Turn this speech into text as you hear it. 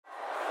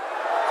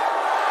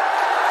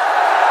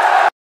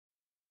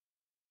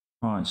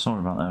Right, sorry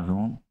about that,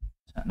 everyone.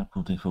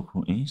 Technical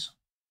difficulties.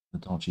 The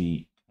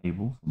dodgy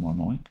cable for my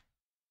mic.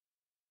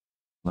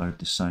 Load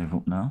this save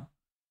up now.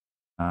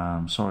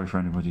 Sorry for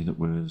anybody that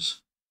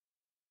was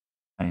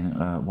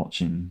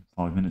watching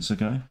 5 minutes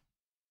ago.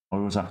 I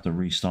always have to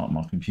restart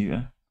my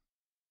computer.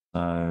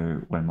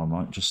 So when my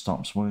mic just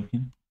stops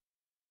working,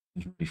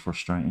 it's really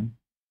frustrating.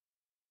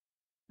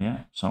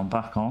 Yeah, so I'm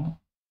back on.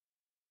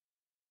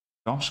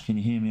 Josh, can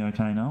you hear me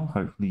okay now?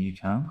 Hopefully you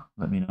can.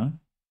 Let me know.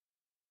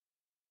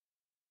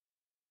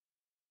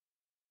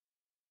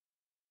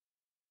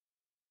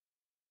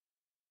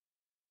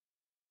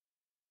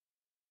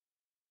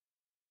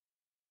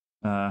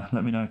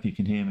 Let me know if you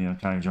can hear me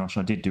okay, Josh.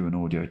 I did do an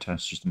audio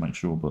test just to make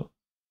sure, but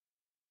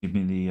give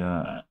me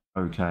the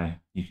okay,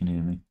 you can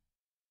hear me.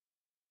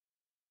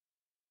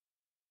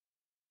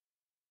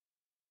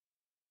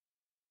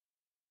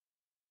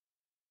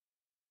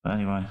 But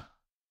anyway,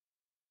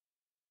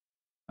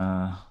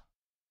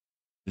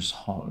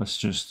 let's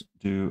just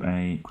do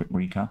a quick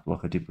recap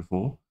like I did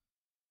before.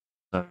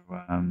 So,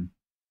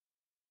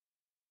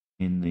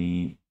 in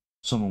the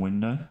summer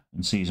window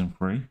in season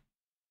 3,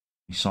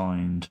 we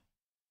signed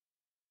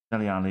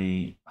Dele,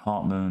 Alli,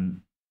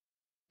 Hartman,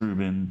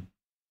 Rubin,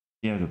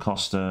 Diego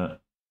Costa,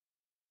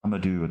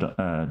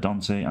 Amadou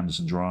Dante,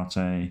 Anderson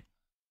Durate,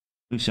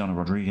 Luciano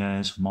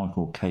Rodriguez,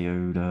 Michael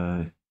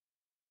Kyoto,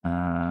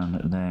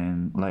 and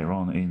then later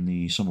on in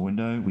the summer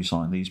window, we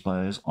signed these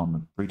players on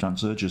the free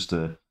transfer just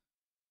to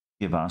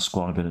give our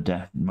squad a bit of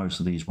depth. Most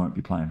of these won't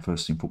be playing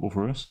first team football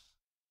for us.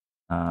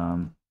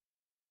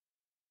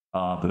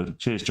 Good.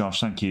 Cheers,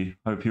 Josh. Thank you.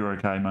 Hope you're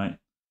okay, mate.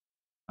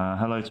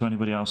 Hello to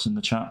anybody else in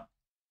the chat.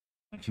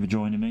 Thank you for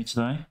joining me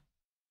today.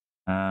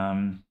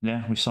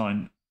 Yeah, we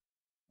signed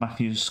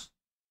Matthews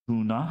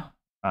Kuna.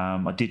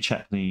 I did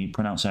check the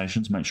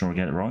pronunciations, make sure I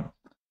get it right.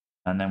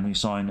 And then we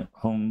signed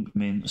Hong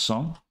Min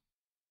Song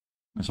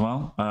as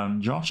well.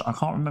 Josh, I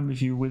can't remember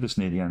if you were with us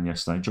near the end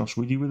yesterday. Josh,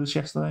 were you with us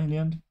yesterday in the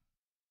end?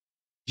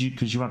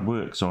 Because you had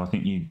work, so I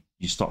think you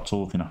stopped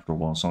talking after a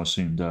while, so I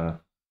assumed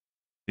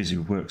busy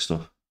with work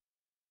stuff.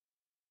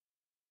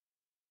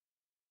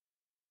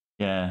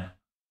 Yeah.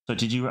 So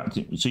did you?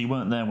 So you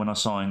weren't there when I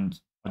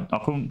signed? I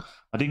couldn't.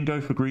 I didn't go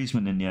for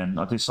Griezmann in the end.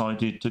 I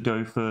decided to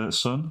go for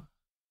Son.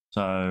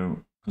 So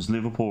because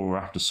Liverpool were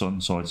after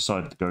Son, so I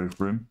decided to go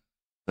for him.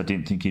 I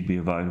didn't think he'd be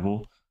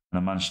available, and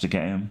I managed to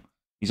get him.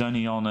 He's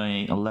only on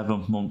a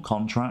 11-month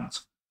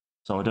contract,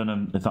 so I don't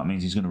know if that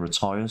means he's going to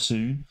retire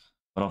soon.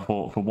 But I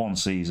thought for one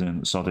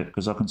season, sod it,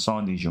 because I can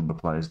sign these younger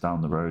players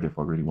down the road if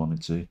I really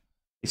wanted to.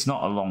 It's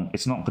not going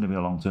to be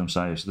a long-term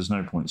save, so there's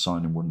no point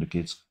signing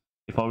wonderkids.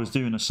 If I was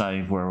doing a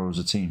save where I was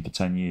a team for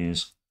 10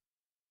 years,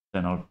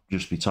 then I'd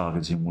just be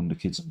targeting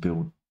wonderkids and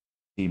build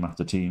team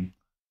after team.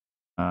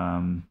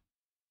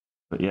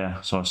 But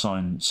yeah, so I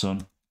signed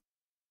Son.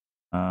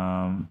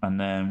 And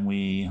then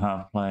we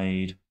have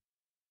played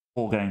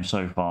 4 games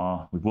so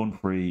far. We've won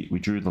 3. We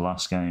drew the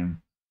last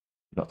game.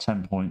 We got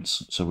 10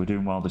 points, so we're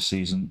doing well this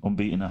season.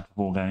 Unbeaten after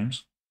 4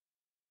 games.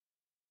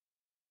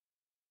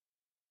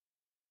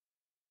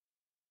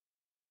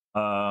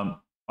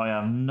 I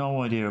have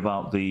no idea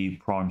about the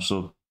Prime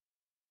sub.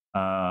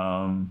 So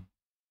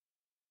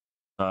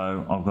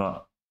I've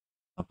got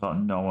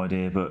no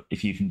idea. But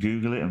if you can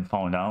Google it and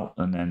find out,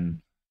 and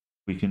then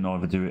we can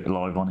either do it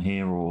live on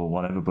here or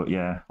whatever. But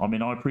yeah, I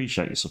mean, I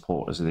appreciate your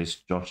support as it is,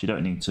 Josh. You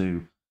don't need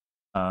to.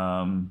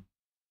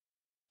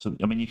 So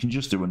I mean, you can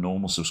just do a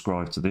normal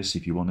subscribe to this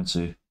if you wanted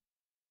to.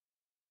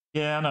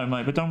 Yeah, I know,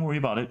 mate, but don't worry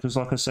about it because,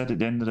 like I said, at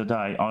the end of the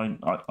day, I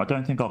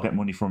don't think I'll get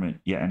money from it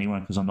yet anyway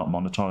because I'm not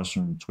monetized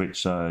from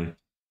Twitch, so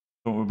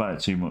don't worry about it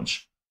too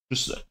much.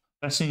 Just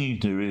best thing you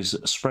can do is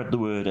spread the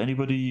word.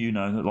 Anybody you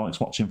know that likes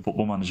watching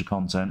Football Manager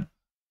content,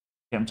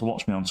 get them to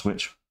watch me on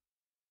Twitch,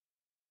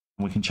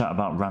 and we can chat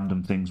about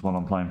random things while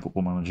I'm playing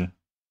Football Manager.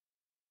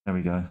 There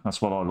we go.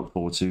 That's what I look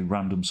forward to.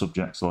 Random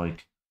subjects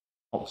like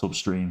hot tub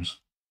streams.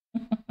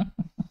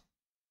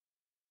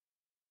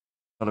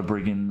 I've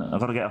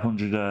got to get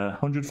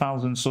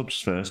 100,000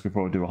 subs first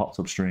before I do a hot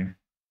tub stream.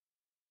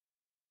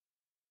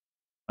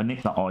 I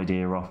nicked that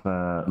idea off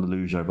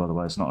Lelujo, by the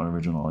way. It's not an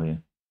original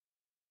idea.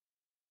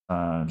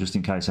 Just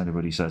in case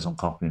anybody says I'm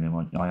copying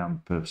him, I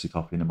am purposely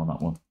copying him on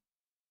that one.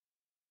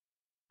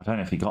 I don't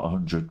know if he got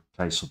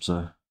 100k subs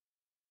there.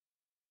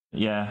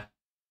 Yeah.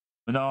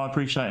 But no, I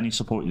appreciate any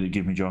support you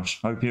give me,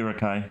 Josh. Hope you're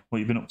okay. What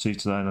have you been up to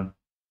today, then?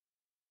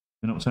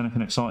 Been up to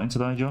anything exciting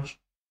today, Josh?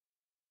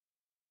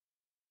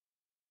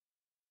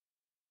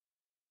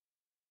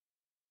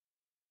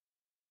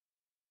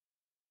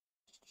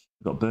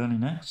 We've got Burnley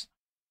next.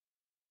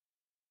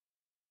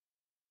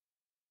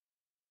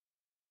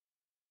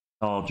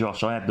 Oh,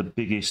 Josh, I had the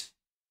biggest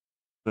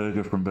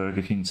burger from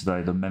Burger King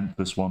today, the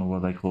Memphis one, or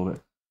what they call it.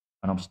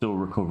 And I'm still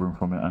recovering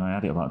from it, and I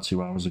had it about 2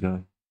 hours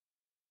ago.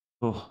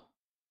 Oh,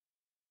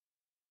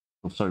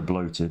 I'm so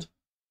bloated.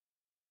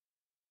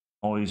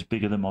 Eyes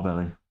bigger than my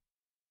belly.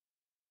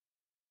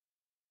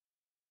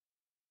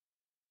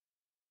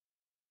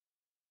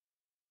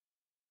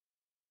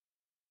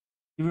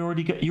 You're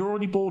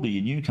already bored of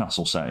your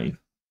Newcastle save?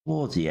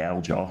 Bloody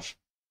hell, Josh.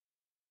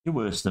 You're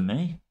worse than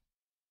me.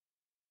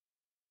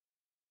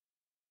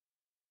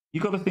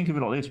 You've got to think of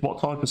it like this.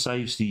 What type of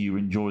saves do you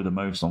enjoy the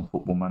most on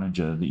Football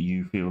Manager that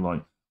you feel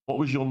like... What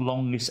was your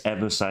longest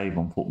ever save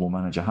on Football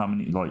Manager? How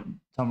many, like,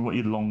 tell me what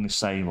your longest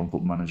save on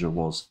Football Manager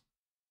was.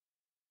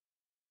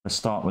 Let's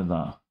start with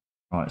that.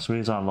 Right, so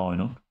here's our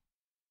lineup.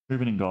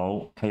 Ruben in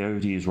goal,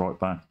 Coyote is right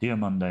back,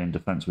 Diomande in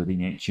defence with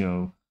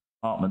Inicio,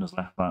 Hartman as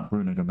left back,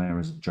 Bruno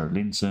Gomes as Joe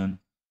Linton,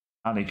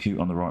 Alli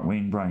on the right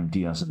wing, Brahim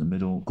Diaz in the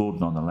middle,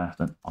 Gordon on the left,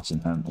 and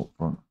Ottenham up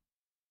front.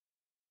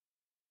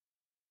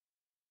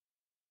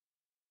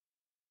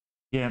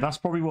 Yeah, that's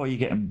probably why you're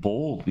getting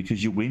bored,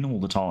 because you win all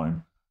the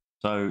time.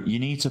 So you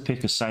need to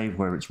pick a save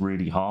where it's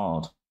really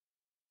hard.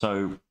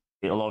 So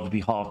it'll either be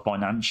hard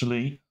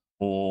financially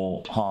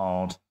or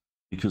hard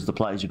because the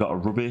players you've got are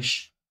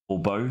rubbish, or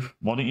both.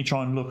 Why don't you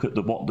try and look at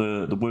what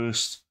the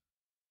worst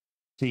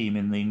team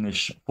in the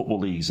English football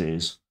leagues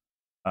is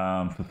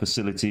for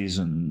facilities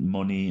and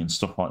money and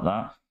stuff like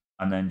that,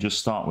 and then just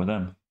start with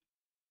them.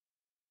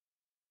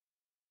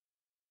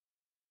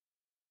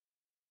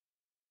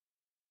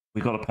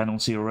 We got a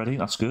penalty already.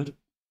 That's good.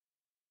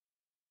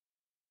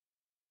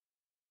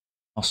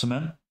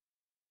 Osimhen.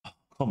 Oh,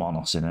 come on,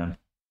 Osimhen.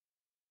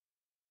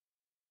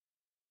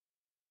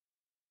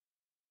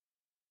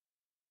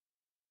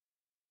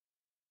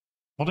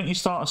 Why don't you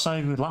start a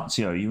save with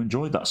Lazio? You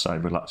enjoyed that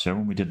save with Lazio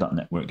when we did that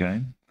network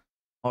game.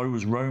 I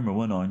was Roma,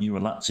 wasn't I? And you were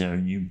Lazio,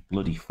 and you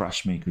bloody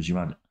thrashed me because you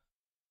had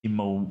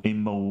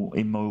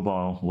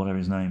immobile, whatever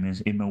his name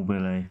is,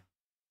 Immobile,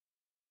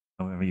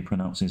 however you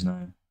pronounce his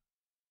name.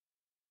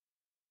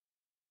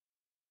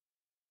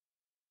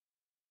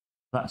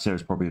 Lazio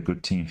is probably a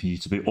good team for you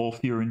to be, or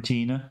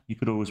Fiorentina. You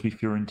could always be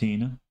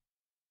Fiorentina.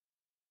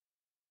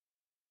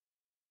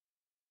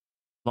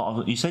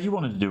 You said you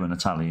wanted to do an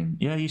Italian.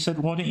 Yeah, you said,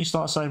 why didn't you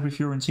start saving with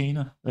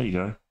Fiorentina? There you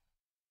go.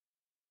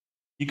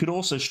 You could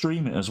also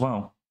stream it as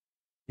well.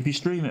 If you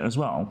stream it as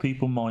well,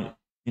 people might,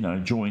 you know,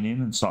 join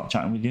in and start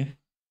chatting with you.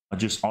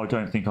 I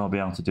don't think I'll be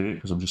able to do it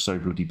because I'm just so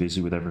bloody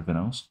busy with everything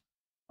else.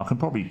 I can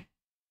probably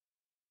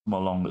come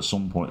along at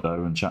some point,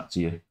 though, and chat to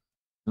you.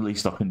 The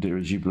least I can do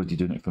is you bloody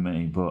doing it for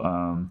me, but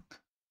I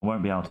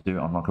won't be able to do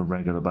it on like a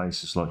regular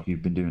basis like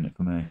you've been doing it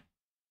for me.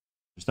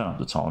 Just don't have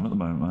the time at the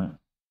moment, mate.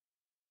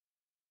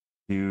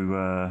 Do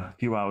a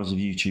few hours of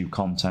YouTube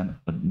content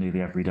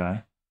nearly every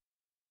day,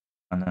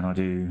 and then I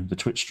do the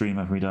Twitch stream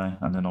every day,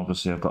 and then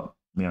obviously I've got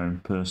my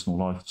own personal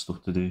life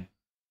stuff to do.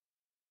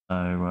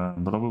 So,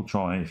 but I will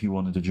try if you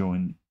wanted to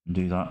join and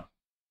do that.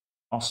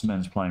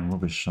 Osimhen's playing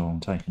rubbish, so I'm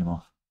taking him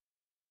off.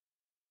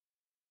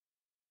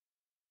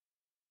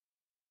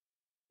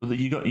 But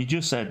you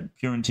just said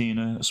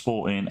Fiorentina,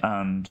 Sporting,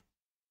 and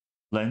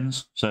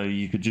Lens, so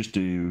you could just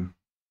do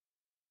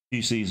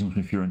few seasons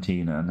with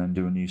Fiorentina and then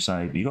do a new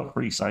save. You got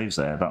 3 saves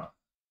there.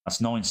 That's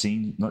 9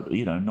 seasons,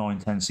 you know,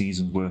 9-10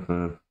 seasons worth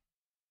of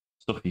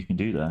stuff you can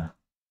do there.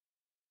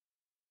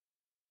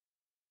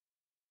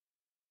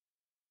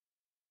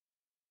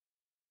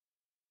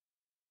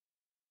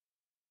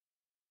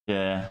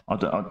 Yeah,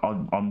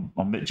 I'm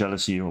a bit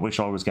jealous of you. I wish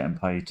I was getting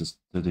paid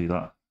to do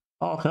that.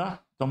 Oh, okay,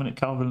 Dominic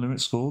Calvert-Lewin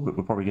scored, but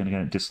we're probably going to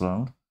get it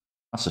disallowed.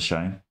 That's a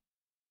shame.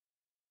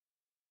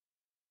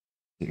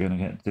 Is it going to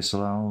get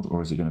disallowed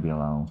or is it going to be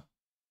allowed?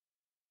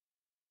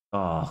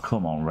 Oh,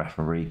 come on,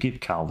 referee. Give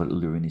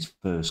Calvert-Lewin his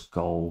first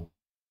goal.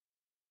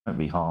 Don't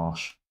be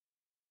harsh.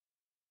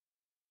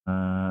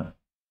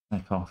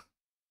 Neck off.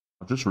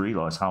 I've just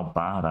realised how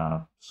bad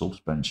our subs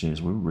bench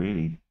is. We're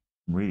really,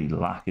 really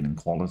lacking in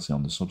quality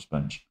on the subs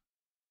bench.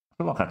 I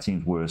feel like our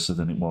team's worse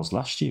than it was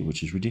last year,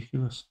 which is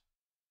ridiculous.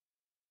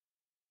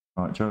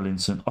 Right, Joe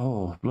Linton.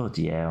 Oh,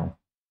 bloody hell.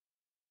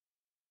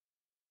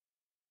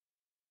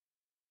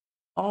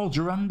 Oh,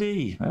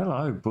 Durandi.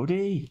 Hello,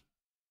 buddy.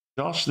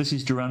 Josh, this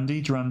is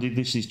Durandi. Durandi,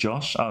 this is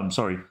Josh.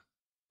 Sorry.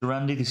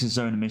 Durandi, this is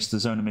Zona Mister.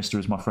 Zona Mister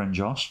is my friend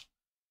Josh.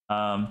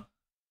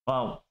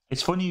 Well,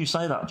 it's funny you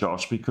say that,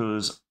 Josh,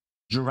 because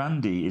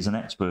Durandi is an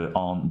expert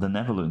on the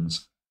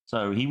Netherlands.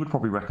 So he would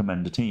probably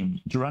recommend a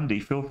team.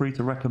 Durandi, feel free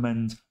to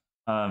recommend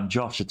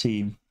Josh a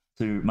team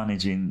to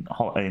manage in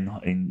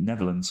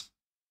Netherlands.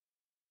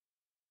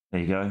 There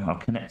you go.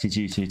 I've connected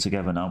you two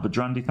together now. But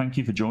Durandi, thank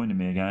you for joining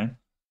me again.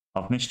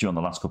 I've missed you on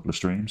the last couple of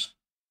streams.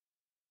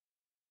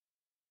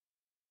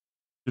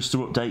 Just to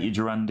update you,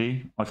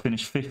 Durandi, I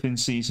finished 5th in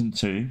Season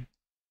 2.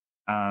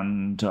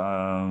 And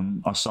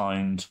I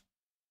signed...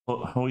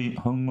 Hey,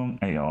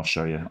 I'll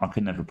show you. I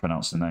can never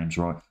pronounce the names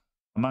right.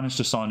 I managed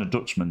to sign a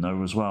Dutchman,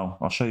 though, as well.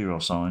 I'll show you who I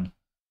signed.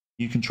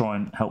 You can try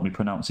and help me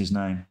pronounce his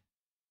name.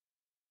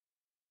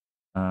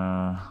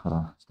 Hold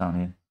on, it's down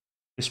here.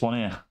 This one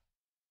here.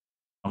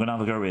 I'm going to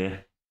have a go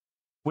here.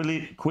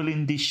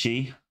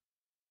 Quillindishi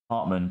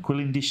Hartman.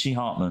 Quillindishi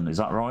Hartman. Is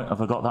that right? Have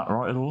I got that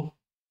right at all?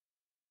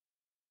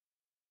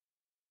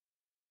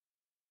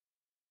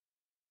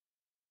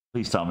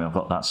 Please tell me I've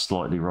got that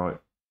slightly right.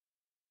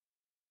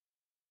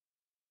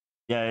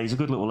 Yeah, he's a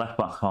good little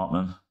left-back,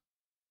 Hartman.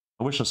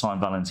 I wish I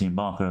signed Valentin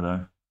Barco,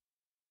 though.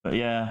 But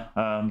yeah,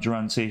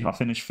 Durante, I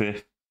finished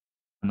 5th.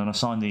 And then I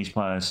signed these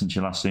players since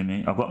you last seen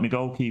me. I've got my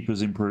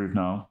goalkeepers improved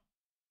now.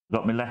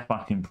 Got my left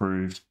back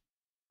improved.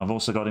 I've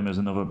also got him as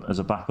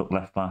a backup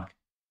left back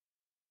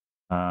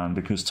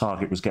because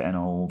Target was getting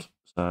old.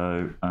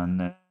 So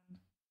and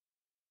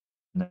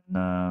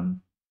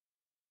then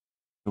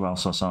who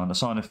else I signed? I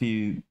signed a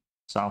few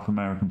South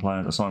American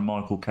players. I signed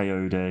Michael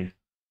Coyote,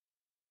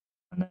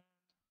 and then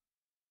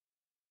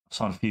I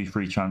signed a few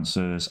free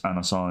transfers, and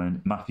I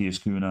signed Matthias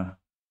Cunha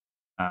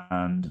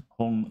and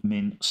Hong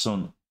Min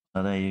Sun.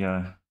 So there you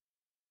go.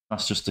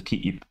 That's just to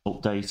keep you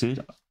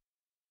updated.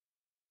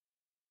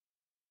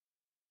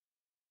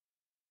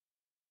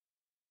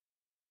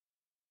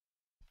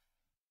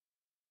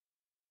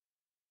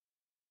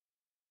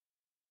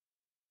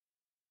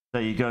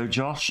 There you go,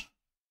 Josh.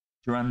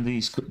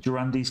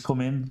 Durandi's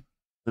come in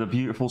with a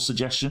beautiful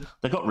suggestion.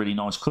 They've got really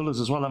nice colours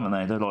as well, haven't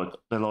they?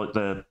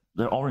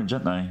 They're orange,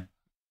 aren't they?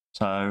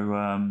 So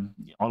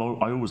I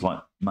always like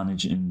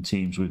managing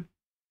teams with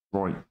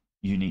bright,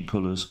 unique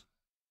colours.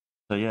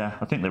 So yeah,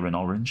 I think they're in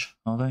orange,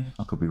 are they?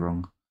 I could be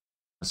wrong.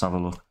 Let's have a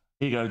look.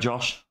 Here you go,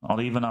 Josh.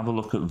 I'll even have a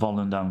look at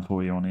Volendam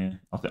for you on here.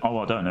 I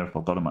don't know if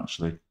I've got them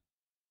actually,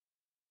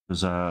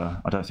 because I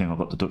don't think I've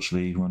got the Dutch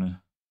league running.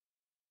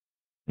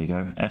 There you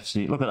go,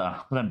 FC. Look at that.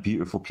 Look at them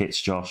beautiful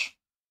kits, Josh.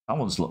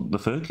 The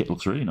third kit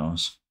looks really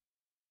nice.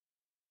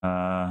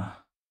 There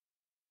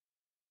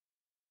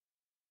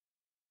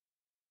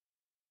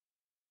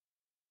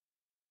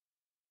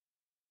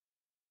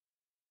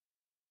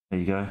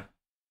you go.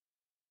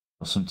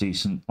 Got some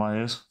decent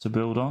players to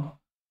build on.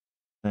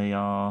 They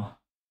are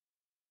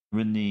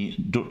in the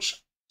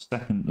Dutch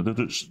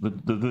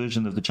the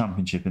version of the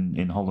Championship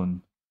in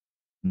Holland,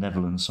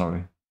 Netherlands.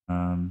 Sorry.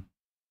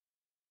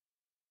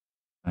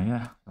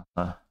 Yeah.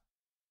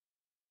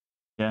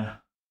 Yeah.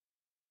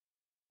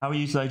 How are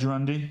you today,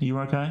 Durandi? Are you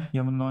okay? You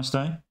having a nice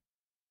day?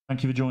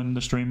 Thank you for joining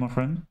the stream, my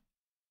friend.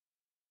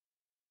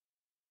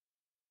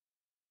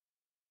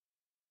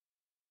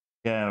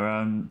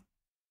 Yeah,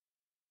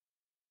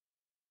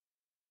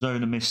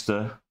 Zona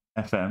Mr.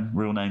 FM,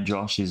 real name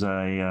Josh, is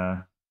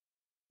a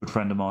good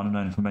friend of mine. I've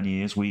known him for many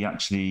years. We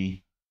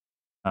actually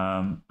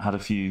had a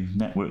few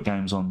network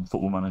games on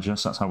Football Manager,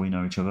 so that's how we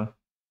know each other.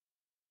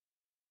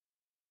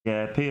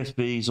 Yeah,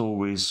 PSV is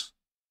always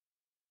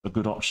a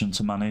good option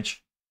to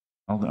manage.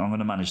 I'm going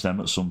to manage them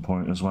at some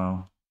point as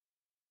well.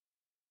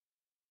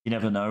 You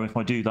never know. If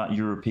I do that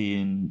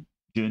European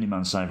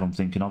journeyman save, I'm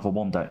thinking of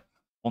one day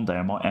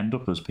I might end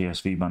up as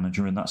PSV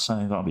manager in that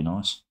save. That'll be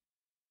nice.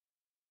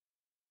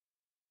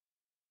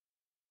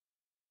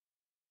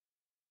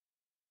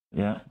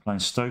 Yeah, playing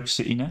Stoke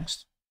City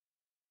next.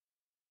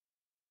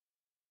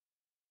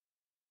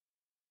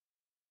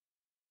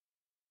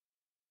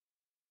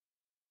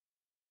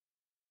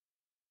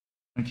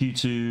 Thank you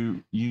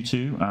to you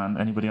two and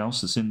anybody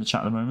else that's in the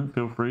chat at the moment.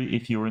 Feel free,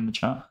 if you're in the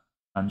chat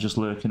and just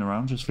lurking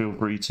around, just feel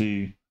free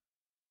to say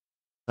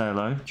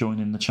hello, join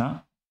in the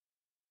chat.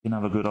 You can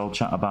have a good old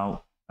chat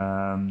about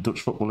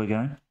Dutch football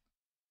again.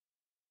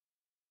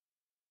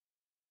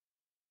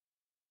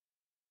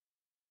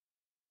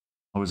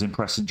 I was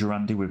impressing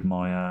Durandi with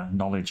my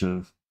knowledge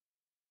of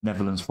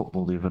Netherlands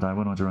football the other day,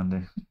 wasn't I,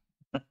 Durandi?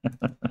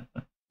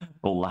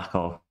 Or lack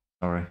of,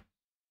 sorry.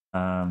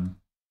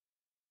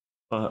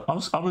 But I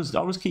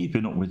was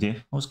keeping up with you.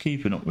 I was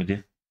keeping up with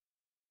you.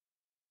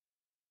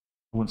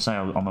 I wouldn't say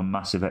I'm a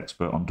massive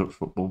expert on Dutch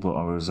football, but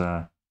I was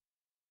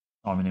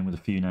chiming in with a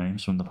few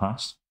names from the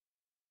past.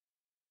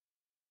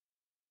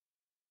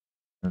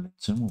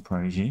 Linton will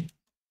praise you.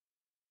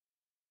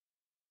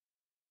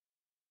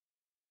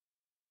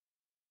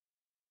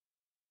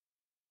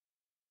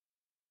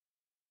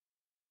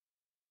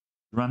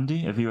 Randy,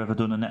 have you ever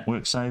done a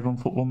network save on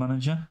Football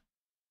Manager?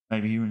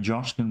 Maybe you and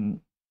Josh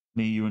can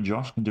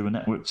do a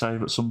network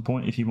save at some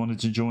point if you wanted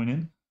to join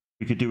in.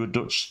 We could do a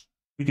Dutch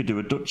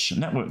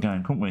network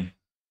game, couldn't we?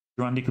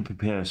 Randy could be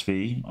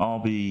PSV.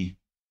 I'll be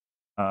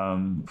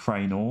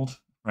Freynoord,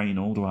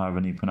 or however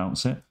you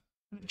pronounce it.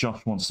 If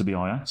Josh wants to be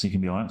Ajax, he can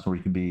be Ajax, or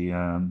he can be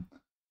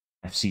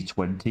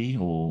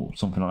FC20 or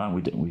something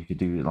like that. We could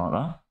do it like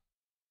that.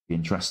 Be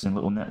interesting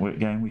little network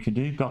game we could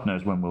do. God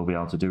knows when we'll be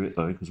able to do it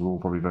though, because we're all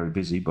probably very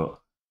busy. But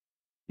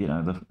you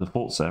know, the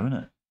thought's there, isn't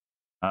it?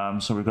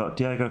 So we've got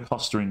Diego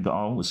Costa in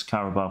goal. It's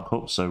Carabao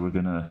Cup, so we're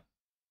gonna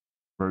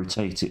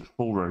rotate it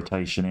full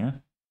rotation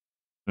here.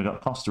 We've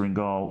got Costa in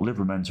goal,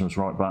 Livramento as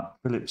right back,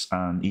 Phillips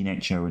and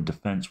Inecho in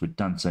defence with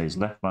Dante as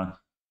left back,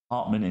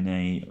 Hartman in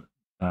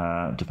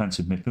a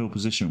defensive midfield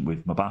position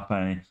with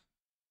Mbappe,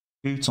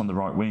 Goot on the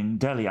right wing,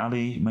 Dele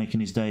Alli making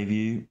his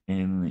debut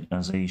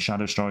as a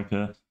shadow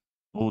striker,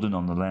 Gordon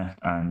on the left,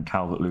 and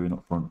Calvert-Lewin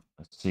up front.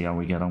 Let's see how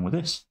we get on with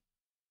this.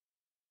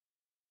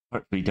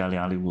 Hopefully Dele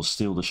Alli will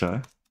steal the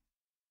show.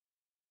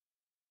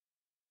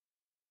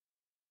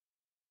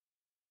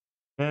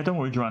 Yeah, don't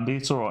worry, Randy.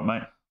 It's all right,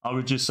 mate. I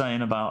was just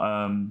saying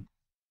about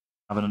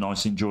having a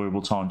nice,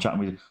 enjoyable time chatting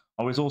with you.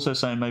 I was also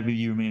saying maybe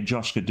you, me, and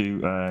Josh could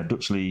do a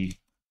Dutch League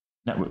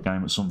network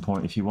game at some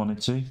point if you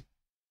wanted to.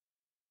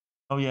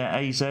 Oh yeah,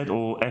 AZ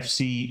or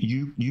FC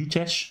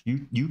UTEC.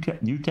 Here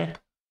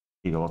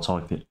you go, I'll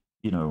type it.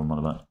 You know what I'm on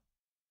about.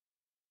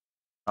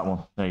 That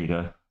one. There you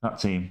go. That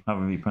team,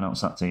 however you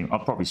pronounce that team.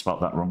 I've probably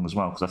spelt that wrong as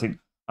well, because I think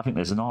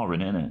there's an R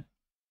in it, isn't it?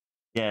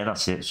 Yeah,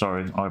 that's it.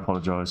 Sorry, I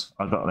apologise.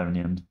 I got there in the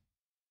end.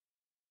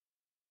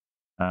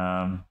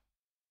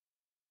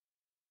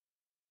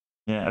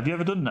 Yeah, have you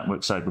ever done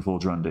network save before,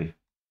 Randy?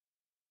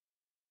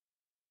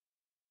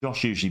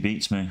 Josh usually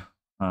beats me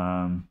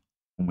when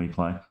we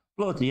play.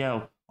 Bloody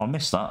hell, I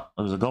missed that.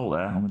 There was a goal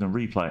there. I'm going to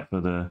replay it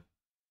for the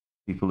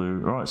people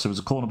who... All right, so it was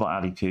a corner by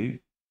Ali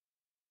Coot.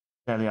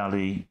 Dele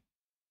Alli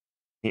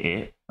hit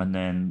it, and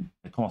then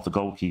it come off the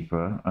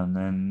goalkeeper, and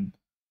then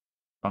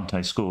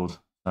Dante scored.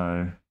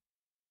 So,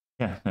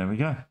 yeah, there we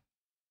go.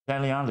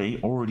 Dele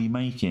Alli already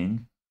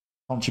making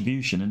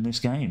contribution in this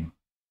game.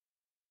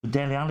 Did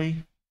Dele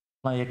Alli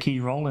play a key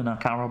role in our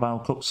Carabao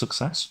Cup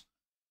success?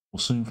 We'll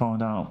soon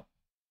find out.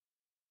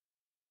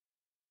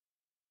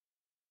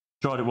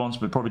 Tried it once,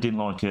 but probably didn't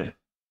like it.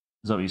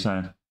 Is that what you're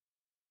saying?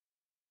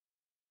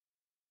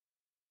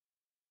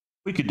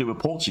 We could do a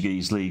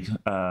Portuguese league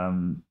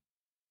network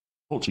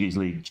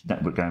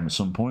game at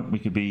some point. We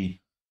could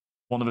be,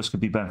 one of us could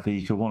be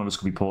Benfica, one of us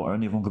could be Porto,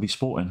 and the other one could be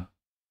Sporting.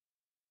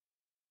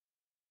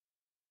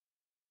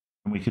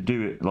 And we could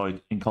do it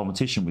like in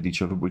competition with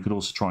each other. We could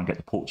also try and get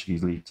the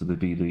Portuguese league to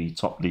be the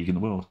top league in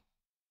the world.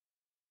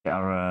 Get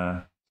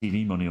our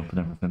TV money up and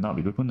everything. That'd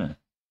be good, wouldn't it?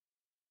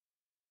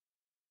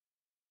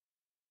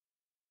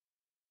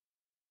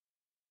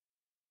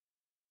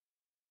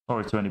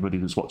 Sorry to anybody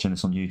that's watching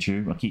this on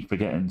YouTube. I keep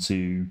forgetting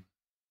to...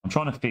 I'm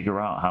trying to figure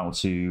out how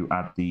to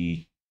add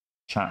the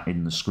chat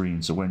in the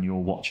screen, so when you're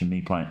watching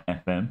me playing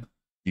FM,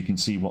 you can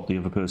see what the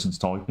other person's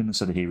typing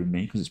instead of hearing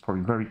me, because it's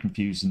probably very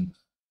confusing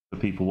for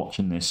people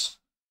watching this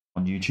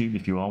on YouTube.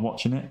 If you are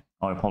watching it,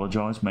 I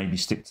apologise. Maybe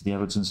stick to the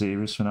Everton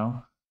series for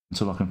now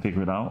until I can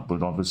figure it out.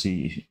 But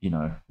obviously, you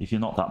know, if you're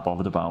not that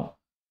bothered about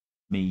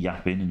me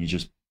yapping and you're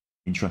just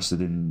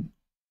interested in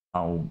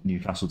how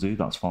Newcastle do,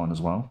 that's fine as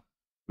well.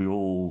 We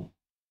all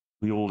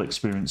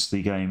experience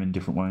the game in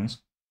different ways.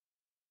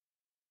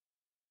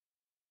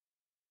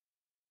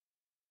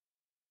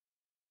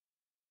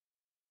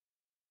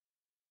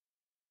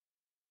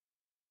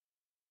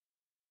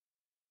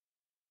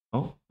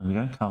 Oh, there we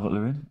go.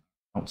 Calvert-Lewin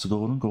out to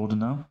Gordon. Gordon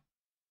now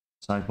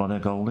saved by their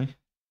goalie.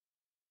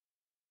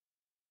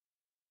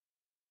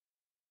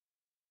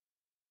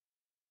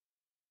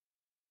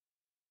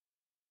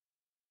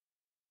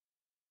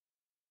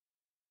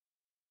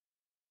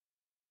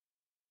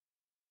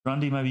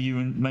 Randy, maybe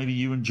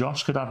you and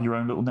Josh could have your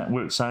own little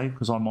network save,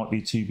 because I might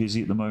be too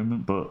busy at the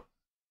moment. But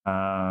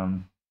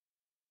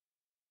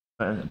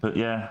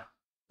yeah,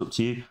 it's up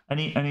to you.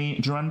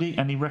 Randy,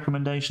 any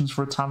recommendations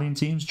for Italian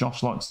teams?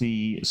 Josh likes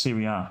the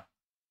Serie A.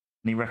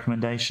 Any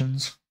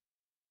recommendations?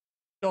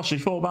 Josh, you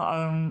thought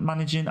about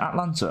managing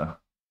Atlanta?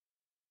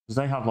 Because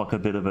they have like a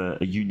bit of a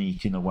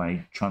unique, in a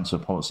way, transfer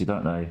policy,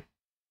 don't they?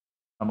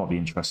 That might be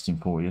interesting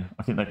for you.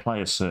 I think they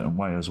play a certain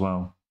way as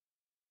well.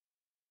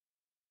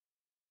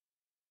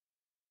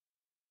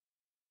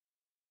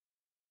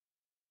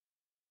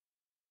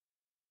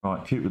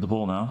 Right, Cute with the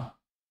ball now.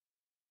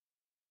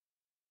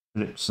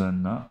 Phillips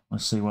and that.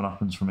 Let's see what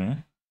happens from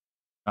here.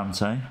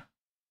 Dante.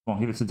 Come on,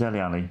 give it to Dele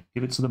Alli.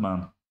 Give it to the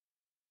man.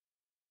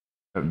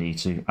 Don't need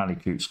to. Ali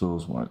Coote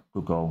scores. What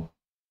good goal.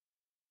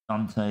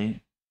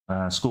 Dante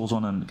scores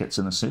on and gets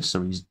an assist,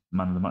 so he's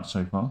man of the match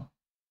so far.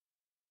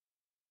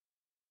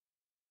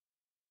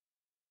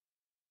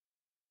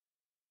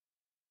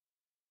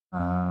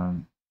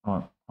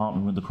 Right,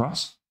 Hartman with the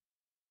cross.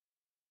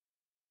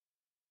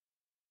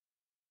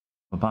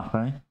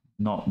 Mbappe.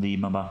 Not the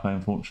Mbappe,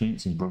 unfortunately.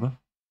 It's his brother.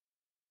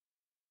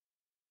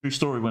 True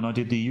story, when I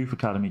did the Youth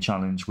Academy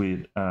Challenge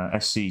with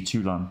SC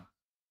Toulon, I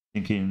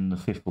think in the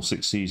 5th or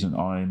 6th season,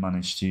 I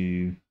managed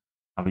to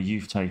have a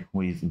youth take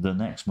with the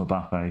next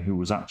Mbappe, who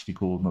was actually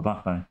called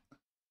Mbappe.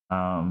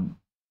 No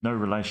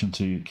relation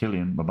to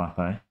Kylian Mbappe,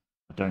 I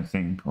don't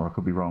think, or I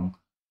could be wrong.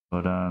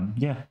 But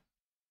yeah,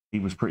 he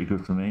was pretty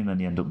good for me, and then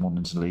he ended up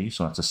wanting to leave,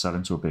 so I had to sell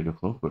him to a bigger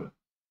club. But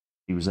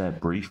he was there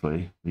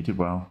briefly. He did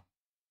well.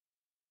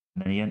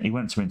 And then he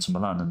went to Inter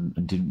Milan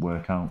and didn't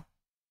work out.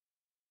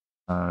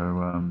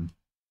 So,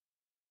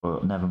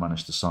 but never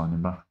managed to sign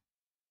him back.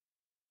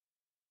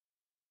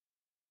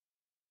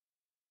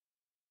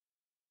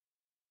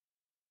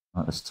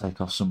 Right, let's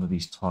take off some of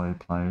these tired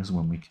players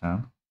when we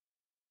can.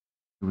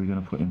 Who are we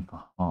going to put in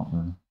for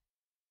Hartman?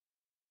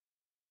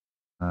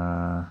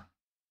 I'll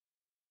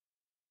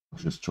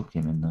just chuck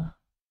him in there.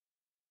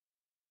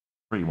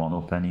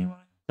 3-1 up anyway.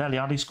 Dele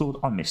Alli scored.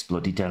 I missed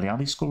bloody Dele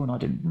Alli scoring. I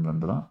didn't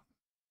remember that.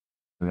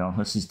 Here we are.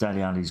 This is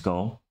Dele Alli's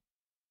goal.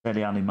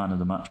 Dele Alli man of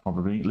the match,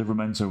 probably.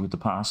 Livramento with the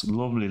pass.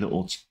 Lovely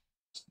little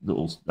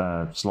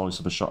slice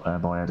of a shot there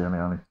by Dele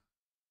Alli.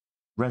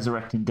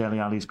 Resurrecting Dele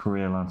Alli's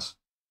career, lads.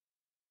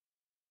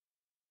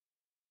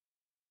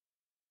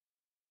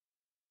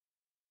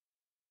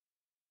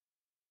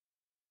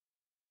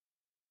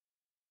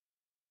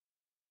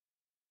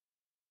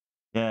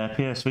 Yeah,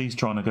 PSV's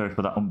trying to go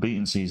for that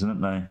unbeaten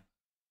season, aren't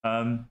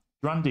they?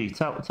 Randy,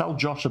 tell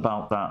Josh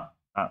about that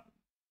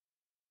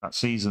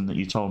season that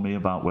you told me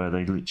about, where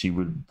they literally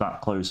were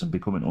that close and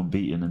becoming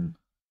unbeaten, and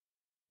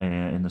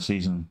in the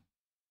season.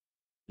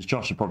 Because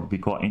Josh would probably be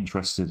quite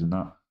interested in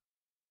that.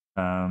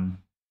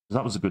 'Cause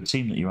that was a good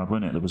team that you had,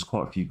 wasn't it? There was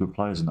quite a few good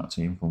players in that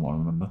team, from what I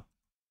remember.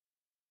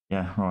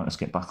 Yeah, right, let's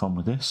get back on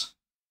with this.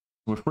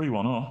 We're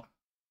 3-1 up.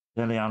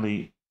 Dele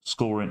Alli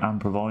scoring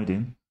and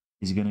providing.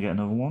 Is he going to get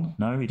another one?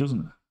 No, he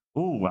doesn't.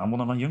 Oh, and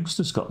one of my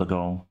youngsters got the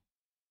goal.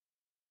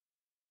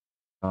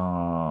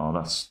 Oh,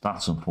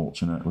 that's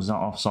unfortunate. Was that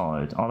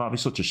offside? Oh, that'd be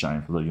such a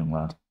shame for the young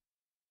lad.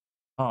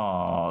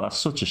 Oh, that's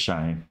such a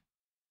shame.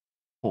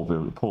 Poor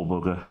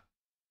bugger.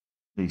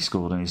 He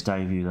scored on his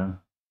debut then.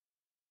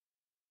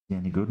 Is he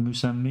any good,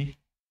 Musembi?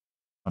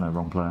 Oh no,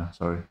 wrong player,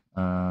 sorry.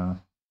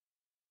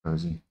 Where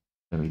is he?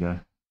 There we go.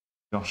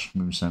 Josh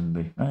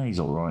Musembi. He's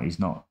alright. He's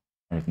not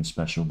anything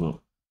special, but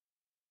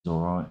he's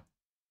alright.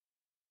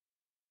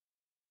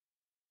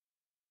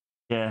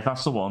 Yeah,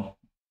 that's the one.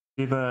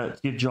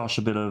 Give Josh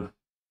a bit of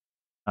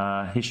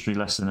history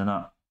lesson in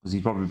that, because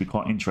he'd probably be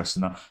quite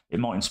interested in that. It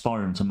might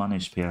inspire him to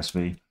manage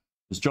PSV.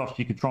 Because Josh,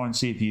 you could try and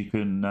see if you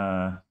can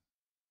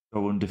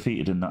go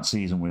undefeated in that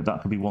season. Where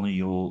that could be one of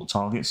your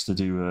targets, to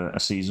do a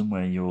season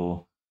where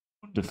you're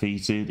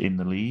undefeated in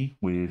the league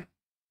with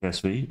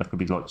PSV. That could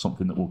be like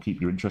something that will keep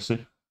you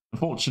interested.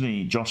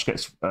 Unfortunately, Josh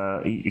gets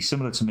he's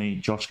similar to me.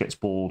 Josh gets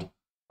bored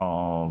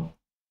of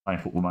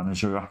playing Football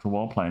Manager after a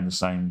while, playing the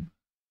same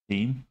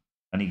team,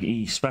 and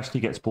he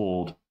especially gets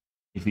bored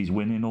if he's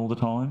winning all the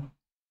time.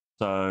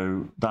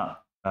 So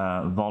that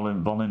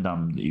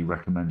Volendam that you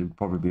recommended would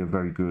probably be a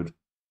very good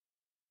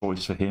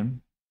choice for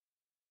him.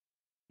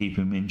 Keep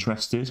him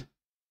interested.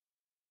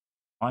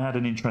 I had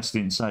an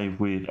interesting save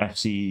with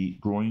FC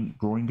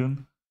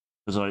Groningen,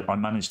 because I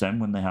managed them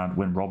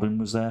when Robin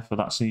was there for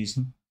that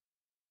season.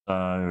 So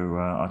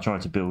I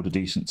tried to build a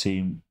decent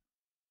team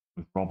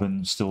with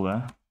Robin still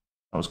there.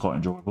 That was quite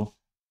enjoyable.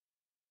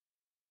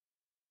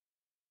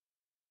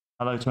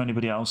 Hello to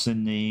anybody else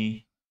in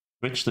the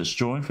Twitch that's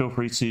joined. Feel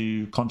free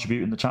to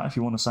contribute in the chat if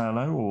you want to say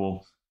hello,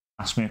 or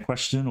ask me a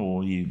question,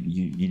 or you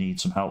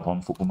need some help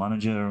on Football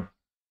Manager.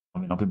 I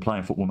mean, I've been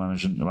playing Football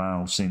Manager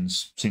now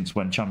since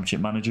when Championship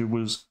Manager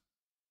was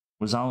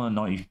out,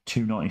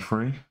 92,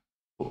 93.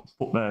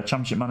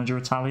 Championship Manager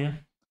Italia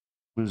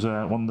was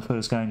one of the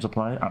first games I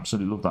played.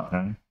 Absolutely loved that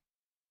game.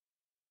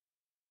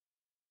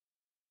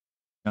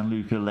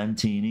 Gianluca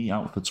Lentini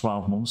out for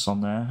 12 months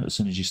on there. As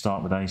soon as you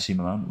start with AC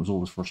Milan, it was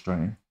always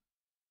frustrating.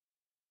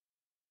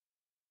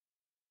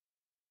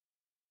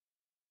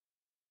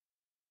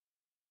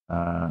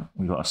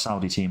 We've got a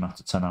Saudi team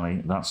after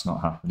Tenali. That's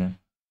not happening.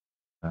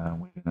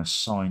 We're going to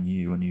sign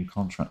you a new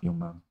contract, young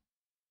man.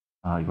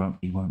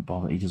 He won't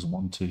bother. He doesn't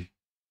want to.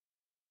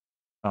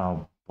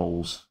 Oh,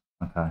 balls.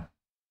 Okay.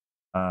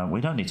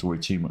 We don't need to worry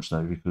too much,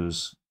 though,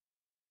 because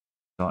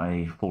he's got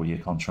a 4-year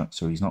contract,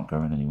 so he's not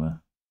going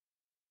anywhere.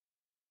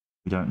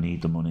 We don't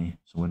need the money,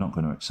 so we're not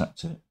going to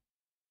accept it.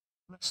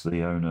 Unless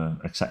the owner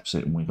accepts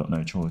it and we've got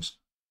no choice.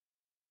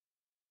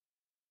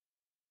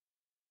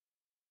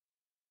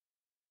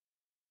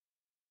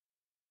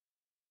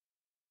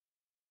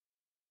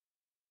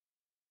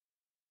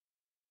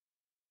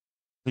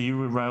 So you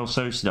were Real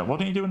Sociedad. Why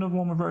don't you do another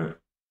one with Real?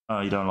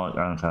 Oh, you don't like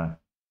that? Okay.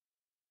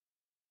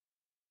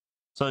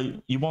 So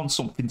you want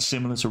something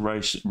similar to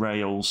Real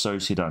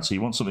Sociedad. So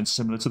you want something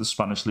similar to the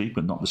Spanish League,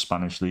 but not the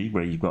Spanish League,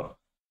 where you've got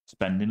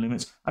spending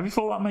limits. Have you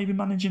thought about maybe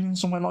managing in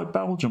somewhere like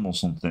Belgium or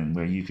something,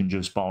 where you can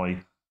just buy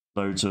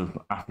loads of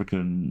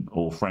African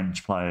or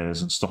French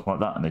players and stuff like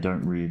that, and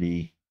doesn't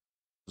really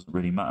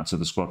matter to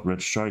the squad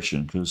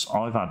registration? Because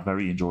I've had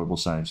very enjoyable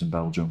saves in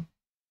Belgium.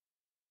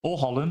 Or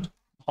Holland.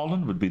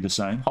 Holland would be the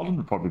same. Holland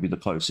would probably be the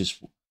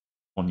closest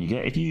one you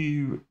get. If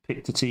you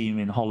picked a team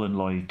in Holland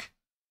like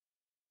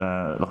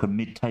a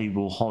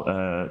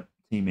mid-table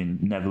team in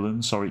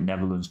Netherlands. Sorry,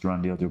 Netherlands,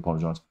 Durandi, I do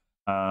apologise.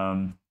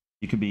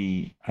 You could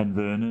be Hen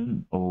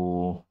Vernon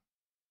or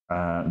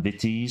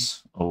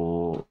Vitesse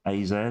or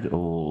AZ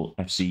or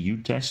FC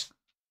Utrecht,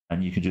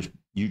 and you can just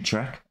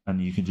Utrecht, and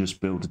you can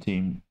just build a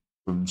team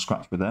from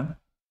scratch with them.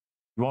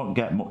 You won't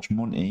get much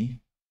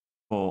money,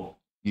 but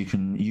you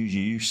can use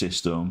your youth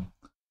system,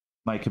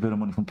 make a bit of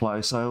money from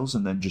player sales,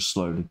 and then just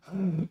slowly,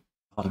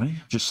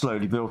 just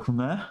slowly build from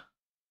there.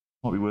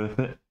 Might be worth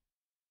it.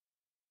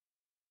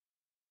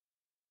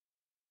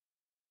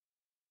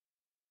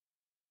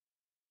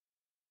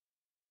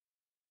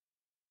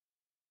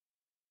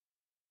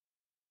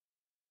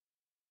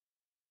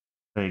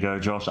 There you go,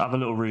 Josh. Have a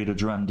little read of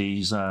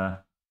Durandi's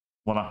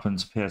what happened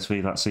to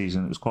PSV that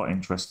season. It was quite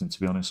interesting, to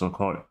be honest. I'm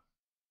quite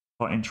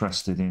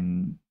interested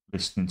in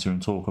listening to him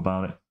talk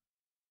about it.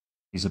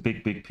 He's a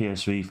big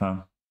PSV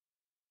fan.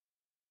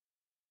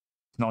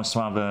 It's nice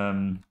to have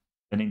an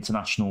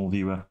international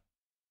viewer,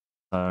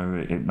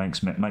 so it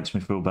makes me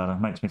feel better. It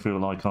makes me feel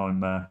like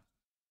I'm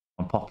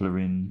popular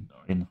in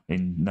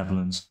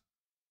Netherlands.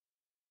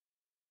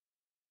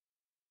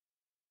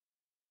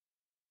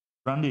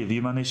 Randy, have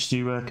you managed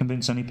to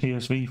convince any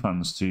PSV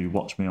fans to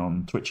watch me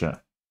on Twitch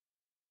yet?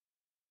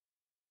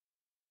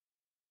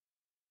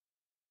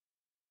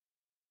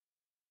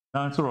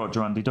 No, it's all right,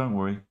 Randy. Don't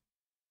worry.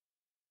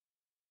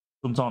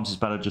 Sometimes it's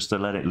better just to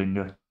let it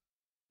linger.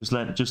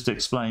 Just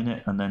explain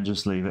it and then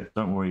just leave it.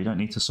 Don't worry, you don't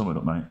need to sum it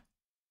up, mate.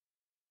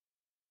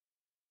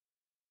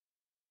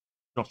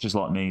 Josh is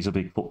like me, he's a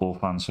big football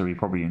fan, so he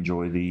probably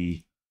enjoy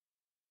the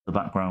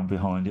background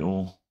behind it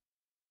all.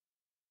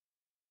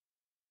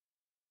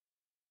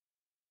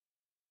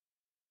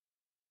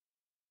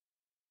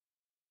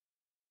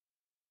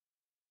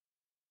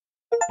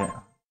 Yeah.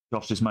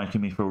 Josh is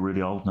making me feel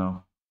really old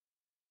now.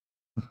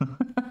 You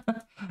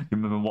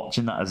remember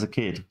watching that as a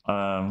kid?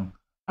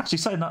 Actually,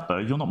 saying that though,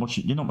 you're not much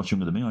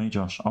younger than me, are you,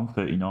 Josh? I'm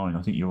 39.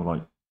 I think you're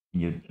like in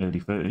your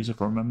early 30s,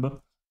 if I remember.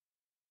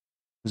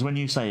 Because when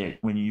you say it,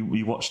 when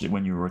you watched it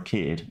when you were a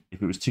kid,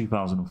 if it was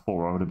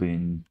 2004, I would have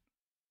been.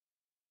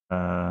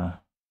 Oh,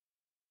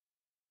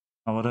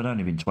 I'd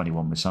only been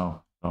 21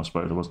 myself. I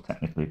suppose I was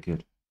technically a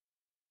kid.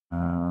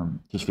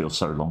 Just feels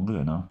so long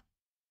ago now.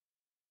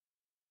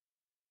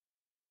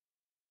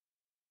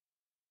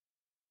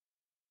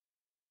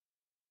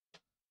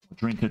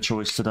 Drink of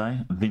choice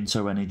today,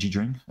 Vinto energy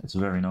drink. It's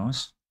very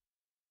nice.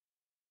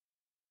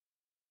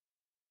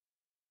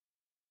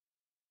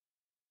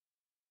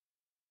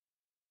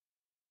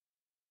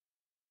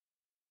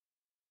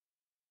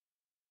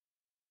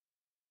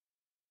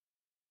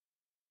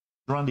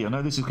 Randy, I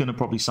know this is going to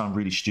probably sound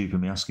really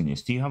stupid me asking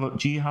this. Do you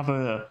have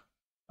a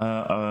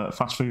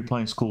fast food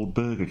place called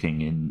Burger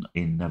King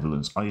in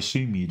Netherlands? I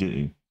assume you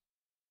do.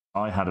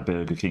 I had a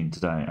Burger King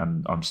today,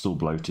 and I'm still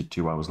bloated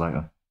 2 hours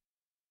later.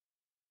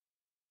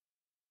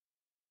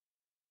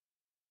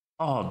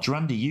 Oh,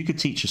 Drandy, you could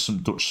teach us some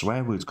Dutch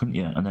swear words, couldn't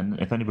you? And then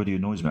if anybody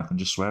annoys me, I can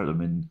just swear at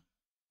them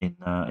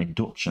in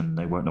Dutch, and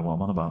they won't know what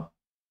I'm on about.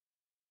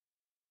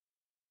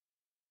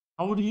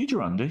 How old are you,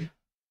 Drandy?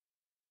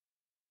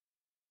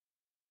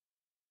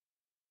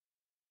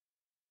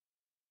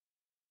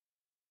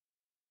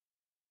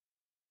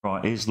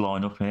 Right, here's the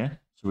line up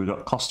here. So we've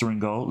got Costa in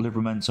goal,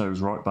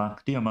 Livramento's right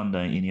back,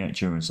 Diomande in the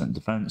in centre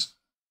defence,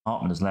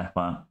 Hartman as left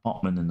back,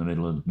 Botman in the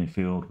middle of the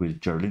midfield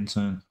with Joe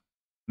Linton,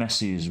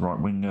 Messi is right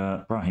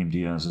winger, Brahim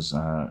Diaz as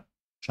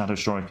shadow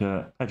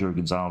striker, Pedro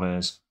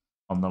Gonzalez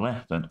on the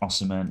left, and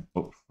Osimhen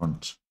up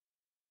front.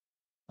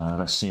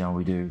 Let's see how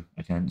we do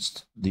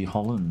against the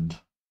Fulham,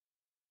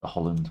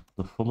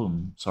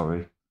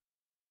 sorry.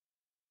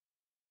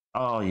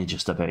 Oh, you're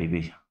just a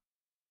baby.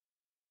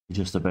 You're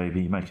just a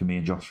baby. You're making me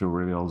and Josh feel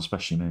really old,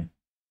 especially me.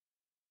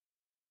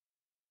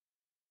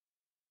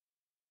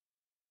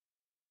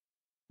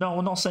 No,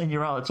 I'm not saying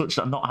you're out of touch.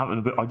 I'm not having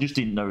a bit. I just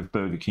didn't know if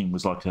Burger King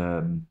was like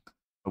a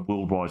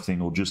worldwide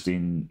thing or just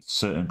in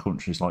certain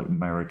countries like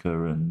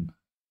America and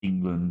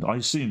England. I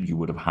assume you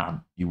would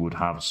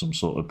have some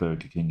sort of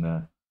Burger King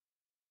there.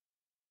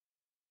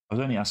 I was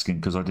only asking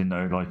because I didn't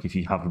know like if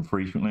you have them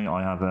frequently.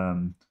 I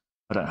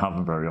don't have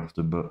them very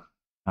often, but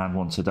I had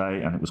one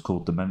today and it was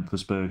called the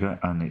Memphis Burger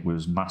and it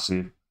was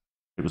massive.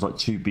 It was like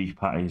 2 beef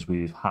patties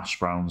with hash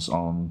browns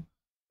on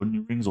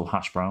onion rings or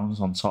hash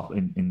browns on top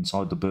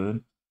inside the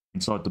bun,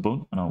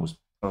 and I was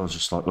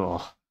just like,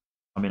 oh.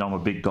 I mean, I'm a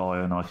big guy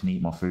and I can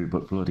eat my food,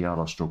 but bloody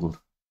hell, I struggled.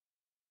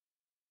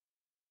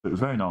 It was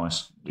very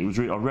nice. It was.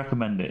 I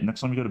recommend it. Next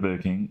time you go to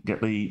Burger King,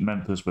 get the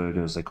Memphis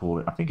Burger, as they call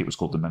it. I think it was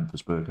called the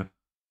Memphis Burger.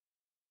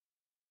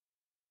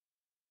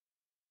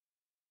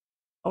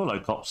 Oh, hello,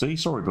 Copsy.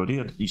 Sorry,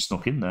 buddy, you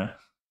snuck in there.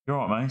 You're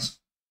all right, mate.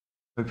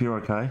 Hope you're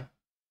okay.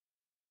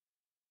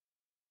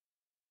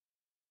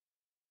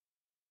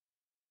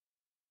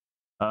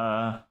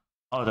 I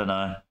don't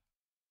know.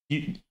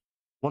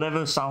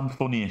 Whatever sound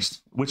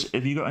funniest. Which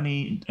have you got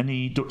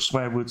any Dutch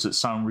swear words that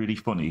sound really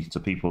funny to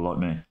people like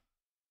me?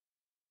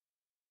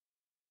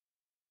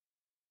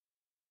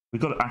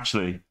 We've got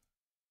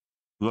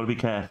to be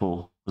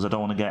careful because I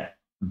don't want to get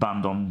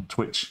banned on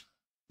Twitch.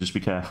 Just be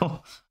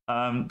careful.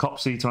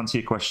 Copsy, to answer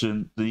your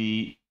question,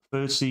 the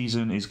first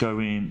season is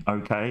going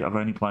okay. I've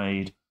only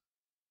played.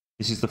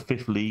 This is the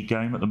 5th league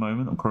game at the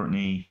moment. I'm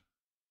currently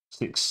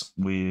 6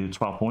 with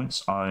 12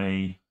 points.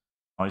 I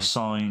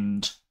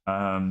signed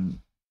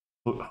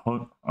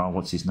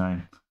what's his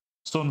name?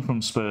 Son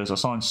from Spurs. I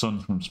signed Son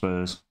from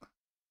Spurs.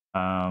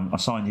 I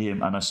signed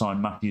him and I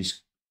signed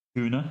Matthews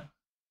Kuna.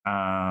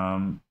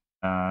 And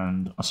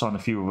I signed a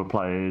few other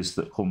players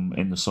that come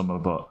in the summer,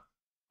 but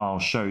I'll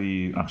show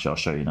you. Actually, I'll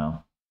show you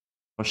now.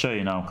 I'll show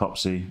you now,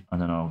 Copsy,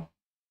 and then I'll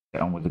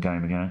get on with the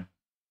game again.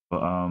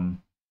 But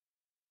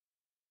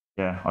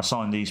yeah, I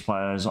signed these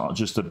players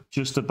just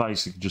to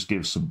basically just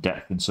give some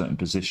depth in certain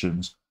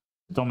positions.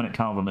 Dominic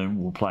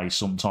Calvert-Lewin will play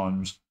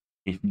sometimes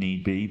if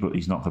need be, but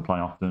he's not going to play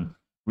often.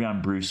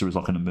 Ryan Brewster is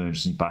like an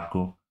emergency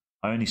backup.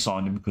 I only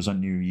signed him because I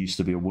knew he used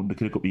to be a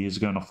wonderkid a couple of years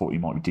ago, and I thought he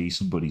might be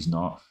decent, but he's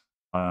not.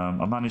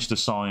 I managed to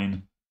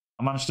sign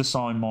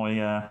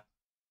my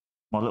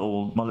my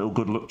little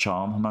good luck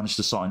charm. I managed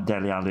to sign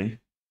Dele Alli.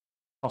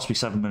 Cost me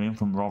 7 million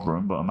from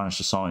Rotherham, but I managed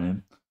to sign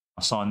him.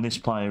 I signed this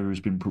player who's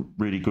been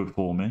really good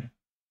for me,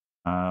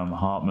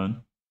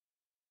 Hartman.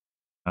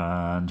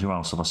 And who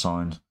else have I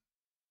signed?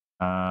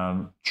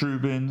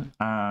 Trubin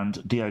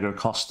and Diego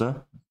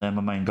Costa. They're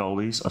my main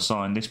goalies. I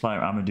signed this player,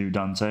 Amadou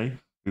Dante,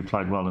 who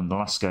played well in the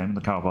last game in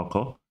the Carabao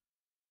Cup.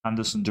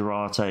 Anderson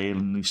Durarte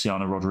and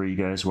Luciano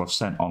Rodriguez, who I've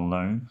sent on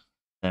loan.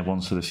 They're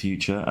ones for the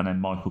future. And then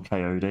Michael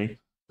KOD.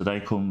 So they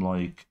come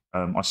like,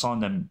 I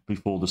signed them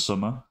before the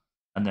summer.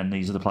 And then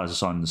these are the players I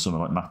signed in the summer,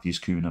 like Matthews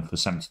Cunha for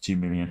 72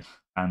 million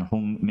and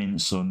Hung Min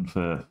Sun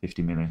for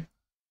 50 million.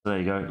 So there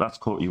you go. That's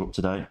caught you up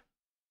to date.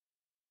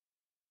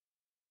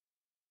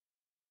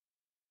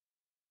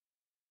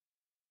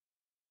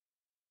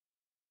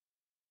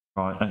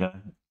 Right,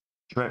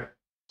 okay.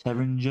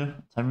 Terringer?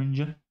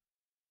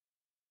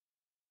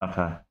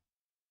 Okay.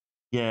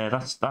 Yeah,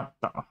 that's that.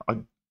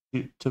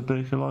 To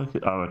be like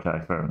it. Oh,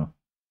 okay, fair enough.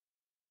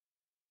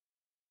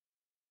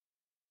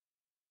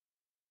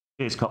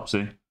 Here's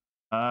Copsy.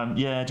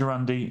 Yeah,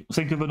 Durandi.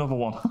 Think of another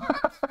one.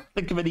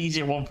 Think of an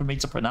easier one for me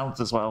to pronounce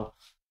as well.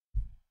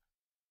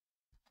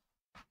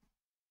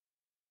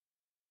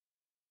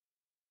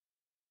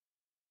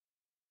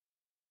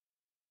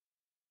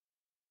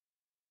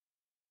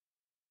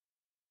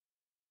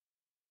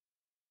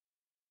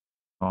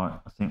 Right,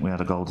 I think we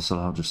had a goal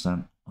disallowed just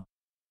then.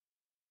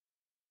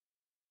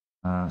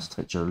 Let's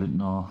take Joe Linton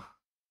off.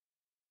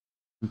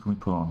 Who can we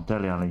put on?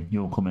 Dele Alli,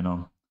 you're coming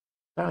on.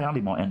 Dele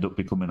Alli might end up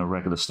becoming a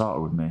regular starter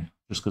with me,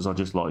 just because I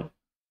just like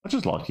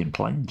him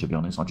playing. To be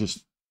honest, I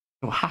just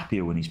feel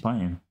happier when he's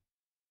playing.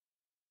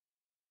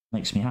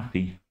 Makes me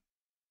happy.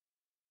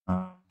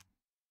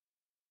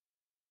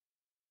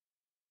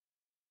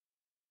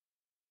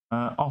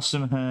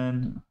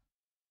 Osimhen.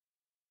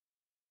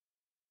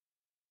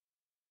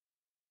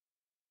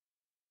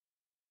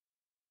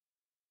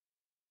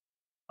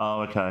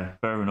 Oh, okay,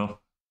 fair enough.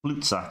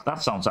 Klutsa,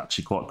 that sounds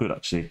actually quite good,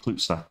 actually.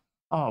 Klutsa.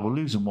 Oh, we're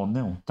losing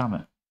 1-0. Damn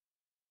it.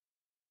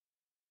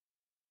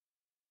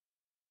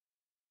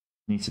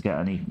 Need to get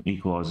an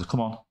equaliser. Come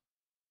on.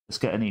 Let's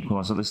get an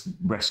equaliser. Let's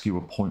rescue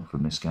a point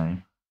from this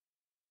game.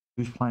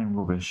 Who's playing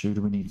rubbish? Who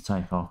do we need to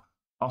take off?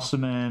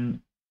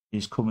 Osimhen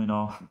is coming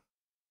off.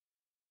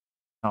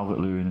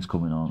 Calvert-Lewin is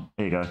coming on.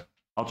 Here you go.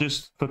 I'll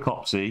just, for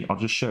Copsy, I'll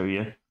just show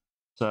you.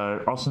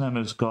 So, Osimhen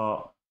has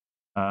got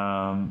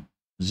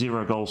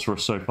 0 goals for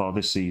us so far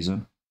this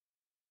season.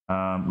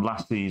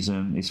 Last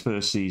season, his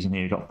first season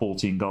here, he got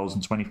 14 goals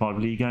in 25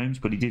 league games,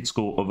 but he did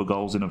score other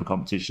goals in other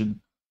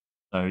competition.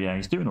 So, yeah,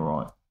 he's doing all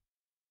right.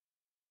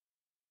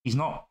 He's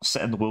not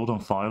setting the world on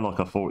fire like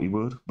I thought he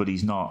would, but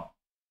he's not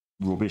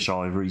rubbish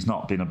either. He's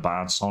not been a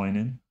bad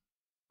signing.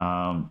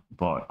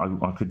 But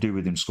I could do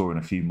with him scoring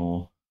a few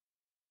more.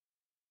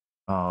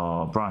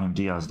 Brahim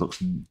Diaz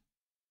looks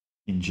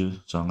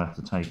injured, so I'm going to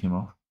have to take him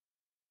off.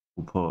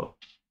 We'll put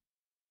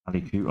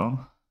Ali Coot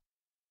on.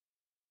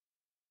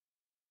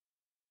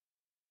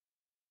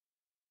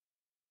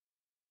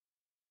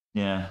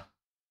 Yeah.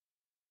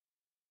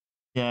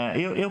 Yeah,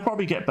 he'll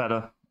probably get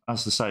better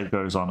as the save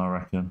goes on, I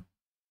reckon.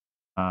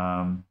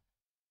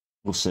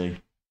 We'll see.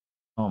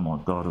 Oh my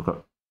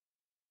god,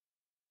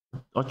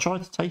 I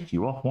tried to take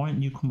you off. Why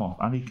didn't you come off?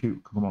 Ali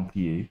Coot come on for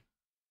you.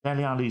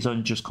 Dele Alli's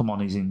only just come on,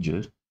 he's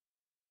injured.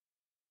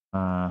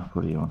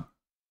 Put it on.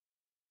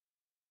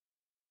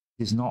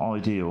 It's not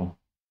ideal.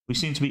 We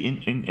seem to be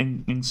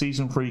in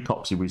season 3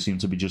 Copsy, we seem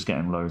to be just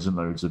getting loads and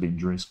loads of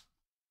injuries.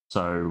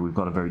 So we've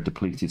got a very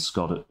depleted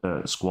squad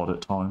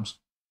at times.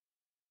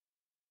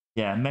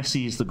 Yeah,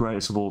 Messi is the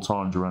greatest of all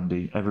time,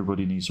 Durandi.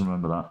 Everybody needs to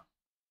remember that.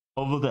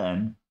 Other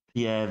than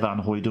Pierre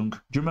Van Hooijdonk. Do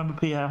you remember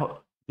Pierre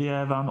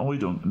Van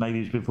Hooijdonk?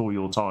 Maybe it's before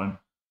your time,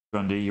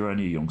 Durandi. You're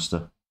only a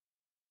youngster.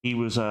 He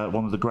was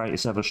one of the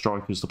greatest ever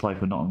strikers to play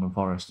for Nottingham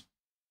Forest.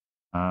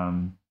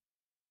 Van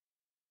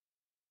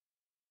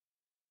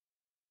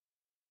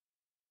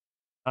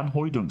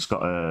Hooijdonk's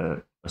got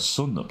a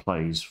son that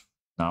plays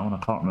now, and I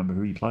can't remember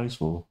who he plays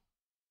for.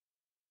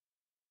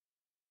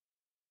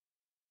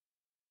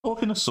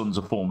 Talking of sons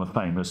of former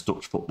famous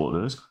Dutch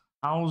footballers,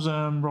 how's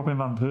Robin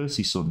van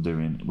Persie's son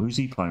doing? Who's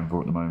he playing for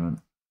at the moment?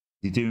 Is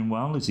he doing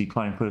well? Is he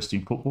playing first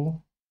team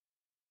football?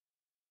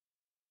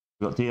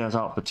 We've got Diaz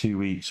out for 2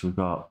 weeks. We've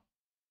got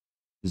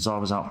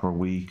Zava's out for a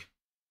week.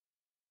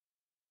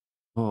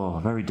 Oh,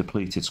 very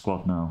depleted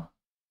squad now.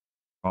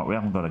 Right, we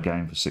haven't got a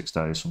game for 6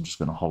 days, so I'm just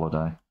going to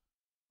holiday.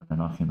 And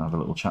then I can have a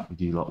little chat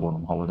with you lot while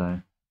I'm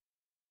holiday.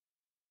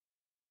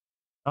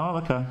 Oh,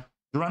 okay.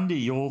 Randy,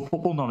 your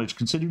football knowledge,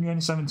 considering you're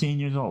only 17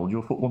 years old,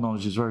 your football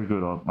knowledge is very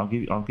good. I'll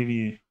give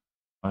you.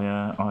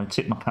 I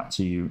tip my cap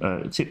to you.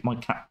 Tip my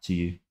cap to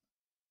you.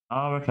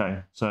 Oh,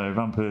 okay. So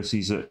Van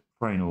Persie's at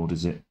Freynoord,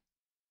 is it?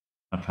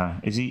 Okay.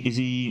 Is he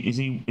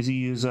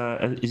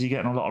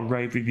getting a lot of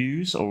rave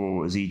reviews,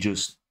 or is he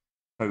just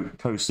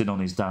coasting on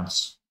his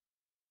dad's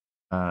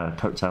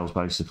coattails,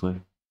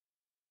 basically?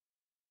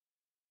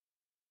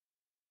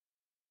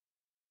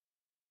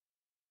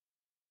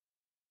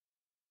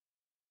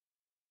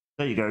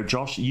 There you go,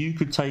 Josh. You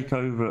could take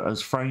over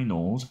as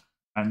Freynoord,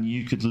 and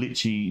you could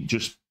literally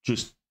just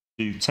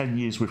do 10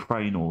 years with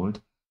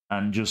Freynoord,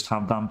 and just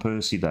have Van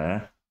Persie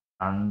there,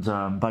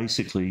 and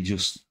basically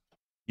just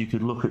you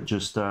could look at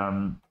just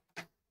trying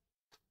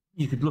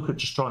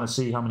to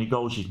see how many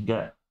goals you can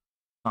get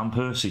Van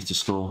Persie to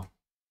score.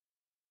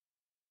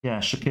 Yeah,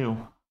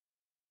 Shaquille.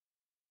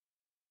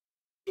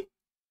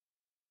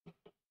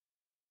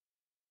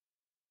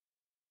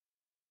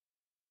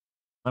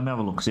 Let me have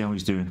a look, see how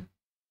he's doing.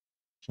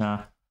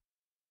 Yeah.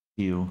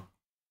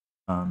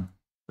 Shaquille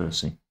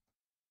Percy.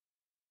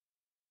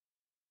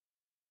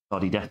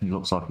 God, he definitely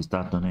looks like his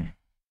dad, doesn't he?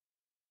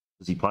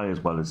 Does he play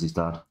as well as his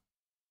dad?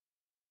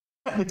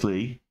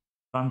 Technically,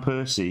 Van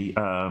Persie,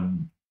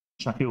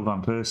 Shaquille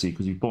Van Persie,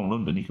 because he's born in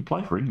London, he could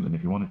play for England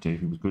if he wanted to,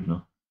 if he was good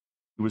enough.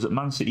 He was at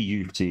Man City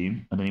youth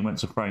team, and then he went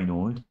to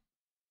Feyenoord.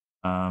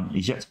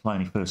 He's yet to play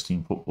any first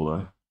team football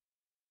though.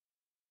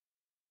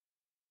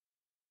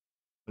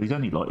 But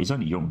he's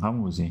only young. How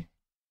old was he? He's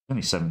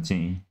only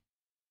 17.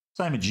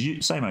 Same age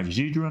as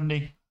you,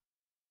 Durandi.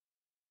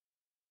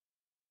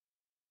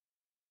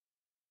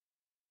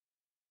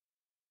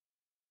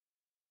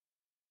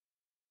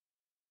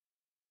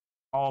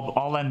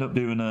 I'll end up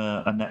doing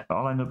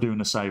I'll end up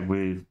doing a save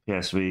with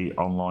PSV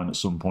online at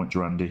some point,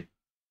 Durandi.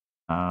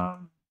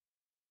 And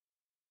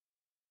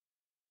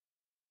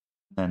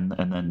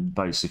then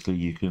basically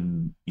you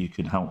can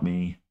help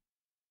me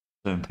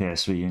turn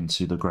PSV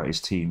into the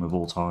greatest team of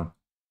all time.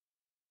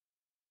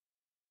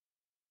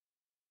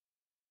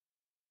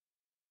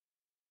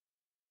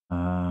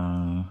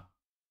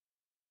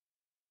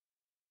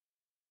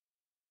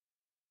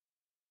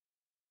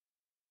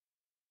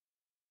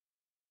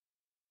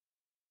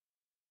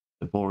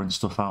 The boring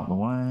stuff out the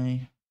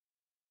way.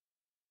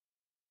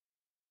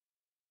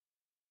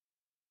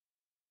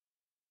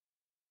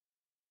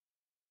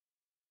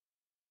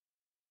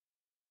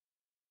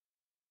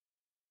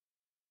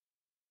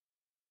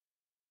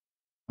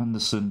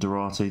 Anderson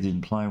Durati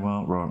didn't play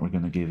well. Right, we're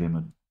going to give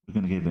him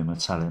a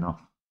telling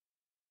off.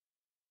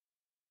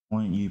 Why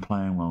aren't you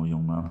playing well,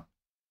 young man?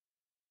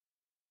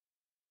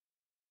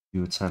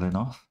 You were telling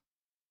off.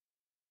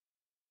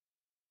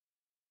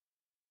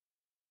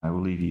 I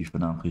will leave you for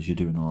now because you're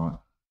doing all right.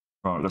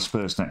 Right, let's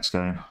first next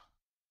game.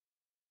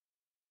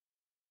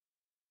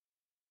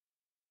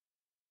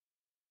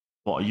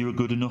 What, are you a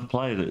good enough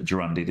player,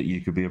 Durandi, that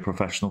you could be a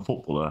professional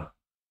footballer?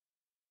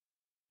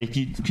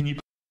 Can you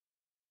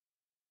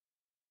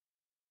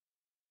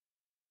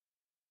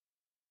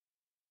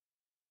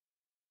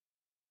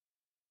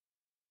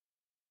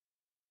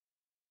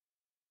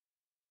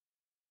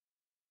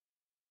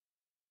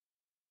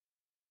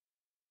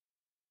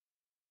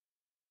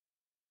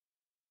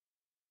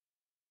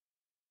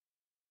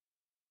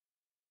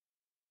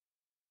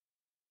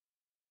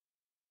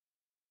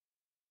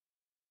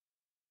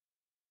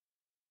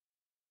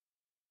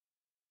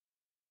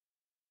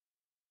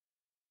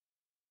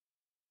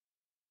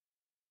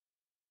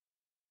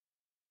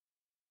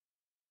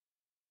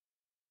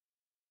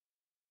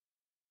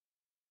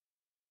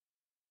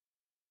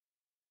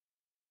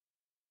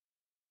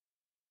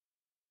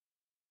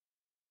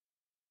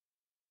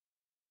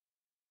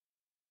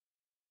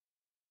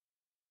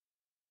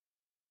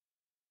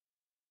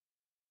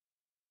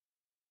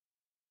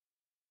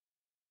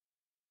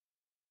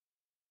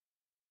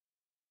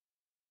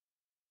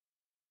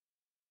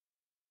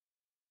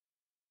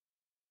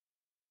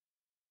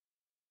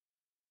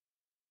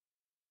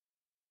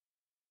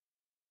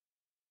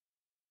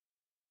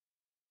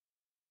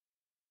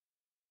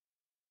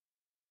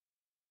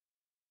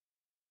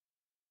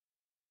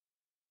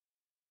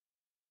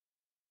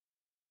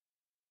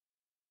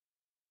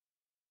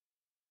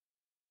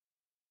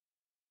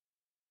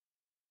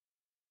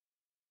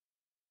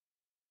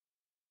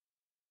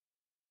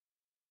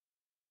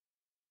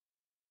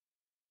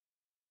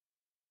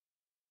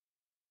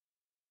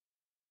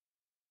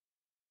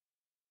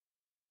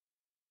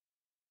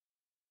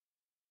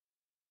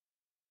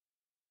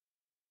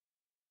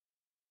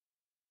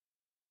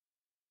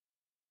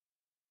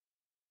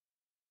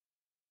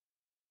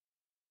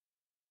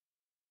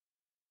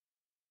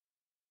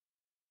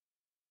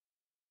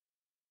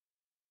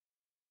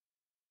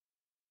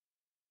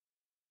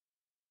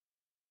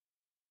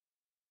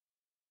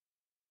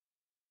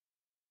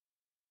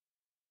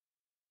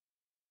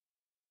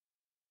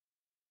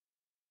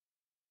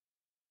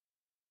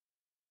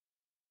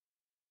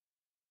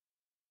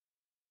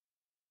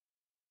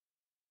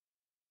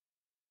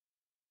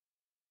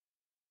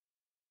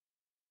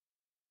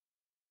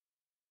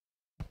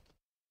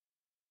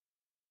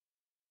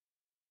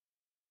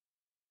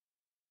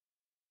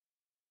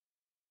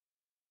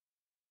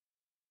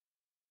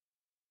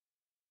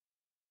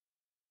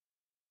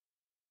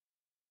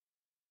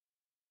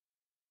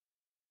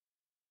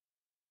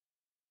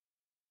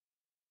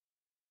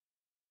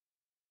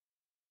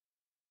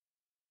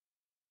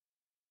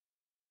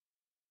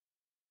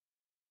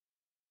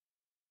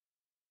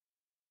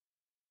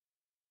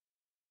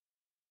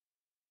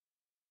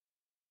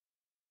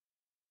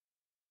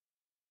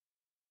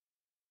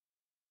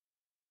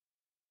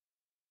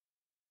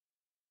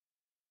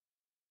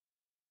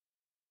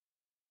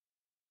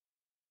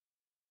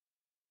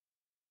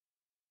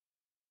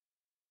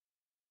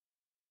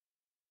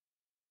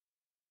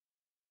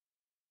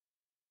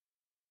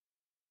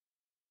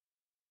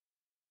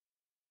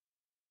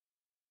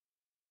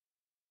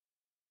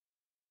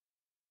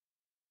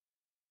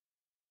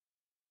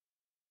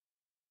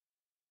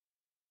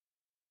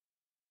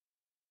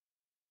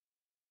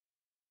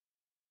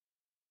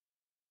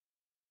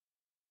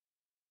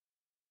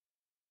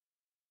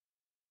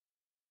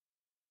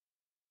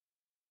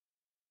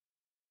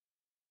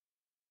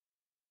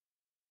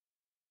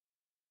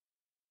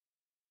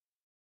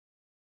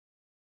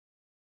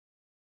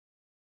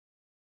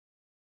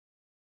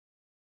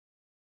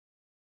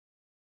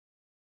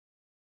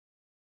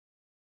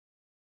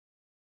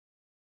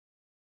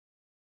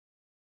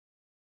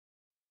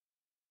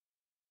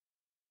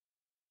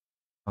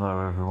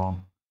Hello,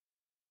 everyone.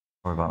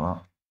 Sorry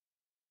about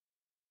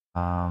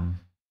that.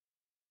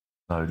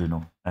 Loading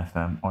up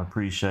FM. I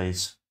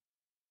appreciate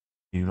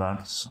you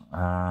lads.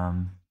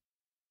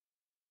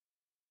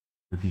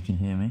 If you can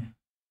hear me.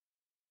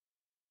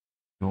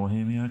 You all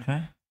hear me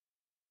okay?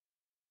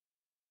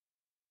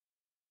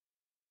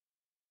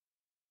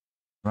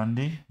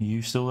 Randy, are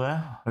you still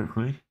there?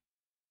 Hopefully.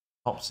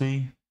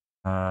 Popsy,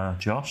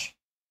 Josh,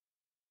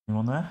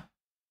 anyone there?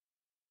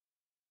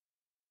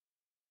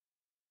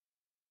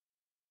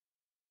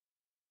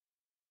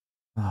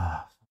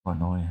 Ah, so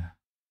annoying.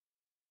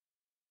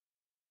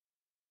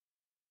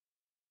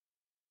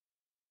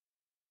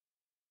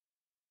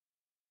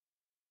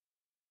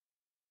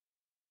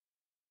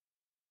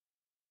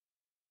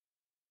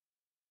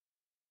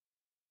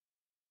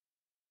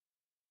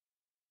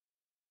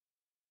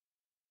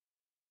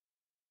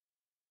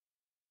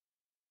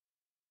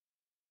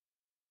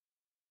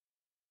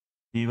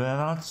 Are you there,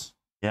 lads?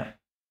 Yeah,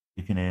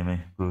 you can hear me.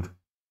 Good.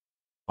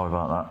 Sorry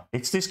about that.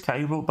 It's this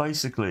cable,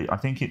 basically. I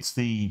think it's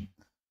the.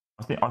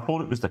 I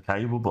thought it was the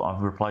cable, but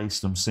I've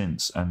replaced them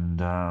since, and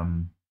I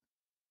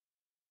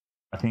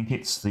think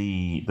it's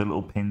the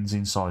little pins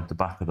inside the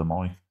back of the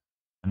mic.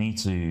 I need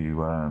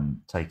to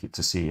take it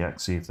to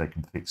CEX, see if they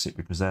can fix it,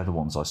 because they're the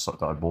ones that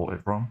I bought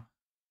it from.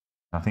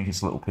 I think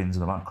it's little pins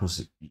in the back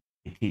because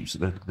it keeps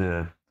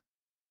the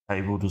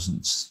cable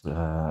doesn't.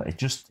 It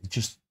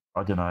just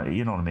I don't know.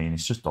 You know what I mean?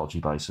 It's just dodgy,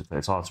 basically.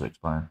 It's hard to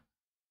explain.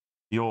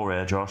 You're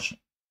here, Josh.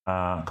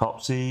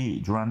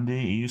 Copsy, Randy,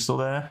 are you still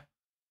there?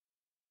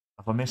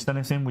 Have I missed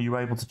anything? Were you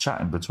able to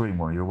chat in between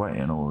while you were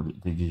waiting, or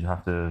did you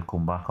have to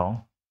come back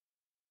on?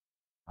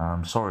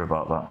 Sorry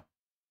about that.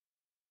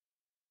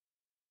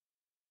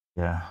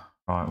 Yeah,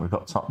 right, we've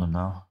got Tottenham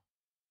now.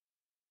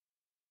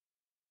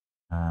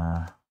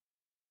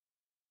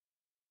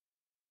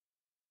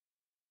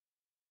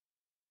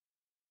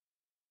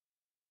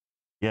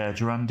 Yeah,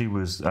 Durandi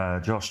was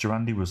Josh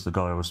Durandi was the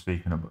guy I was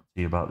speaking to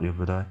you about the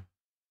other day.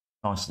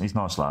 Nice, he's a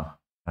nice lad.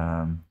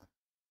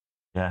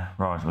 Yeah,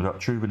 right. We've got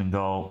Trubin in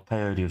goal,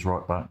 Coyote is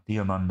right back,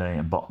 Diomande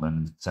and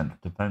Botman central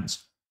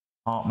defence,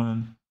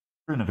 Hartman,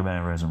 Bruno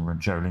Gomes and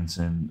Joe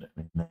Linton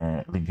in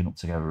there linking up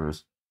together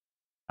as,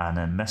 and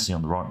then Messi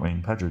on the right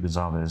wing, Pedro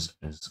Gonzalez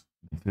is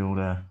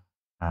midfielder,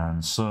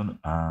 and Son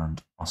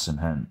and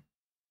Osimhen.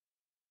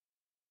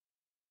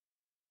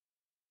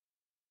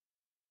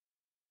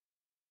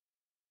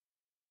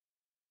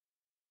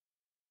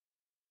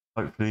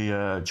 Hopefully,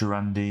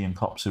 Durandi and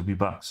Cops will be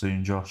back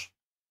soon, Josh.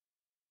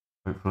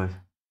 Hopefully.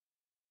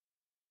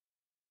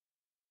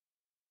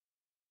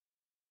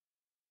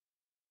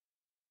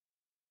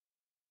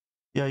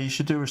 Yeah, you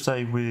should do a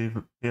save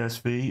with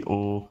PSV,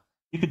 or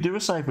you could do a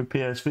save with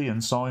PSV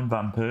and sign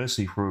Van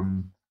Persie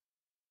from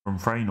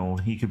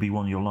Feyenoord. He could be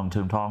one of your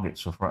long-term targets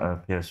for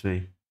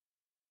PSV.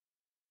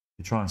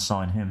 You try and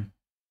sign him.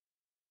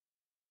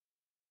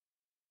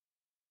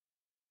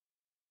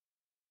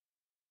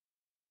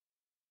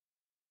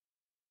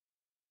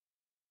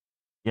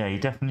 Yeah, you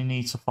definitely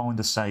need to find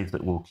a save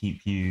that will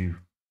keep you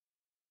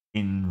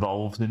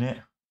involved in it.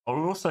 I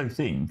also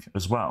think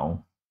as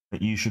well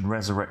that you should do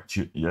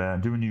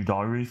a new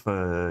diary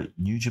for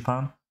New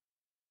Japan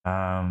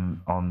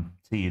on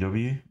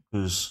TEW,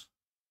 because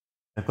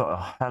they've got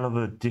a hell of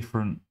a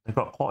different. They've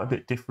got quite a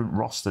bit different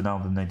roster now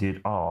than they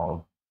did.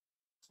 Oh,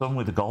 someone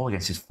with a goal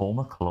against his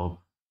former club.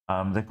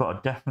 They've got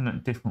a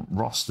definite different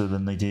roster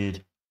than they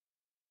did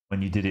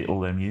when you did it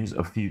all them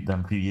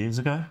few years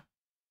ago.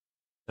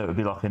 So it would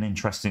be like an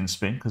interesting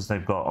spin, because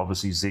they've got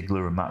obviously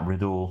Ziggler and Matt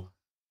Riddle.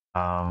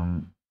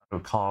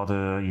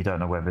 Okada, you don't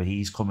know whether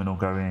he's coming or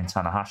going.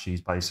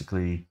 Tanahashi's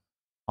basically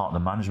part of the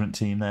management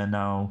team there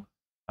now.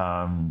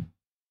 You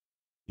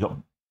got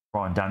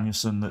Brian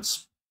Danielson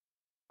that's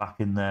back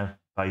in there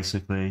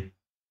basically.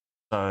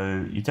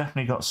 So you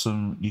definitely got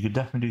some. You could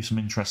definitely do some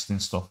interesting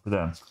stuff with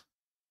them.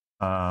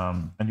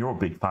 And you're a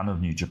big fan of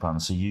New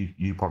Japan, so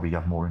you probably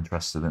have more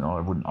interest in it.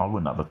 I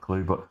wouldn't have a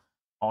clue, but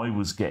I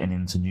was getting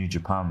into New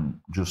Japan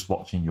just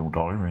watching your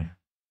diary.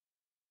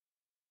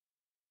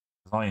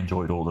 I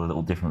enjoyed all the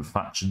little different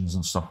factions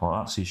and stuff like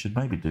that, so you should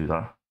maybe do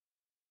that.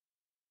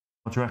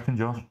 What do you reckon,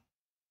 Josh?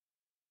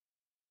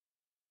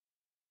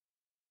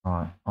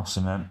 Right,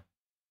 awesome then.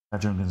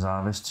 Pedro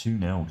Gonzalez,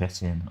 2-0,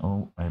 get in.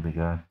 Oh, there we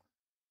go.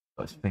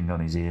 Got his finger on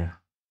his ear.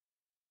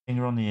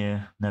 Finger on the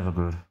ear, never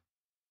good.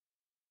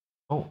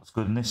 Oh, it's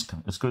good in this.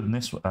 It's good in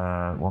this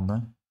one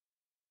though.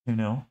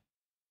 2-0.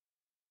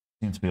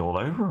 Seems to be all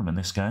over him in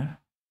this game.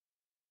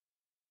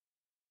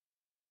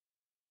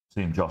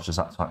 Seems Josh has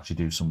had to actually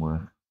do some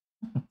work.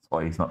 That's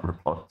why he's not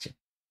replied.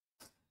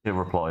 He'll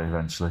reply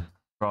eventually.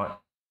 Right.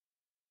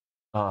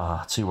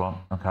 2-1.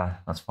 Okay,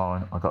 that's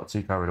fine. I got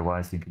too carried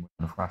away thinking we're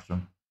going to thrash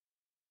them.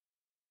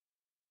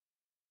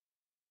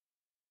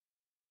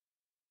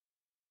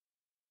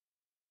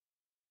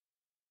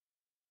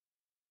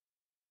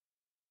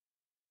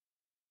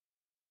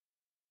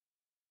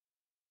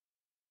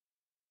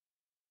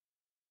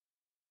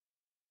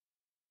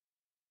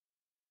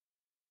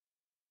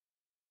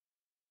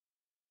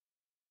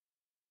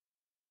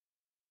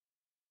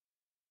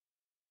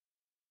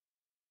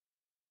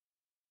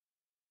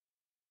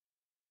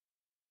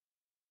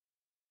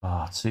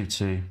 Ah,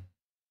 2-2.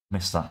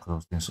 Missed that because I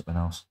was doing something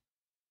else.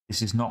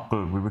 This is not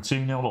good. We were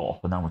 2-0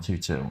 up, and now we're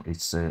 2-2.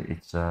 It's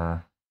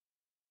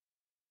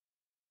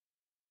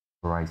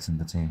great in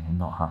the team. I'm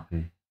not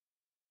happy.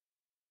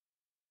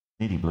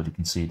 Nearly bloody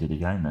conceded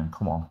again then.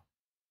 Come on.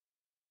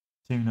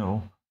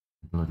 2-0.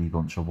 Bloody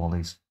bunch of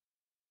wallies.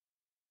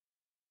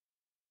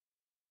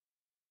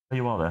 Oh,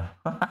 you are there.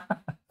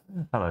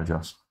 Hello,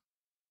 Joss.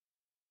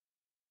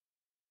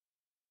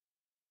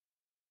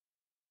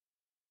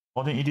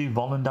 Why don't you do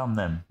Volendam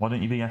then? Why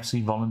don't you be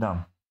FC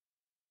Volendam?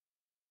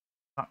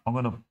 I'm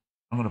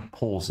gonna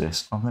pause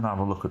this. I'm gonna have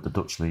a look at the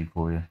Dutch league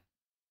for you.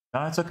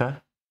 No, it's okay.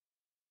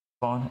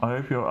 Fine. I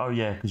hope you're. Oh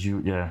yeah, because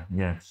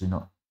because you're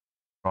not.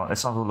 Right.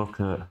 Let's have a look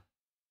at.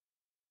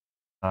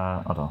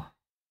 I don't know.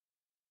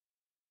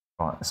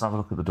 Right. Let's have a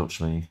look at the Dutch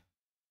league.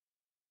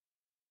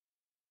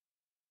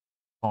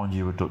 Find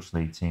you a Dutch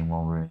league team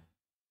while we're here.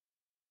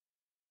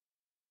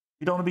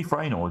 You don't want to be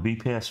Feyenoord, be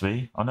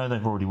PSV. I know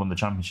they've already won the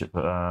championship,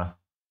 but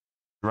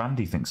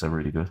Randy thinks they're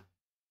really good.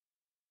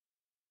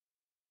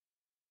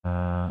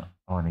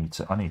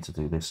 I need to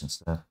do this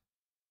instead.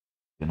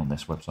 Been on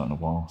this website in a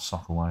while.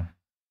 Soccerway.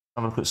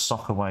 Have a look at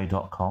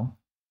soccerway.com.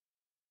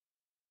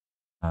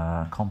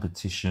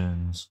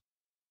 Competitions.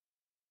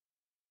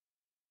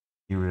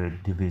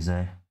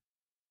 Eredivisie.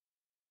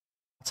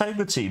 I'll tell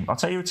you a team. I'll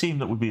tell you a team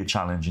that would be a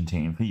challenging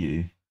team for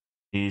you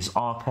is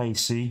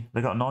RKC.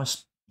 They got a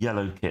nice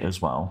yellow kit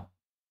as well.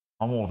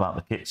 I'm all about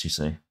the kits, you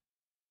see.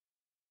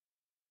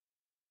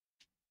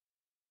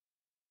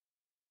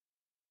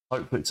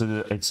 Hopefully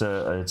it's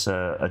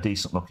a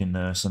decent looking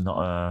nurse and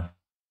not a,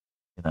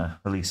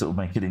 at least it'll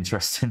make it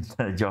interesting,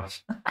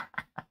 Josh.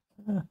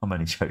 I'm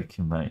only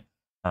joking, mate.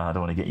 I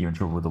don't want to get you in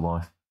trouble with the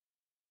wife.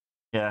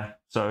 Yeah.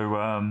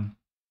 So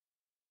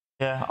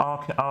yeah,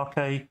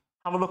 RK.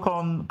 Have a look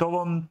on. Go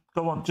on.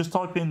 Just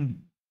type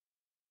in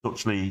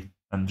Dutch League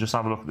and just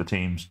have a look at the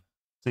teams.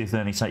 See if they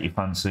only take your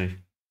fancy.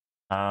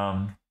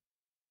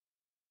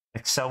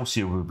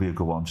 Excelsior would be a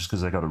good one just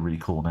because they got a really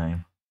cool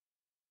name.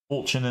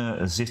 Fortuna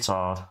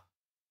Zittard.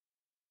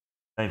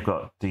 They've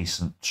got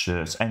decent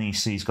shirts.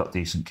 NEC's got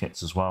decent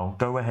kits as well.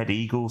 Go Ahead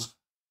Eagles.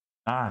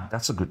 Ah,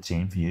 that's a good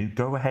team for you.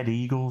 Go Ahead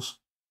Eagles.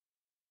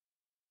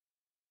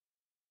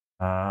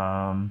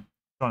 Trying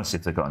to see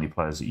if they've got any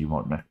players that you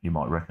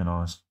might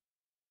recognise.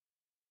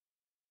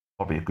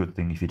 Probably a good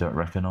thing if you don't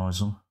recognise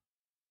them.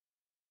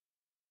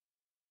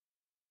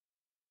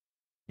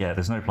 Yeah,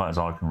 there's no players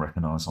I can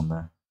recognise on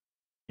there.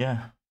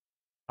 Yeah.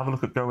 Have a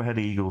look at Go Ahead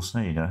Eagles.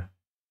 There you go.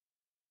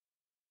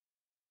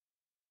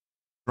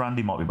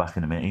 Randy might be back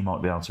in a minute. He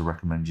might be able to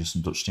recommend you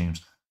some Dutch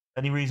teams.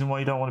 Any reason why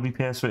you don't want to be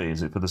PSV?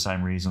 Is it for the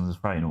same reasons as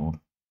Feyenoord?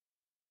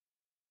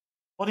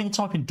 Why don't you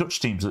type in Dutch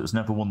teams that's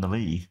never won the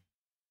league?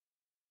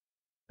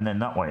 And then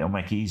that way it'll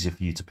make it easier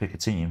for you to pick a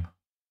team.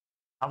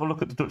 Have a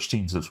look at the Dutch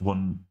teams that's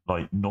won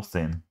like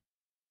nothing.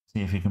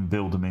 See if you can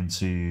build them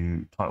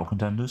into title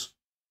contenders.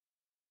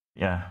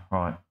 Yeah,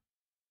 right.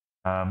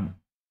 We're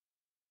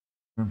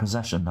in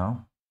possession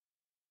now.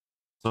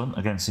 Son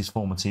against his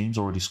former teams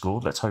already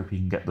scored. Let's hope he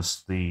can get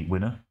the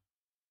winner.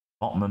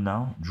 Hartman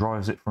now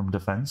drives it from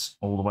defence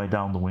all the way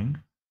down the wing.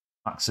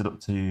 Backs it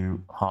up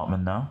to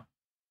Hartman now.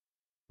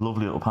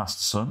 Lovely little pass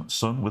to Son.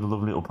 Son with a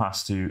lovely little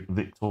pass to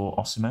Victor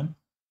Osimhen,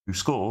 who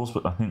scores,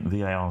 but I think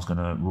VAR is going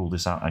to rule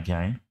this out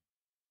again.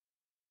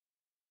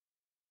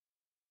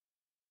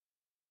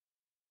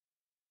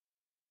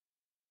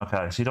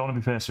 Okay, so you don't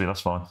want to be PSV,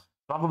 that's fine.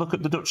 But have a look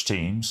at the Dutch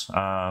teams.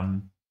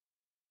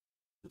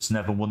 It's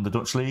never won the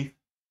Dutch league.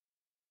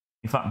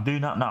 In fact, do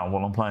that now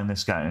while I'm playing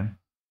this game,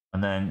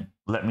 and then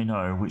let me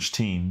know which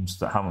teams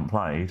that haven't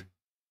played.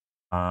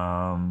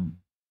 Why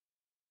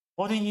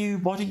don't you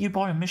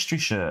buy a mystery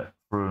shirt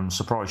from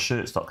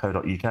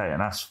surpriseshirts.co.uk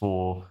and ask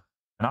for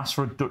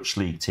a Dutch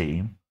league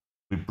team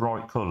with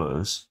bright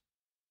colours,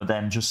 but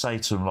then just say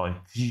to them, like,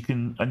 you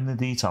can, in the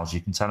details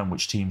you can tell them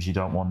which teams you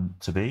don't want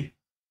to be,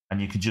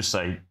 and you could just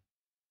say,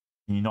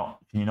 can you not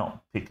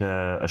pick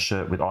a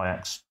shirt with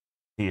Ajax,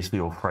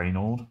 PSV or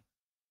Feyenoord,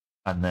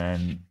 and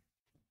then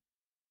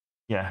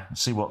yeah,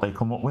 see what they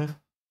come up with.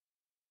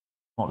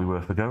 Might be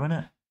worth a go,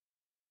 innit?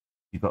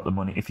 You've got the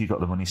money. If you've got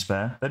the money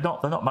spare, they're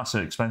not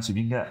massively expensive.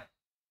 You can get.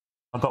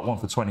 I got one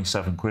for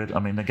 27 quid. I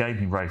mean, they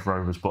gave me Wraith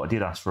Rovers, but I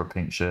did ask for a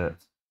pink shirt,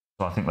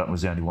 so I think that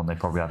was the only one they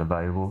probably had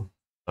available.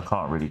 I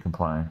can't really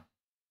complain.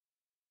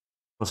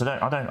 But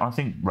I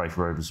think Wraith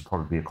Rovers would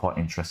probably be quite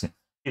interesting.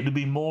 It would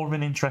be more of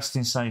an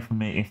interesting save for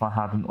me if I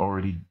hadn't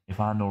already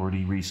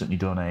recently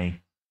done a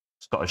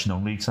Scottish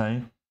non-league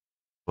save.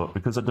 But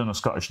because I've done a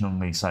Scottish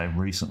non-league save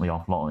recently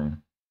offline,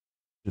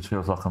 it just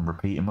feels like I'm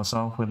repeating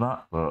myself with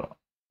that. But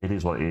it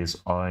is what it is.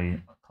 I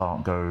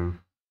can't go.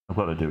 I've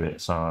got to do it,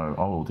 so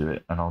I will do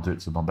it, and I'll do it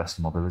to my best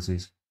of my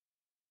abilities.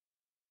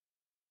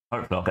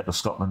 Hopefully, I'll get the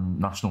Scotland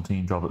national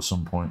team job at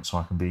some point, so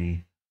I can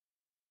be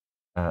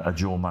a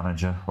dual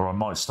manager, or I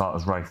might start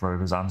as Wraith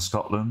Rovers and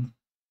Scotland,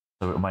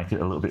 so it'll make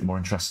it a little bit more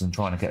interesting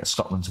trying to get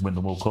Scotland to win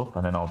the World Cup,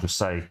 and then I'll just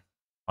say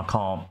I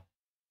can't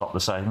stop the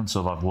save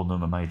until I've won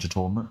them a major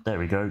tournament. There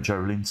we go,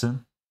 Joe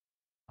Linton.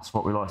 That's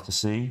what we like to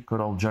see.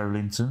 Good old Joe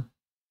Linton.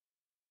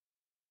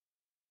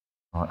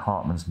 Right,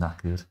 Hartman's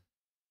knackered.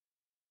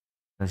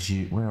 There's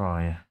you. Where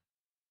are you?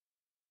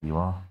 You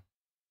are.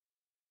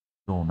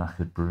 You're all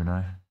knackered,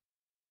 Bruno.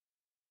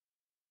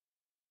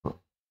 Put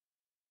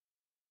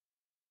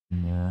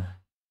yeah.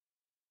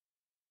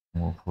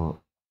 We'll put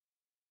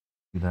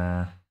you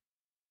there.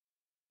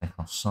 Take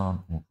our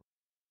son. We'll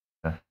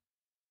put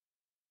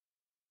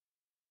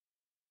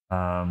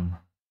there.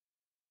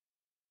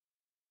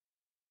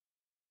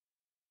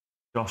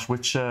 Josh,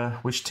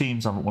 which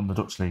teams haven't won the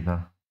Dutch League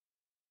though?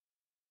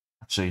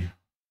 Actually,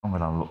 I'm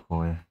gonna have a look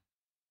for you.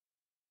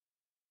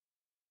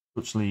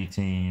 Dutch League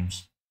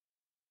teams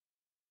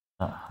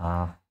that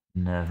have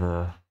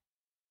never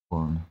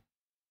won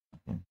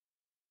the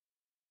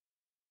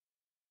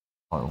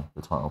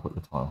title, put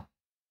the title.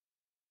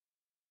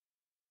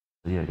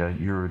 So there you go,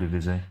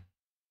 Eurodivisie.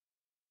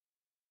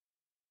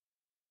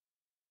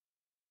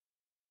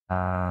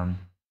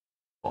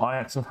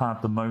 Ajax have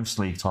had the most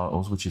league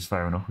titles, which is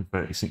fair enough, with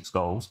 36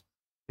 goals.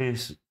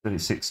 Here's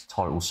 36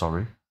 titles,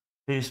 sorry.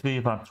 PSV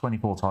have had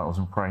 24 titles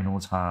and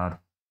Feyenoord's had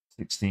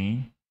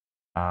 16.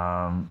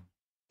 There's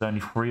only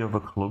 3 other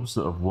clubs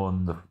that have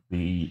won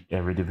the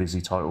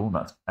Eredivisie title, and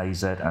that's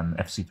AZ and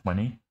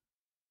FC20.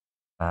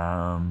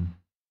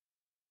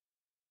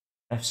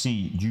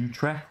 FC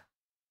Utrecht,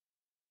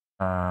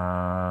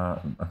 I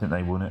think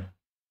they won it.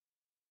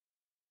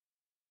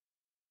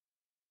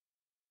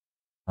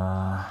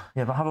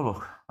 Yeah, but have a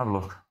look. Have a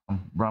look.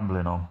 I'm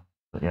rambling on.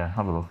 But yeah,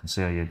 have a look and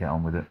see how you get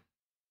on with it.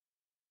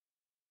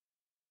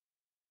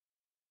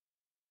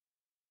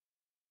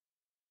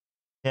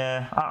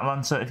 Yeah,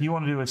 Atalanta, if you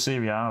want to do a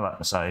Serie A,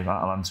 let's say,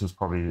 Atalanta was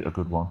probably a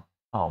good one.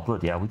 Oh,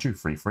 bloody hell, we drew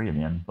 3-3 in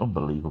the end.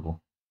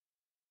 Unbelievable.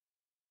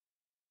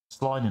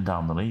 Sliding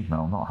down the league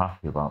now. I'm not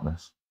happy about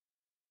this.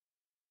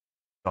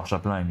 Gosh, I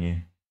blame you.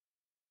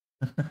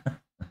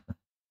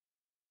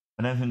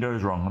 When anything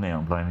goes wrong on here,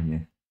 I'm blaming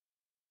you.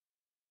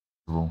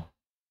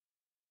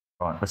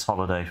 Right, let's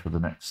holiday for the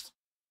next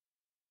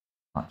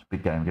match.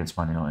 Big game against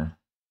Man United.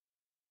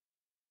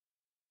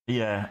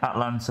 Yeah,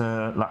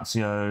 Atlanta,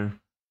 Lazio.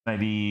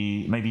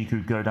 Maybe you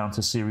could go down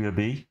to Serie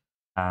B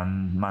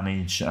and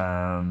manage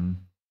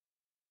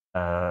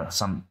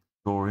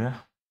Sampdoria,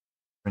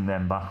 bring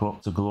them back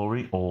up to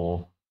glory,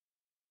 or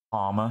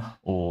Parma,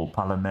 or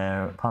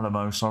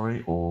Palermo,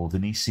 sorry, or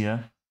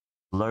Venezia.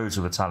 Loads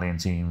of Italian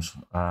teams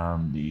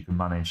that you can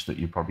manage that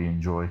you probably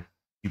enjoy.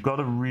 You've got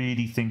to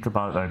really think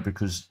about it though,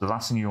 because the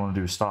last thing you want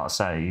to do is start a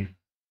save,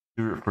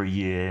 do it for a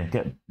year,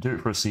 do it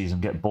for a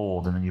season, get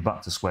bored, and then you're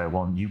back to square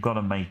one. You've got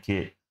to make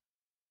it.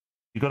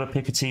 You've got to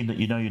pick a team that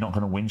you know you're not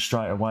going to win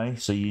straight away.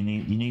 So you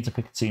need to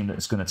pick a team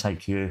that's going to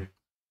take you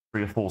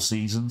 3 or 4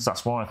 seasons.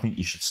 That's why I think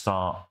you should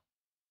start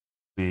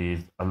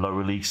with a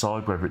lower league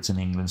side, whether it's in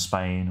England,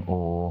 Spain,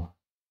 or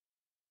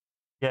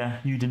yeah,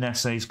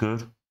 Udinese is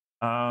good.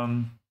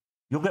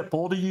 You'll get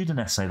bored of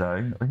Udinese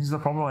though. This is the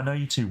problem. I know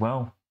you too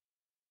well.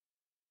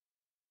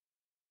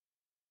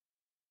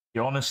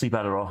 You're honestly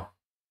better off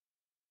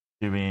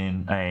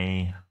doing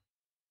a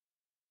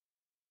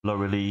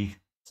lower league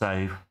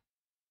save.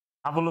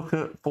 Have a look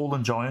at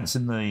fallen giants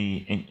in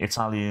the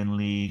Italian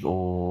league,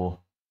 or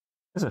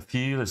there's a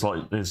few. There's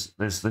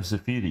a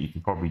few that you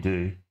could probably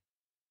do.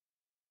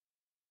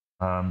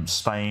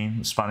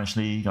 Spain, Spanish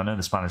league. I know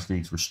the Spanish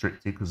league's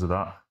restricted because of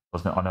that.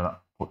 I know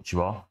that puts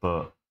you off,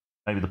 but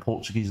maybe the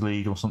Portuguese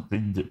league or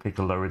something. Pick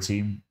a lower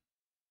team.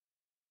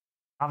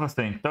 Have a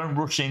think. Don't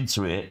rush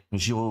into it,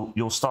 because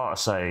you'll start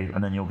a save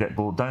and then you'll get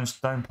bored. Don't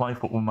play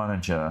Football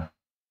Manager.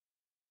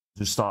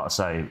 Just start a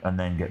save and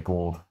then get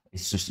bored.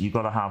 It's just you've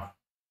got to have.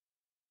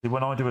 See,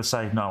 when I do a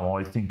save now,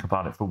 I think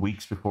about it for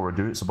weeks before I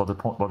do it. So by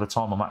the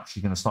time I'm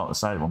actually going to start the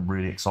save, I'm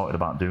really excited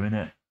about doing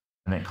it,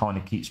 and it kind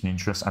of keeps me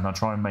interested. And I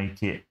try and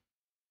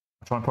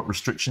put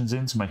restrictions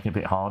in to make it a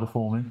bit harder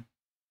for me.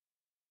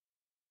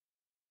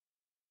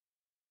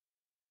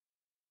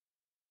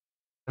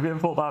 Have you ever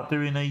thought about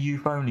doing a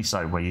youth only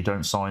save where you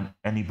don't sign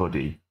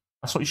anybody?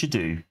 That's what you should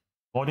do.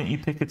 Why don't you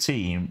pick a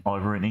team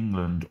either in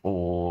England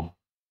or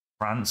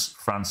France?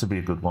 France would be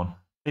a good one.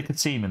 Pick a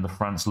team in the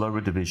France lower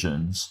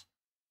divisions.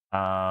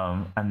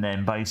 And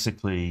then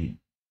basically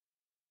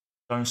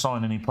don't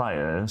sign any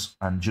players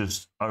and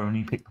just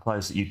only pick the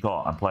players that you've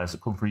got and players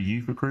that come through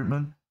youth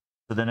recruitment.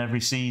 So then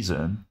every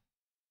season,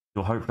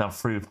 you'll hopefully have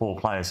 3 or 4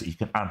 players that you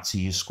can add to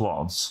your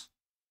squads,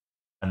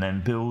 and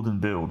then build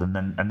and build, and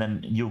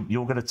then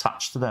you'll get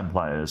attached to them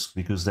players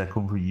because they're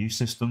come through youth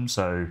systems.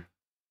 So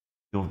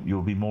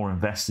you'll be more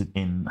invested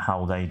in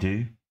how they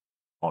do.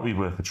 Might be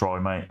worth a try,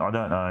 mate. I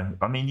don't know.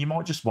 I mean, you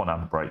might just want to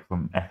have a break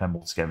from FM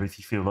altogether if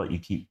you feel like you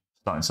keep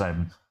starting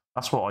saving.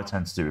 That's what I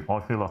tend to do. If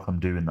I feel like I'm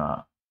doing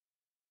that,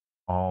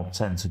 I'll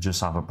tend to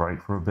just have a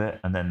break for a bit,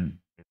 and then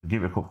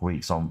give it a couple of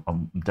weeks.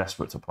 I'm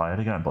desperate to play it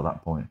again by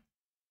that point.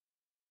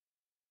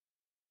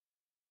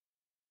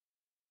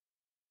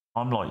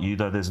 I'm like you,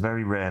 though. There's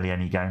very rarely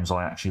any games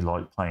I actually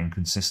like playing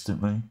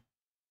consistently.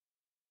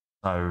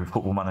 So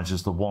Football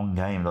Manager's the one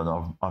game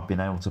that I've been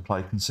able to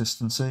play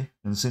consistently.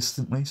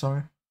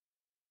 Sorry,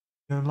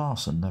 Joe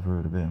Larson, never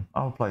heard of him.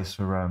 Oh, plays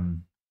for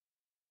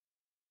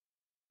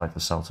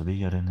Celta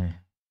Vigo, didn't he?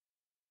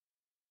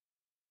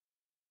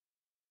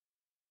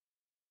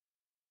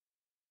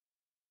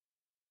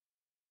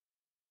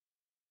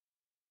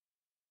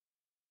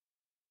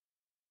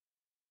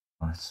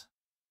 Right.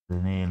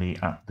 We're nearly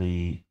at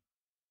the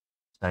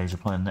stage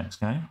of playing the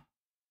next game.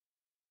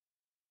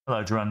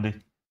 Hello,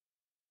 Durandi.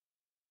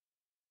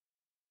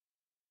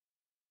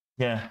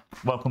 Yeah,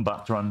 welcome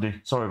back,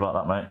 Durandi. Sorry about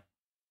that, mate.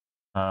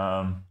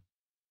 I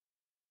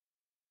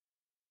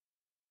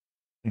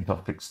think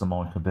I've fixed the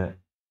mic a bit.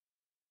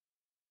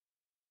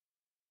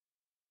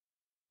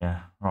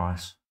 Yeah,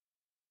 right.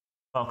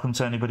 Welcome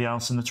to anybody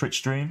else in the Twitch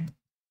stream.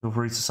 Feel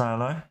free to say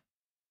hello.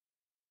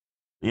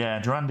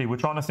 Yeah, Durandi, we're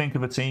trying to think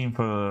of a team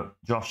for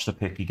Josh to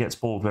pick. He gets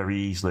bored very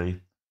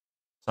easily.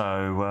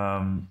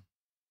 So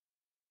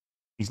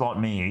he's like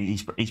me.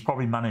 He's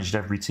probably managed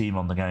every team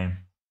on the game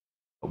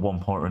at one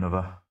point or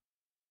another.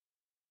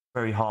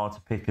 Very hard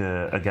to pick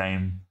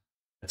a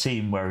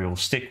team where he'll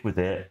stick with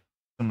it,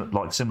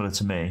 like similar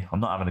to me. I'm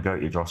not having a go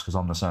at you, Josh, because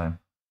I'm the same.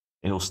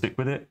 He'll stick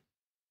with it.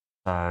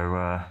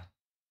 So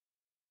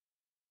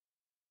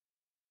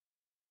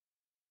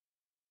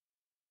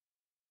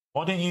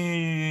why don't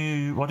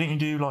you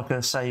do like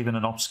a save in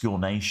an obscure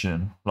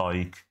nation,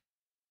 like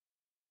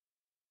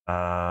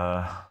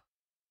I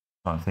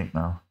don't think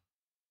now,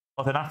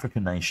 like an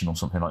African nation or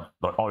something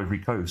like Ivory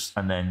Coast,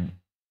 and then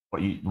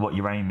what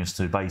your aim is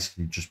to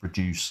basically just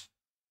produce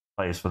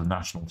players for the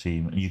national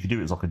team, and you could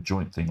do it as like a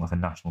joint thing, like a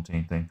national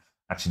team thing.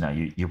 Actually,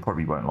 no, you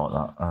probably won't like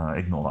that.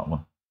 Ignore that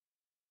one.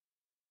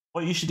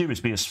 What you should do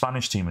is be a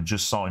Spanish team and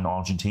just sign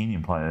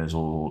Argentinian players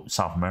or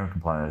South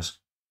American players,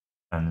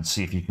 and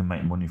see if you can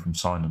make money from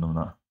signing them.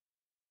 That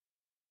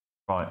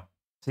right.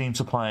 Team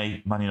to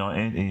play Man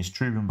United is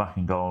Truban back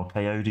in goal,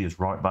 Coyote as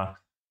right back,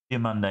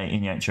 Diamande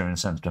Iniesta in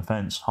centre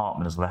defence,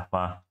 Hartman as left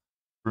back,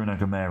 Bruno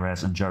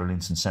Gomes and Joe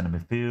Linton centre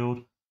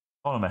midfield,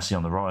 Lionel Messi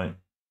on the right,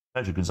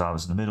 Pedro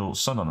Gonzalez in the middle,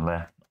 Son on the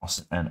left,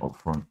 and up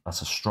front.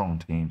 That's a strong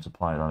team to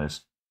play, that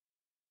is.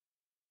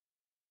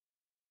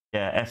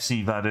 Yeah,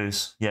 FC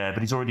Vaduz. Yeah,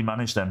 but he's already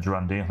managed them,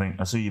 Durandi, I think.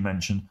 I saw you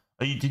mentioned.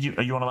 Are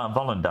you on about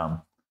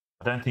Volendam?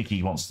 I don't think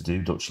he wants to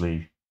do Dutch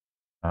League.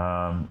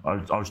 I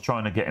was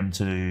trying to get him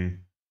to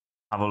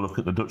have a look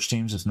at the Dutch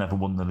teams that's never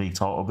won the league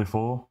title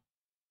before.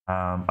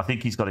 I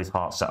think he's got his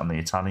heart set on the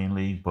Italian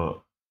league,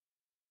 but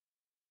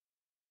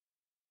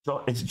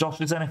if Josh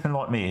is anything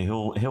like me,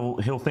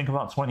 he'll think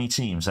about 20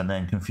 teams and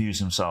then confuse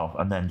himself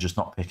and then just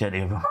not pick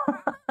any of them.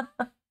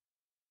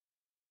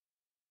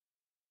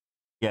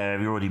 Yeah,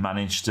 we already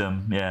managed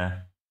them.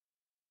 Yeah.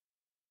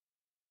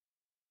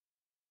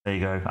 There you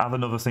go. Have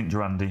another think,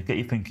 Durandi. Get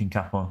your thinking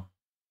cap on.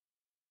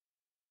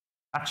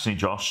 Actually,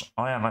 Josh,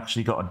 I have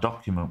actually got a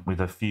document with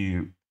a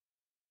few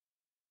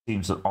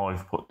teams that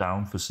I've put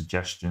down for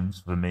suggestions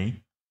for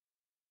me.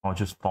 I'll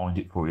just find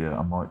it for you.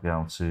 I might be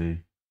able to.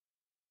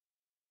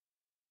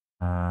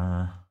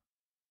 Have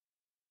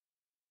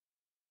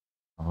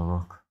a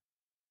look.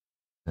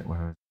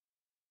 Where?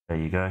 There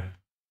you go.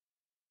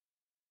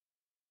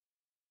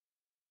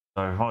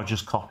 So if I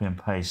just copy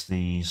and paste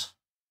these,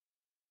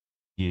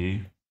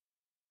 they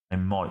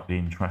might be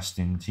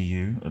interesting to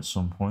you at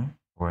some point,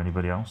 or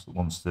anybody else that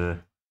wants to.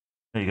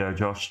 There you go,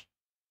 Josh.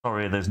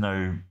 Sorry, there's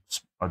no.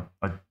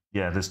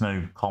 Yeah, there's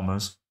no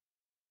commas,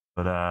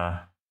 but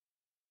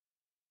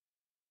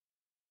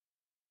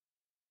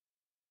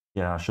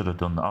yeah, I should have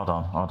done that.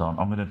 Hold on.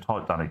 I'm going to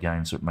type that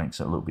again so it makes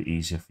it a little bit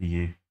easier for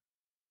you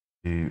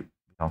to be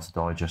able to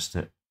digest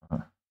it.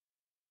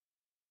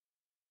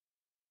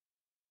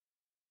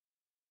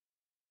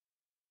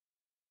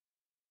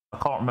 I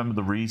can't remember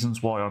the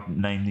reasons why I've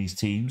named these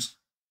teams.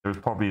 I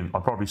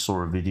probably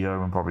saw a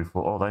video and probably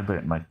thought, oh, they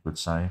better make a good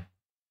save.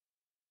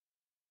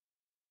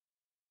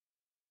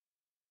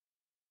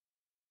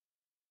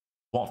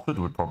 Watford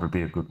would probably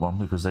be a good one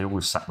because they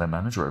always sack their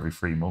manager every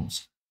 3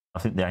 months. I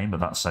think the aim of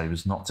that save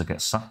is not to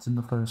get sacked in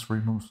the first 3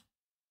 months.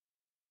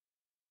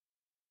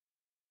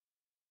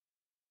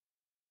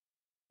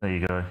 There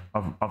you go.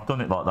 I've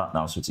done it like that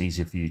now, so it's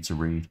easier for you to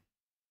read.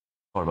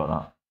 Sorry about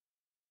that.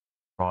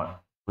 Right,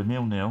 we're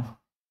 0-0,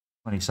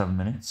 27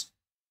 minutes.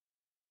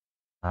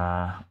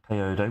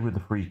 Coyote with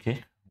the free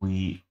kick.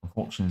 We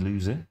unfortunately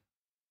lose it.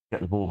 Get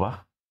the ball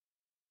back.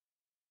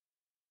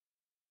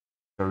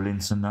 Joe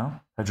Linton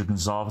now. Pedro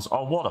Gonzalez.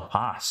 Oh, what a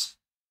pass.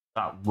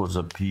 That was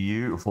a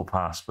beautiful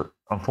pass, but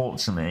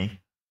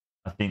unfortunately,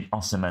 I think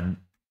Osimhen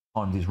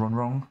timed his run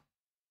wrong.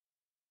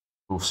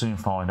 We'll soon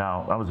find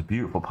out. That was a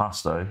beautiful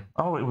pass, though.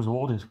 Oh, it was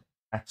awarded.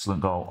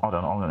 Excellent goal. I'm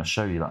going to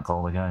show you that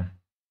goal again.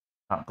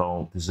 That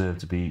goal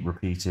deserved to be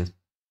repeated.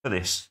 Look at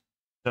this.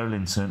 Joe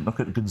Linton. Look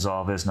at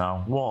Gonzalez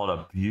now. What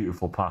a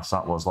beautiful pass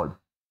that was. Like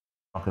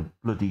a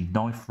bloody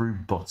knife through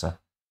butter.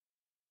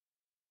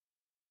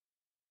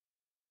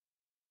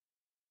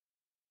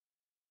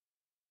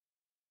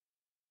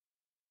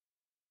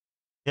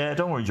 Yeah,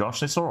 don't worry,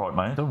 Josh. It's all right,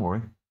 mate. Don't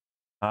worry.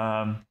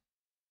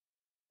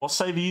 What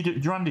save are you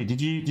doing, Randy? Did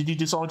you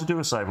decide to do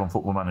a save on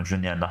Football Manager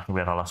in the end after we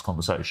had our last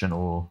conversation,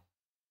 or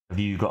have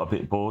you got a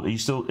bit bored? Are you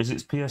still? Is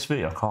it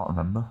PSV? I can't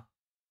remember.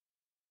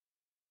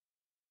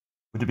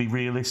 Would it be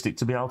realistic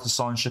to be able to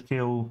sign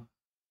Shaquille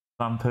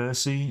Van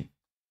Persie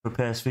for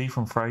PSV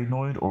from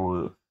Feyenoord,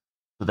 or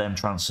do them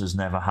transfers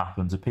never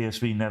happen? Do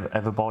PSV never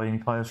ever buy any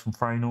players from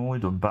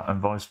Feyenoord and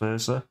vice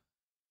versa?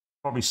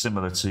 Probably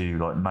similar to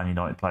like Man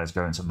United players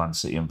going to Man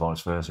City and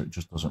vice versa. It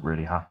just doesn't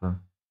really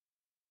happen.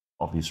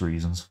 Obvious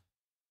reasons.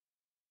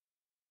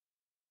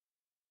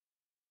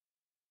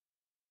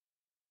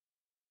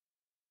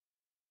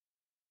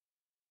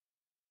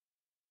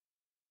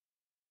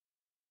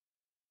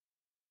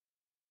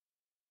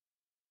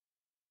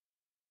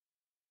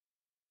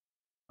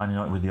 Man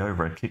United with the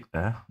overhead kick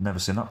there. Never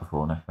seen that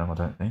before in FM, I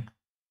don't think.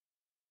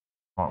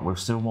 Right, we're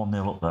still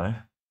 1-0 up though.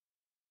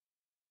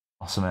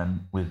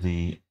 Osimhen with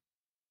the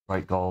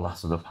great goal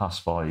after the pass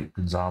by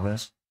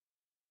Gonzalez.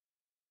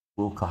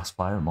 World class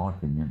player, in my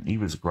opinion. He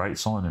was a great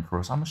signing for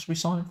us. How much did we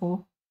sign him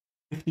for?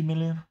 50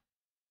 million?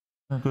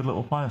 A good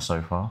little player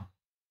so far.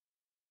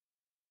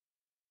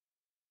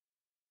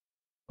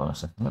 Hold on a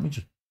second. Let me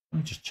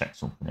just check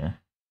something here.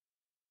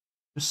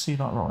 Just see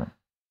that right.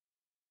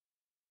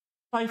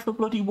 Play for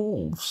bloody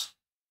Wolves.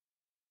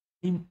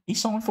 He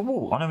signed for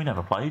Wolves. I know he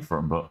never played for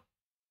them, but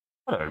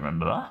I don't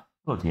remember that.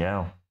 Bloody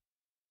hell.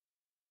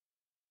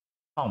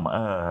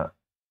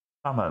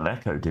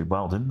 Lecco did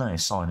well, didn't they?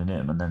 Signing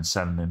him and then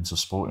selling him to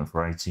Sporting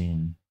for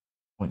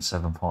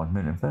 18.75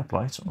 million. Fair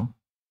play to them.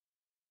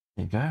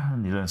 There you go.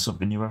 And you learn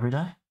something new every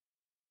day.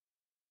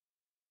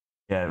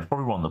 Yeah, it was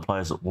probably one of the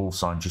players that Wolves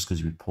signed just because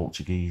he was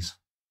Portuguese.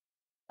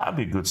 That'd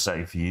be a good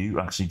save for you,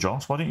 actually,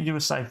 Josh. Why don't you do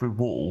a save with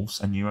Wolves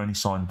and you only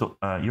signed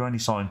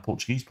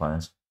Portuguese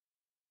players?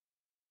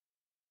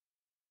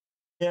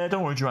 Yeah,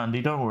 don't worry,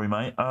 Randy. Don't worry,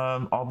 mate.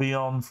 I'll be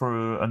on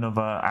for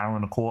another hour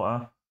and a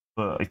quarter.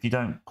 But if you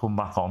don't come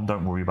back on,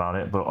 don't worry about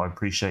it. But I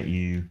appreciate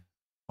you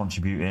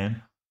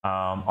contributing.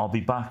 I'll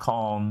be back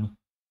on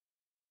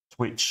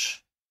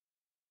Twitch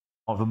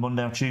either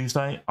Monday or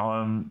Tuesday.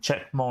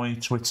 Check my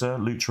Twitter,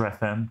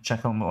 LuchaFM.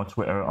 Check on my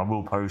Twitter. I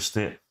will post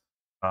it.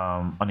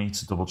 I need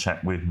to double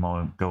check with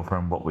my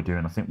girlfriend what we're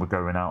doing. I think we're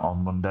going out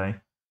on Monday.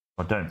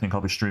 I don't think I'll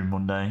be streaming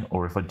Monday,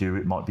 or if I do,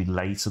 it might be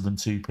later than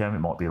 2 p.m. It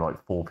might be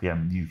like 4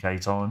 p.m. UK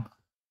time.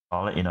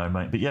 I'll let you know,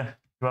 mate. But yeah,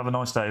 you have a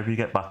nice day if you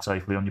get back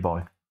safely on your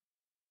bike.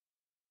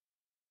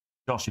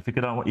 Josh, you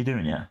figured out what you're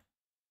doing yet?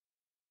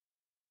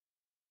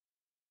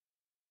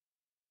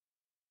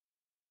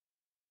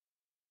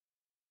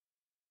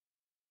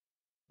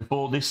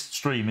 Before this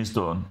stream is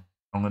done,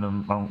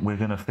 we're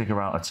gonna figure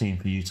out a team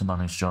for you to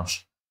manage,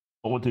 Josh.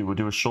 What we'll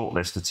do a short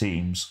list of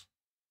teams,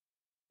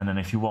 and then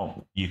if you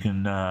want, you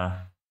can.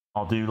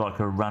 I'll do like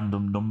a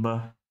random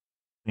number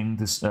thing.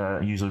 This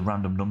use a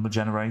random number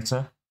generator,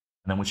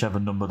 and then whichever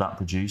number that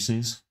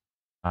produces,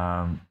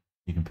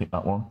 you can pick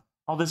that one.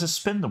 Oh, there's a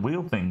spin the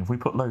wheel thing. If we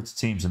put loads of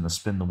teams in the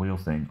spin the wheel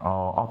thing,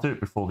 I'll do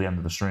it before the end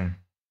of the stream.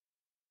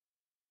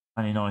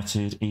 Man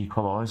United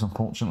equalise,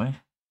 unfortunately.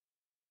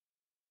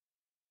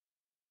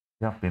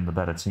 We have been the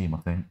better team, I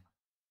think.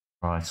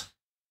 Right.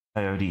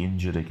 Coyote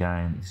injured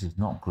again. This is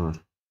not good.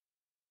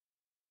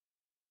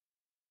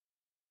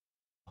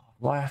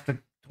 Do I have to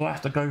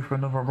go for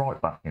another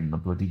right back in the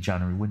bloody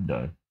January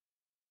window?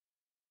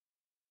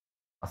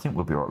 I think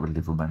we'll be all right with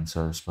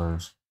Livramento, I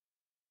suppose.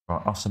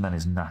 Right, Osimhen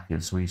is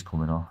knackered, so he's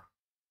coming off.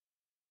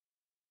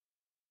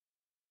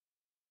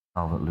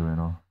 Calvert-Lewin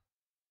off.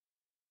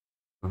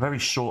 We're very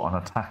short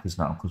on attackers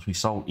now because we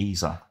sold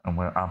Isaac, and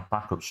our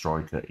backup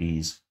striker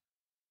is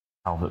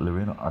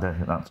Calvert-Lewin. I don't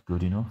think that's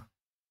good enough.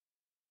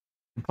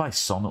 We can play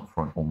Son up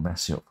front or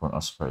Messi up front, I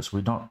suppose.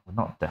 We're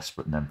not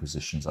desperate in them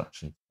positions,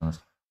 actually. We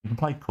can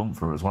play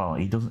Comfort as well.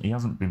 He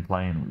hasn't been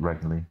playing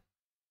regularly.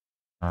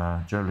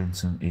 Joe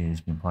Linton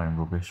has been playing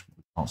rubbish, but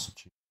we can't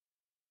substitute.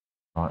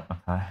 Right,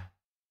 okay.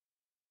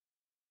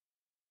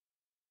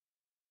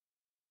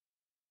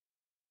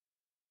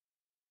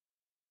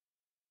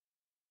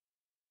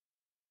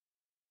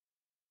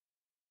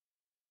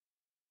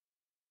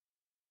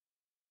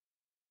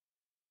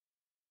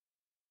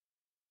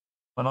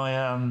 When I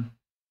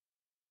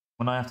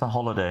have to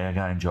holiday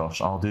again,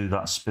 Josh, I'll do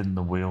that spin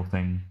the wheel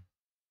thing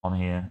on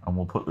here, and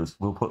we'll put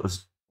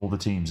all the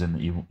teams in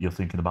that you're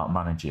thinking about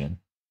managing,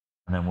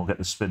 and then we'll get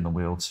the spin the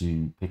wheel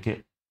to pick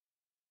it.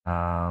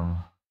 We'll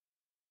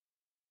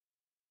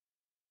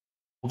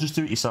just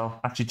do it yourself.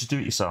 Actually, just do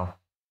it yourself.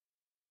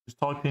 Just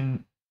type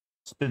in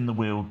spin the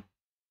wheel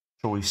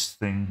choice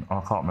thing.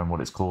 I can't remember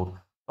what it's called.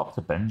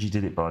 Dr. Benji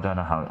did it, but I don't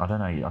know how. I don't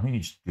know. I think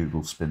you just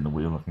Google spin the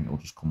wheel. I think it'll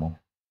just come up.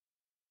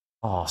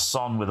 Oh,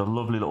 Son with a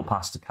lovely little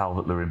pass to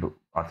Calvert-Lewin, but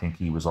I think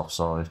he was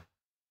offside.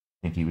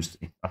 I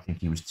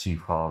think he was too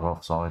far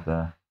offside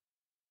there.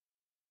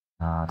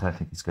 I don't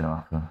think it's going to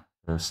happen,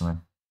 personally.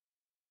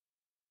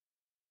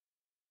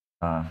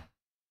 No,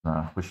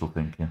 wishful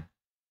thinking.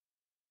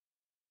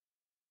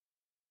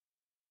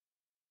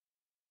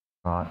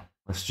 Right,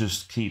 let's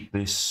just keep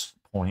this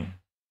point.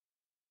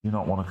 Do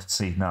not want to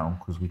concede now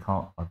because we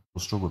can't. We'll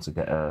struggle to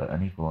get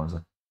an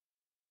equaliser.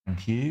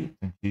 Thank you.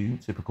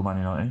 Typical Man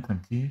United.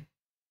 Thank you.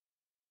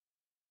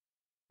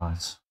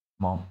 Right,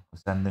 come on,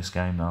 let's end this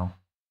game now.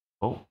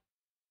 Oh,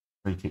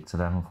 free kick to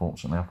them,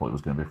 unfortunately. I thought it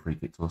was going to be a free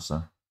kick to us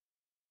then.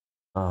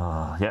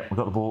 Yeah, we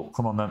got the ball.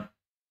 Come on then.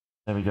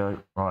 There we go.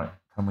 Right,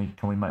 can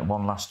we make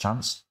one last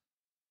chance?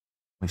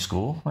 We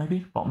score,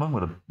 maybe? Botman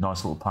with a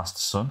nice little pass to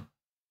Son.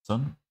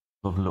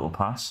 Lovely little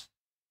pass.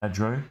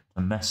 Pedro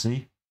to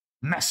Messi.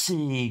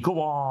 Messi,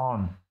 go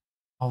on.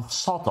 Oh,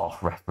 sod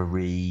off,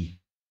 referee.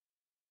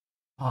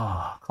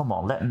 Oh, come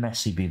on, let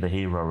Messi be the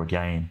hero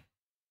again.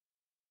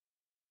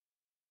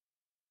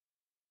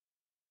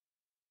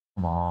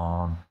 Come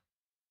on.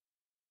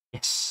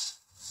 Yes.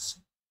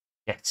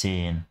 Get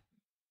in.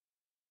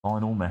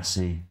 Final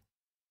Messi.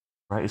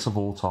 Greatest of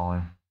all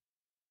time.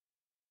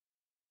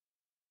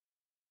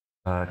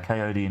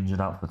 KO'd injured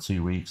out for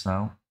 2 weeks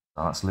now.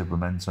 So that's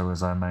Livramento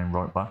as our main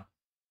right back.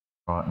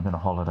 Right, I'm going to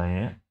holiday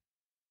here.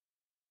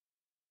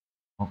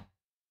 Oh.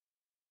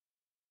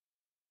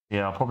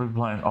 Yeah,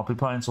 I'll be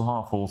playing till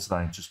 4:30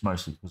 today, just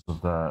mostly because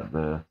of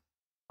the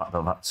fact that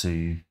I've had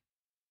to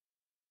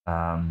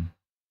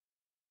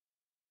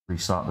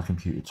restart the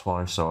computer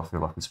twice, so I feel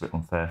like it's a bit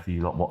unfair for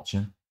you lot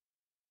watching.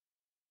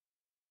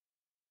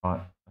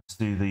 Right, let's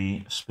do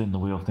the spin the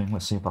wheel thing.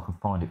 Let's see if I can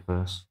find it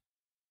first.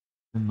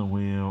 Spin the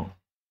wheel.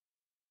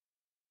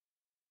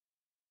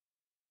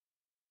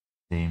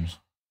 Teams.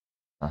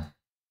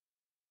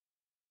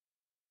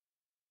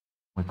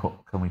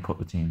 Can we put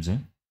the teams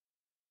in?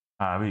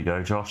 Ah, here you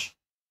go, Josh.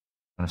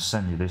 I'm going to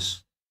send you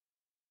this.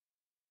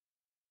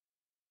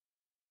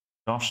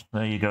 Josh,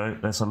 there you go.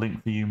 There's a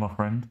link for you, my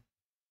friend.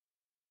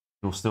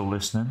 You're still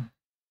listening.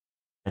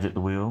 Edit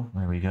the wheel.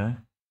 There we go.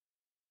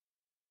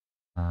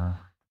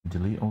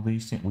 Delete all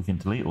these teams. We can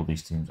delete all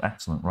these teams.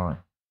 Excellent. Right.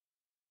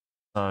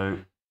 So,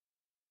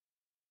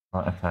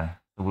 right. Okay.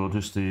 So we'll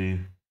just do.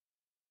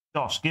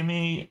 Josh, give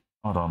me.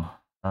 Hold on.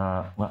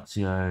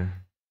 Lazio.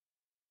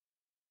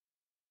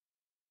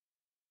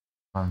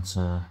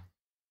 Atlanta.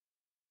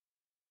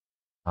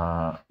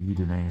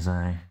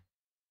 Udinese.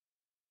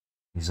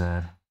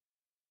 BZ.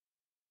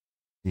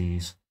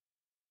 These.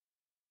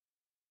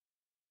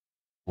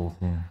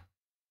 14.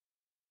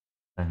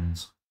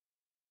 Ends.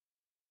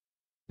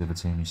 The other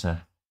team you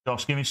said.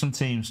 Josh, give me some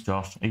teams,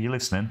 Josh. Are you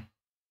listening?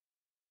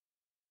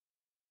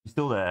 You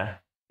still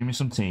there? Give me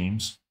some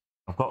teams.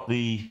 I've got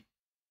the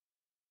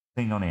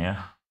thing on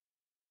here.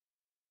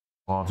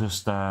 I'll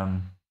just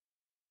I'll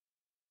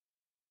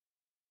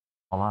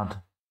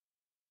add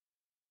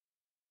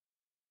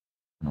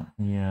not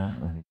here.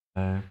 There we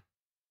go.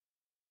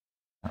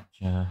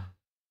 Capture.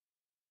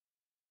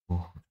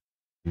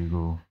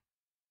 Google.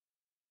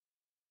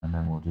 And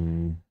then we'll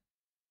do.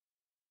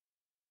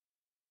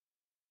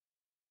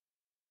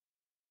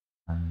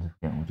 And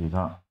again, we'll do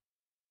that.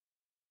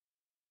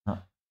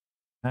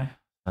 Okay.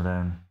 And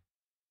then,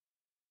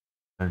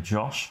 so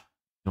Josh,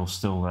 you're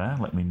still there.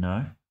 Let me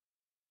know.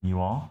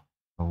 You are.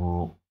 I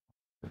will,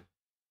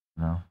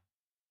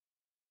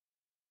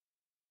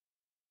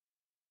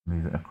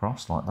 move it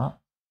across like that.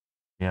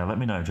 Yeah, let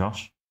me know,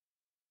 Josh.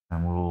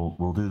 And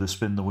we'll do the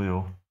spin the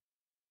wheel at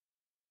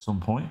some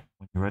point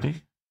when you're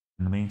ready.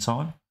 In the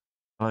meantime,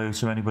 hello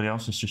to anybody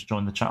else who's just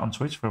joined the chat on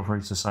Twitch. Feel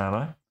free to say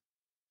hello.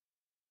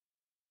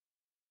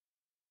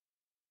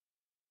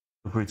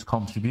 Feel free to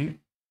contribute.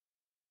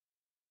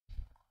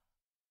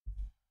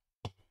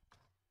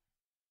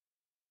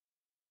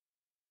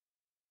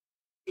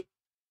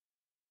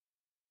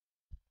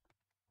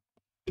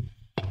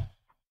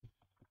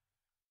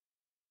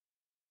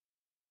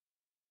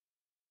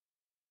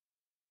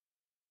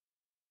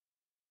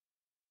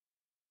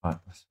 Right,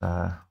 let's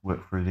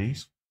work through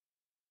these.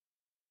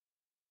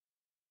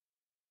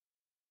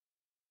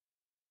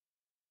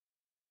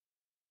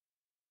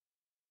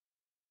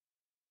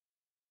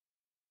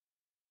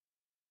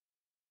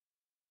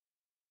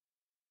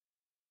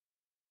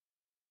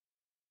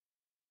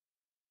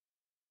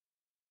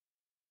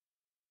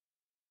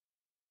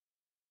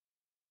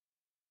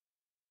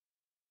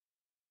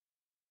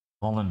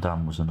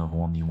 Volendam was another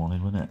one you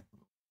wanted, wasn't it?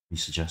 You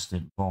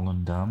suggested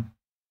Volendam.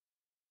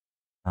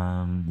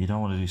 You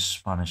don't want to do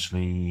Spanish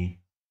League.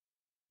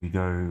 We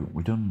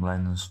done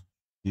Lens.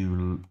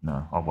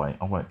 No, I'll wait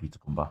for you to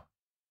come back.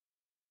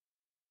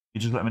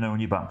 You just let me know when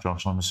you're back,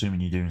 Josh. I'm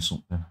assuming you're doing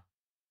something.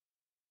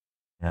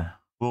 Yeah,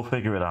 we'll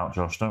figure it out,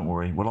 Josh. Don't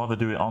worry. We'll either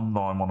do it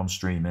online when I'm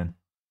streaming,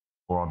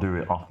 or I'll do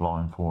it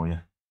offline for you.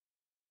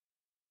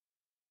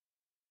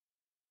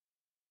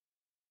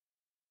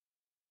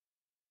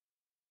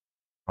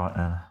 Right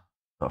then,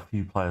 got a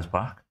few players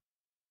back.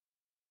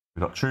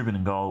 We've got Trubin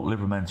in goal,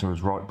 Livramento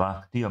as right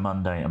back,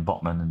 Diomande and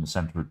Botman in the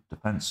centre of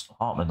defence,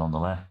 Hartman on the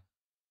left,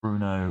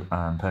 Bruno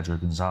and Pedro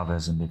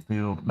Gonzalez in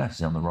midfield,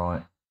 Messi on the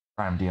right,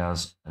 Brahim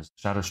Diaz as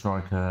shadow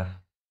striker,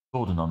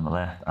 Gordon on the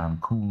left,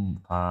 and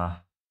Cunha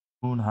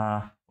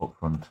up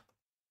front.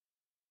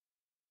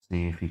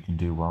 See if he can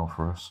do well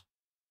for us.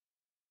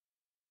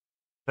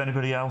 If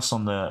anybody else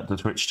on the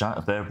Twitch chat,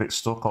 if they're a bit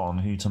stuck on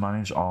who to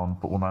manage on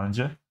Football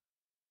Manager,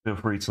 feel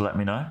free to let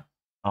me know.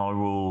 I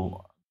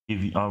will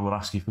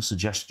ask you for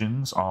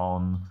suggestions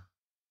on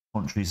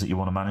countries that you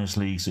want to manage,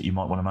 leagues that you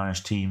might want to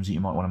manage, teams that you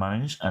might want to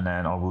manage, and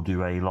then I will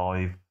do a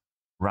live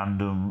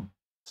random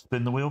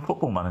spin the wheel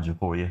Football Manager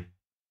for you.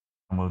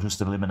 And we'll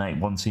just eliminate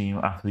one team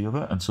after the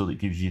other until it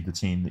gives you the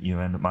team that you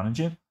end up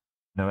managing.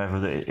 However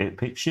that it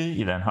picks you,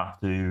 you then have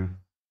to,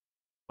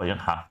 well, you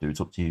don't have to,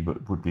 it's up to you, but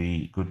it would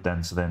be good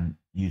then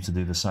you to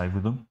do the save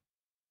with them.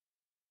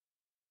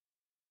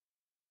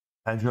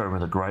 Pedro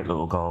with a great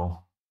little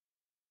goal.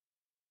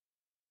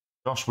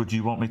 Josh, would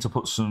you want me to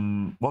put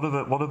some? What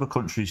other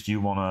countries do you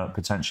want to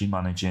potentially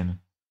manage in?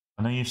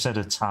 I know you've said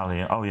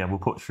Italia. Oh yeah, we'll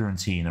put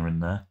Fiorentina in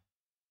there.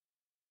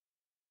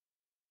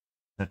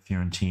 Said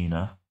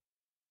Fiorentina.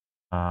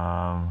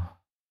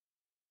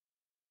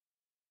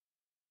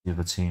 The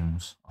other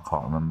teams, I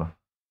can't remember.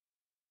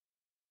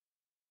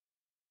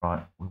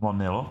 Right, we're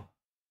 1-0 up.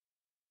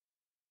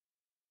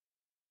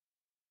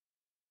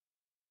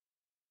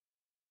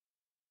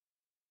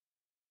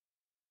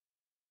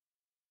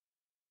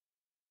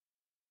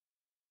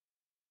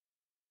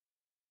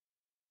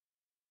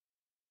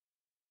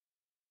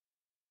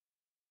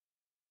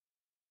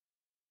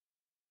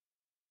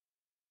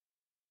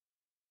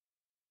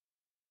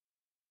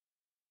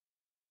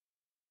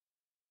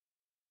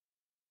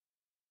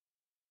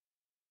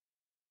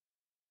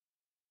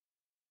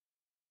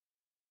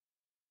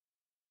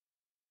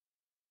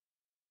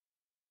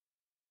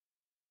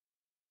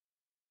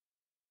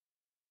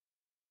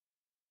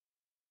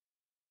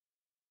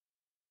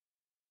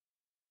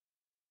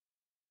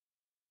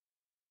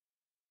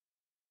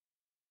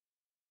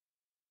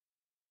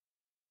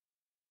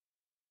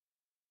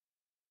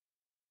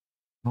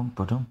 If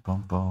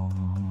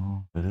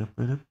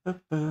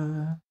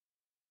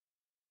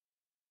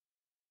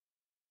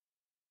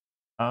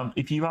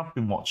you have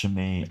been watching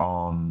me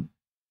on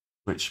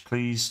Twitch,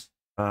 please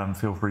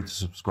feel free to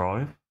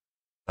subscribe.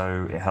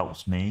 So it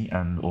helps me,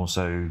 and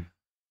also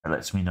it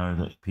lets me know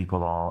that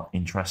people are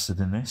interested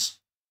in this.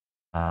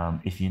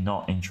 If you're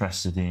not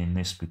interested in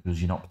this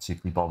because you're not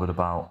particularly bothered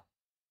about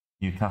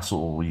Newcastle,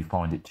 or you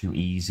find it too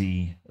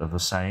easy of a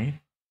save,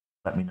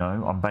 let me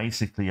know. I'm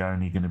basically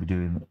only going to be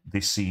doing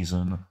this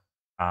season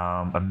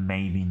and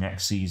maybe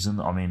next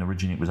season. I mean,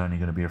 originally it was only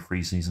going to be a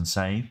 3-season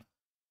save.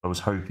 I was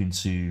hoping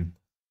to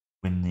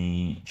win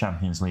the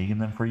Champions League in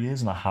them 3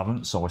 years, and I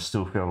haven't. So I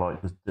still feel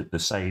like the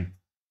save,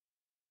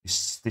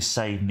 this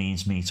save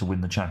needs me to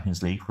win the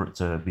Champions League for it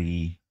to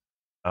be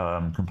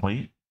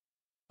complete.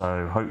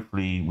 So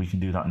hopefully we can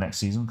do that next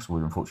season, because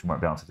we unfortunately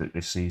won't be able to do it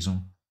this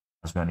season,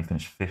 as we only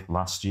finished 5th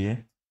last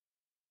year.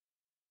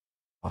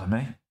 Pardon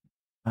me.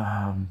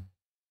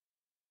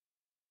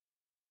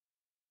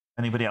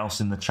 Anybody else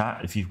in the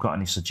chat, if you've got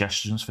any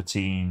suggestions for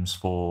teams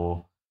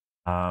for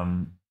Zona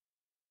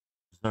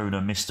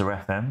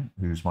Mr. FM,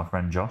 who's my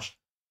friend Josh,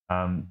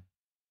 to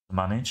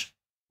manage,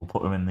 we'll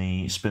put them in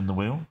the spin the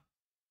wheel.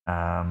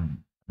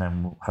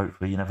 Then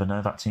hopefully, you never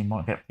know, that team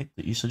might get picked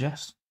that you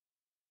suggest.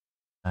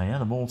 Yeah,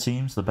 the more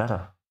teams, the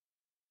better.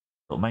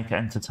 It'll make it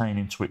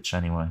entertaining Twitch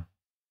anyway.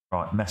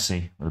 Right,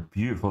 Messi with a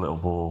beautiful little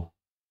ball.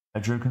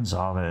 Pedro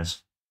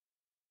Gonzalez.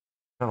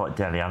 I feel like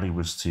Dele Alli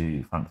was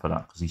to thank for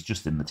that, because he's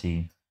just in the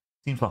team.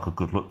 Seems like a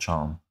good luck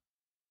charm,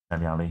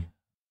 Dele Alli.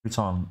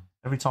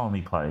 Every time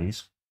he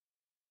plays,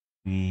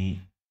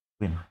 we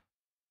win.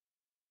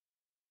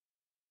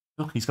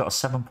 Look, he's got a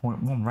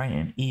 7.1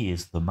 rating. He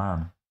is the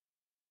man.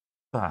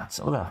 Look at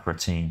that for a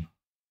team.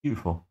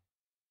 Beautiful.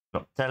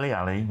 We've got Dele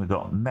Alli, we've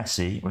got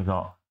Messi, we've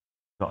got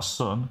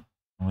Son,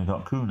 and we've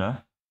got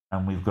Kuna,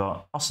 and we've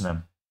got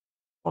Osimhen.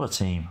 What a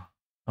team.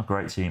 A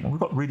great team. And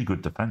we've got really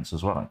good defence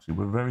as well, actually.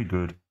 We're very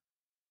good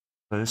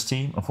first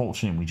team.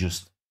 Unfortunately, we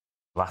just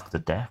lack the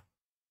depth.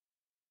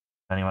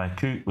 Anyway,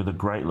 Coot with a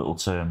great little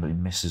turn, but he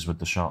misses with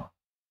the shot.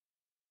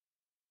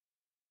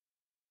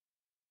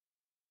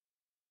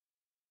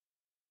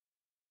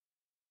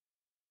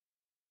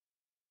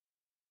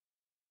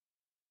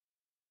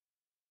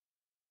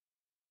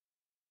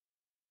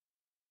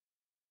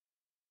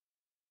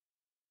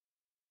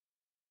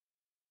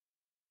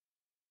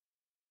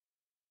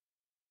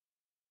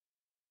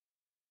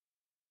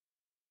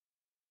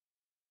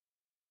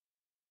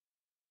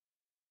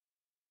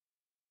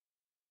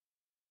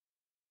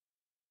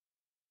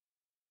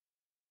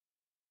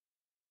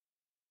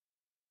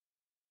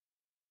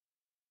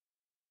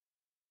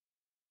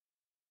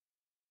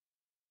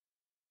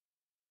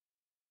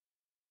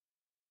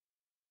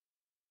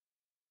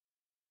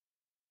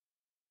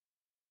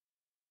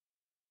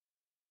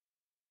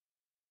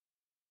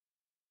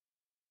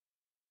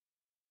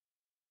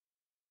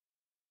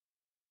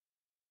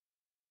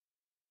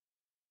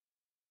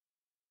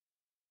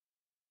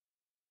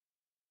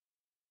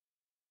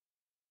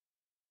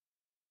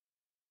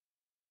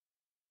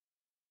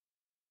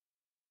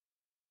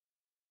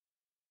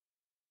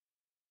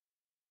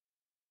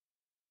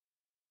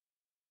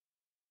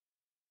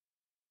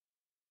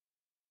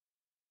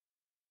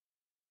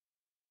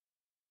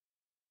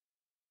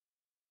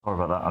 Sorry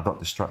about that. I got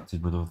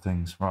distracted with other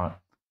things. Right.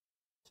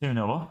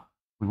 2-0 up.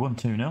 We won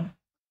 2-0.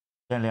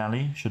 Dele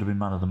Alli should have been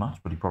man of the match,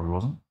 but he probably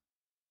wasn't.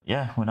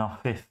 Yeah, we're now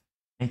 5th.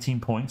 18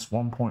 points,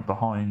 1 point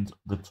behind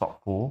the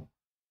top 4.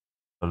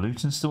 But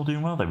Luton's still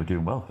doing well. They were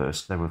doing well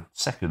first. They were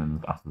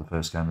second after the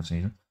first game of the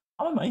season.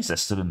 I'm amazed they're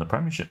still in the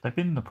Premiership. They've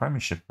been in the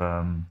Premiership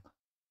the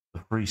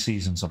 3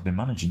 seasons I've been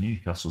managing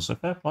Newcastle. So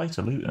fair play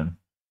to Luton.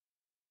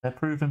 They're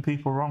proving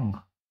people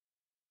wrong.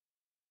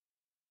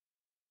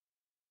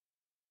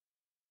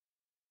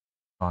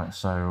 Right,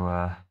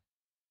 so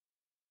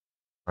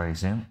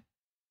praise him.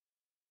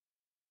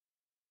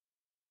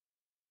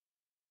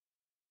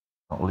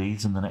 Got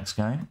Leeds in the next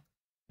game.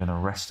 going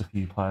to rest a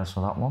few players for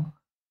that one.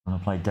 I'm going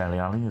to play Dele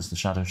Alli as the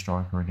shadow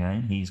striker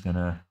again. He's going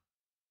to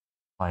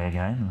play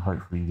again and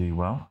hopefully do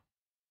well.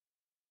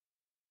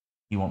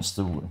 He wants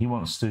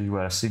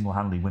to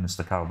single-handedly win us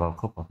the Carabao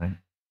Cup, I think.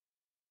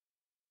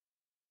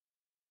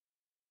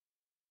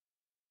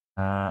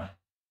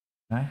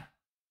 Okay.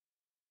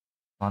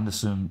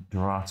 Anderson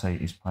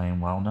Durate is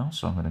playing well now,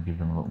 so I'm going to give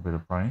him a little bit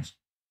of praise.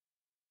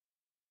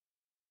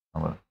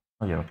 Oh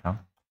yeah, I can.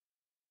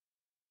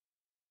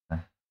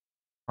 Okay.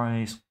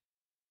 Praise.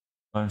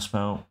 Loan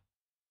spell.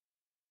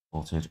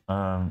 Sorted.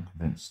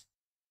 Convinced.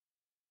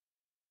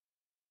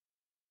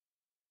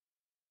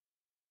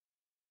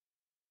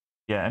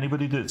 Yeah,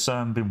 anybody that's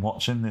been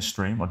watching this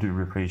stream, I do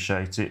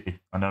appreciate it.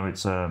 I know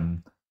it's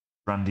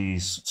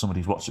Randy's,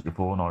 somebody's watched it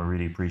before, and I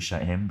really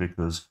appreciate him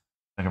because,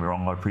 don't get me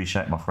wrong, I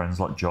appreciate my friends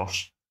like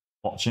Josh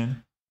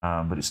watching,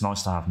 but it's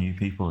nice to have new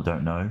people that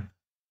don't know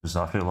because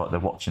I feel like they're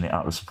watching it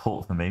out of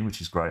support for me,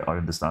 which is great. I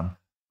understand,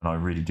 and I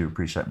really do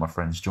appreciate my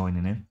friends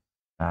joining in.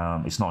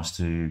 It's nice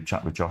to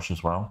chat with Josh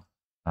as well.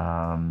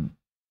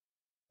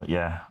 But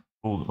yeah,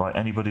 like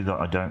anybody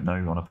that I don't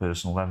know on a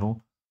personal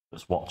level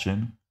that's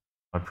watching,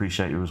 I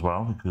appreciate you as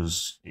well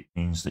because it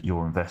means that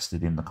you're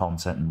invested in the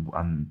content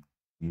and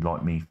you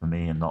like me for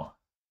me and not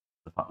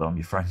the fact that I'm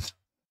your friend.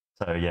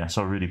 So yeah,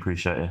 so I really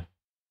appreciate it.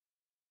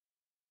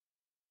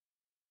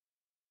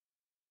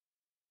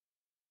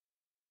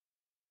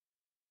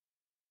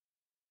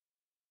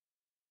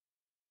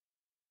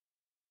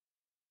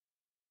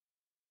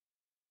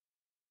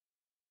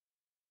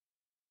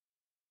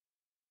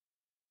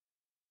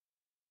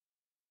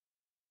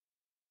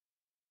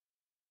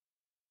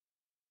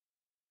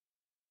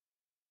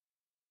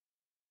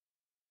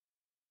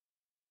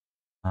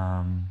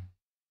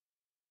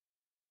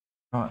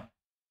 Right,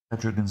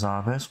 Pedro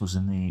Gonzalez was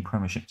in the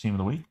Premiership Team of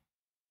the Week.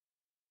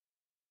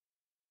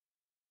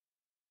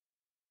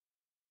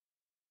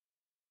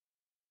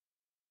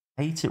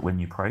 Hate it when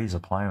you praise a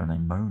player and they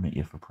moan at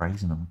you for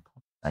praising them.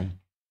 God's sake.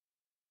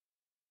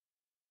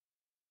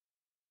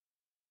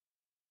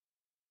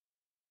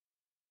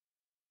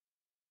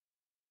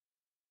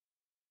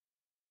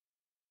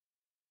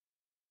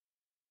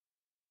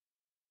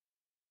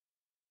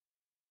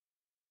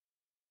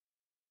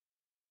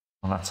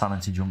 Well, that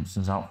talented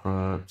youngster's out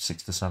for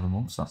 6 to 7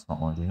 months. That's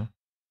not ideal.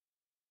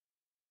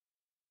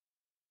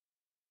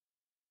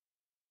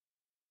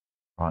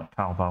 Right,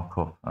 Carabao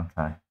Cup.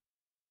 Okay.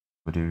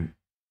 We do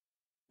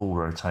full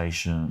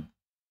rotation.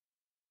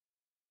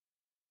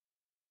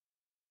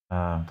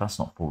 That's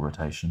not full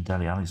rotation.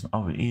 Dele Alli's.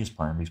 Oh, he is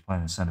playing. He's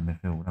playing in centre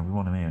midfield. And we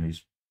want him here, and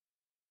he's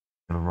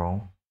going to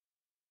roll.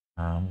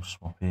 We'll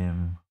swap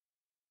him.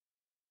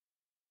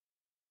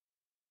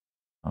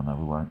 Oh no,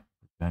 we won't.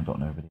 We ain't got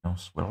nobody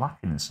else. We're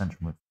lacking in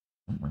central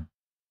midfield, aren't we?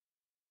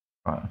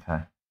 Right.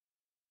 Okay.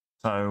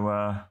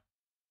 So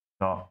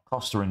got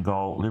Costa in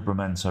goal.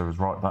 Libramento as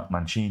right back.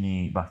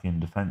 Mancini back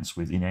in defence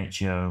with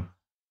Inacio.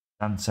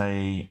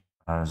 Dante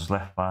as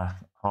left back.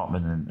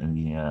 Hartman in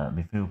the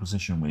midfield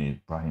position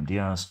with Brahim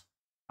Diaz.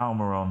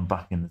 Almiron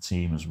back in the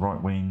team as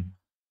right wing.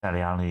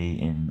 Dele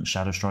Alli in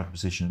shadow striker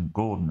position.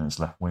 Gordon as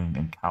left wing.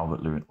 And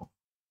Calvert-Lewin.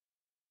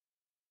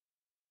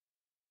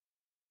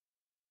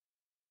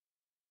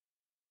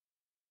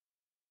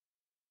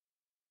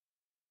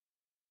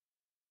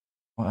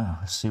 Well,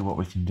 let's see what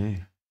we can do.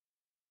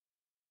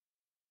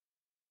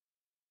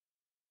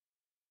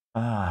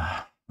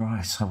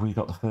 Right, have we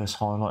got the first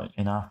highlight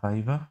in our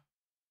favour?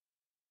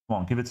 Come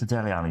on, give it to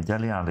Dele Alli.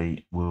 Dele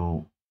Alli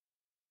will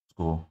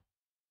score.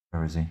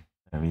 Where is he?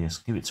 There he is.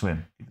 Give it to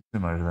him. Give it to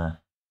him over there.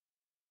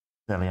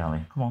 Dele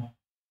Alli, come on.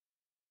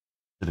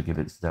 Should have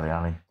given it to Dele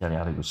Alli. Dele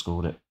Alli would have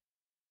scored it.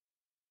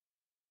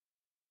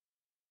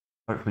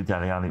 Hopefully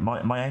Dele Alli.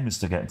 My aim is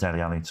to get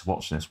Dele Alli to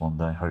watch this one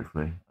day,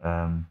 hopefully.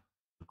 The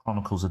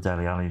Chronicles of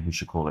Dele Alli, we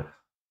should call it.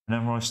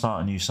 Whenever I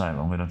start a new sale,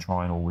 I'm going to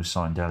try and always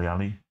sign Dele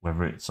Alli,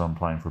 whether it's I'm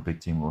playing for a big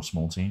team or a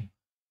small team.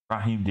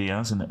 Brahim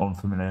Diaz in the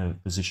unfamiliar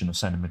position of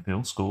centre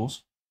midfield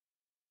scores.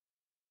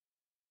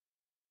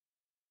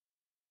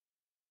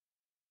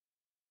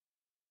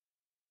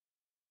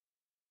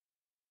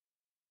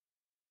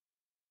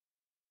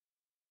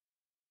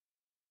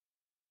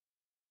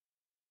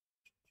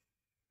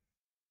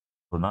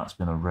 But that's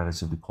been a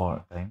relatively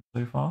quiet game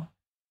so far.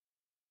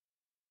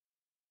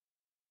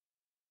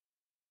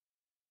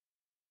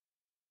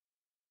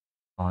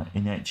 Right,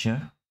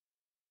 Inacio.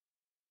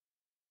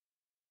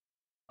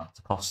 Back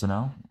to Costa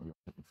now.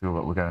 I feel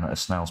like we're going at a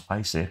snail's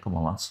pace here. Come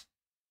on, lads.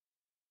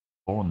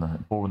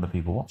 Boring the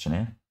people watching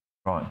here.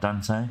 Right,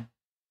 Dante.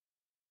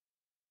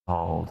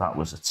 Oh, that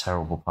was a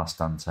terrible pass,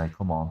 Dante.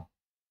 Come on.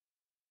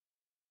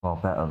 Well,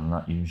 better than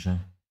that usually.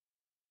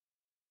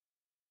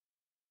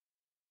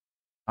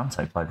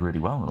 Dante played really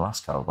well in the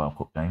last Carabao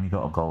Cup game. He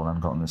got a goal and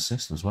got an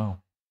assist as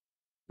well.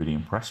 Really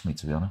impressed me,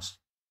 to be honest.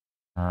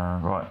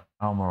 Right,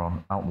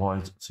 Almiron out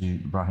wide to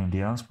Brahim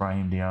Diaz.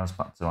 Brahim Diaz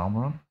back to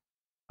Almiron.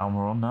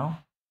 Almiron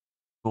now.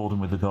 Gordon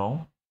with the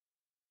goal.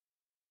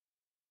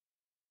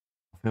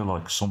 I feel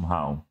like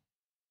somehow,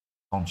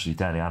 consciously,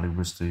 Dele Alli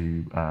was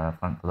to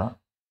thank for that.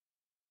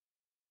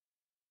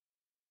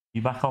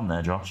 You back on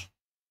there, Josh?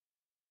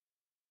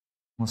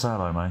 Well, say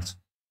hello, mate.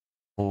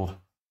 Bored.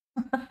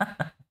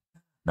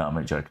 No,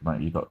 I'm joking,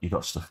 mate. You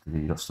got stuff to do.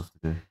 You got stuff to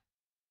do.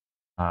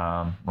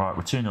 Right,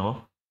 we're 2-0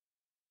 up.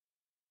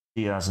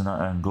 Diaz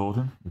and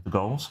Gordon with the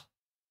goals.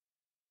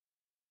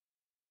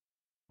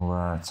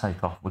 We'll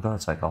take off. We've got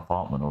to take off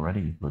Hartman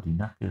already. Bloody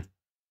knackered.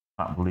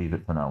 Can't believe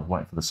it for now.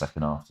 Wait for the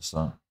second half to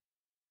start.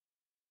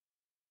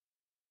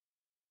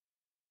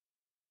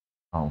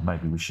 Oh,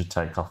 maybe we should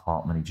take off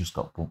Hartman. He just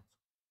got booked.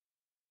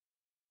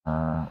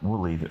 We'll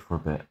leave it for a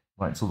bit.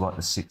 Wait until like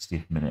the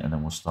 60th minute and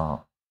then we'll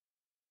start.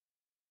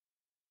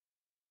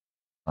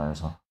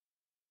 Players off.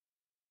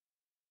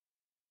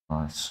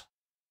 Nice.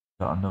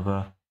 Got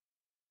another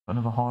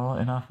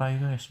highlight in our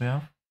favour. Yes, we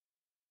have.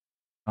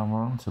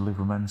 Cameron to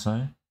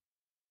Livramento.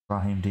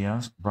 Brahim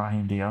Diaz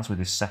with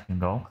his second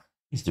goal.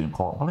 He's doing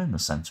quite well in the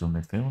centre of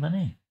midfield, isn't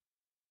he?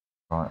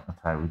 Right,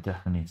 okay, we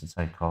definitely need to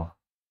take off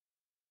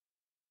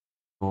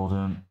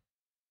Gordon.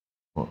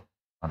 Put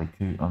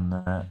Adikout on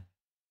there.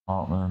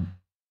 Hartman.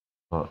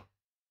 Put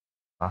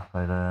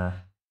Bappe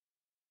there.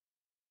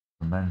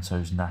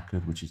 Memento's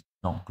knackered, which is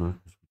not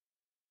good because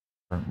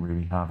we don't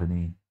really have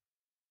any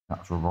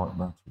natural right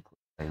backs. We put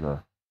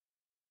Taylor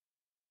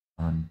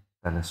and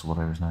Bellis, or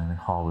whatever his name is.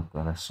 Harwood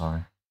Bellis,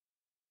 sorry.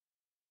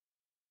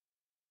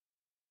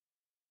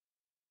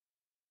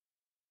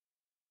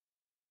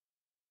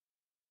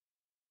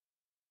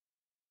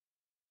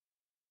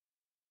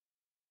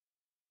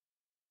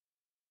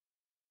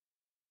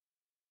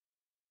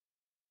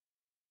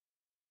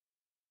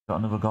 Got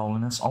another goal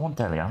in this. I want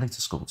Dele Alli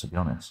to score, to be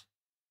honest.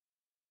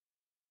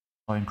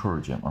 I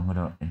encourage him. I'm going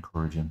to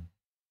encourage him.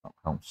 That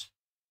helps.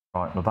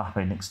 Right,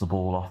 Mbappe nicks the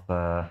ball off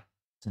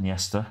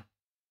Iniesta.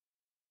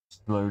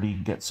 Slowly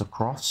gets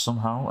across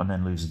somehow and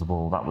then loses the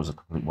ball. That was a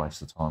complete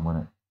waste of time,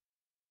 wasn't it?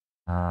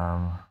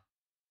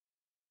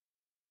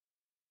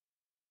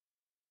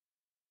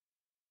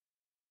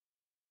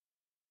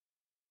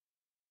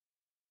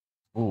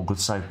 Oh, good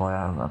save by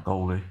that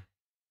goalie.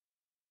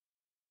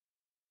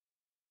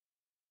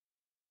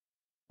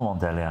 Come on,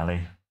 Dele Alli.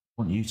 I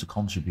want you to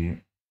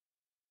contribute.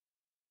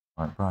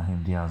 Right,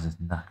 Brahim Diaz is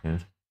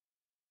knackered.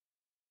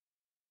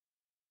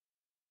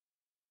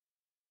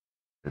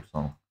 Good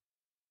song.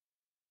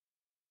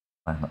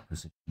 Playing that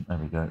position. There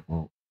we go.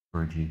 We'll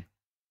encourage you.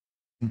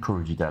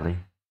 Encourage you, Dele.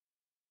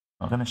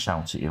 Not going to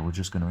shout at you. We're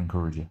just going to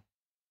encourage you.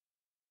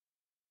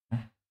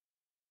 Okay?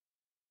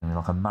 You're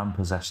like a man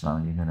possessed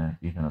now.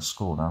 You're gonna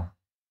score now.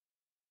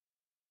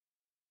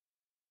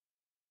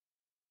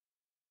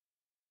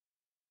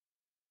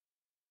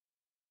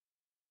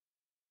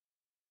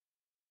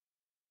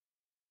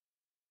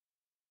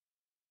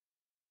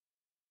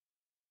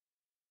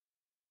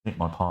 I think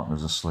my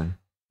partner's asleep,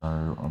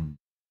 so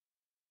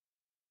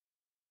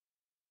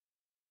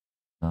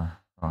no,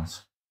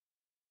 right.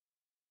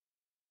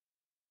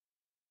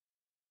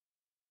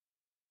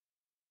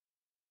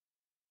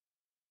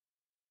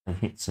 He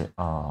hits it.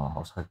 Oh, I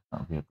was hoping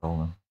that would be a goal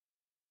then.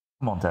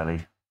 Come on,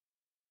 Dele.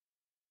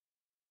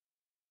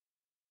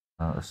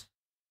 It's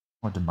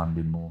quite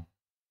demanding more.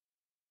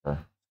 So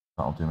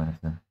that'll do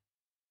anything.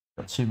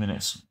 Got 2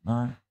 minutes.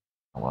 No.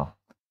 Oh well.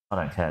 I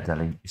don't care,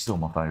 Dele. You're still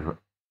my favourite.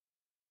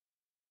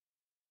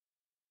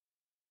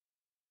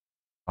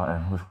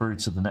 Right, we're through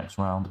to the next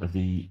round of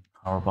the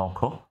Carabao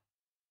Cup.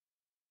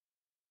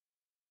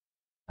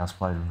 Has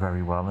played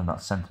very well in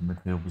that centre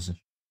midfield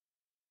position.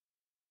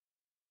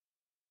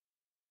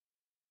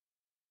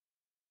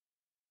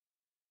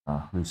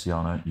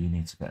 Luciano, you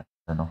need to get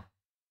a off.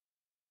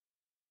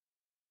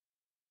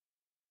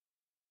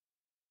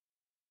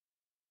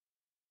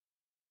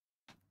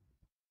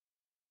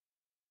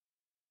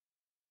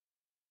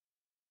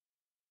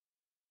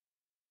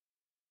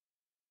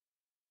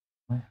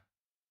 A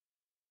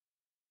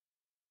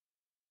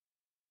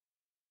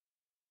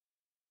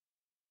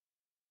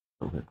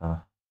little bit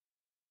better.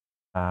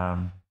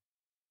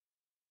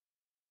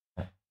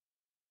 Yeah.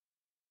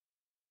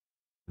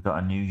 We've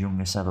got a new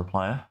youngest ever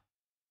player.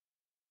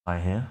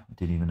 Play here. I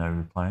didn't even know we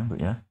were playing, but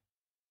yeah.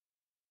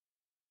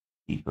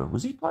 Keeper.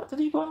 Was he play? Did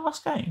he go in the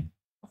last game?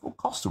 I thought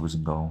Costa was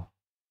in goal.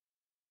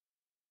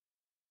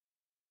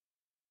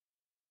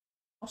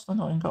 Costa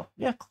not in goal.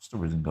 Yeah, Costa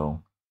was in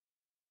goal.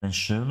 Then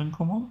Sherlin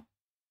come on?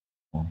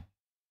 Well,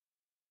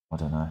 I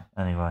don't know.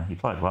 Anyway, he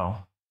played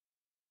well.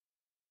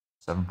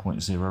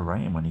 7.0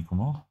 rating when he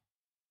come on.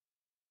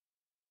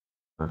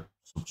 For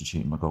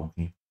substituting my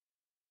goalkeeper.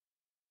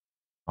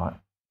 Right,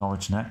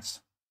 Norwich next.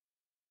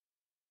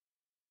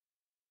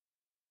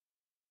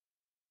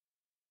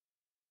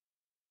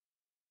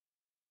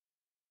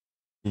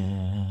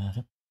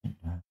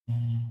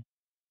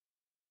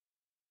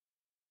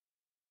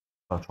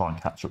 I'll try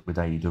and catch up with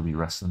AEW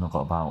wrestling. I've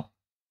got about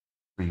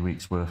 3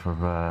 weeks worth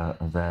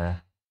of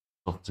their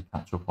stuff to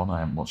catch up on. I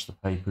haven't watched the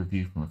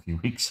pay-per-view from a few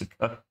weeks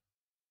ago.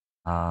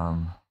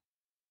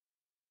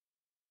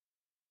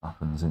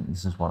 Happens.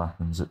 This is what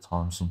happens at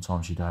times.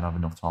 Sometimes you don't have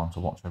enough time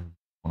to watch everything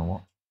you want to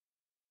watch.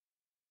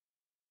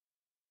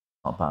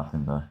 Not a bad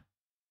thing though.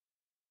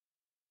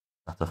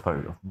 Have to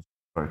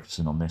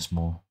focusing on this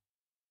more.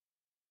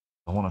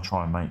 I want to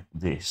try and make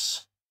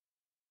this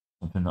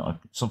something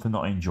that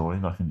I enjoy.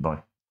 And I can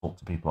like talk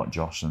to people like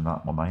Josh and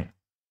that, my mate,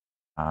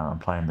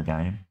 and playing the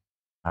game,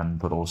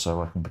 but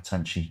also I can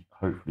potentially,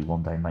 hopefully,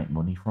 one day make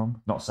money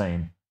from. Not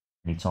saying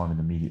any time in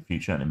the immediate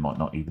future, and it might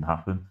not even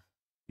happen.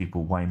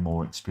 People way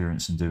more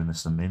experienced in doing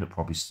this than me that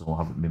probably still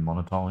haven't been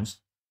monetized.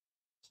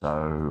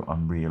 So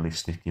I'm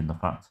realistic in the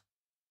fact.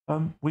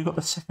 We got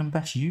the second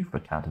best youth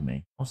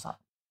academy. What's that?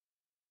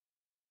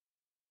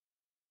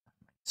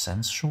 Makes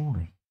sense,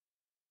 surely.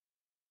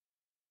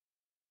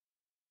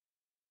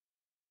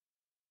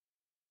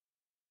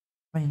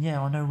 I mean,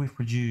 yeah, I know we've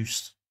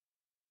produced.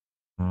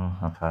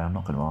 Okay, I'm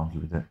not going to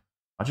argue with it.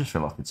 I just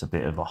feel like it's a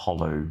bit of a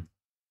hollow.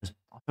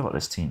 I feel like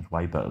this team's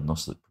way better than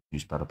us that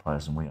produce better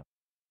players than we are.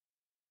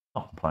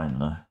 Not complaining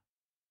though.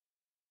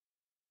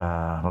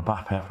 I'm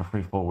back out for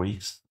 3-4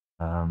 weeks.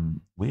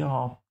 We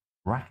are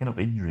racking up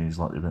injuries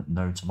like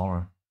no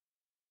tomorrow.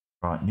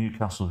 Right,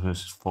 Newcastle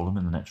versus Fulham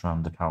in the next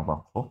round of the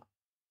Carabao Cup.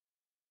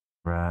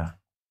 We're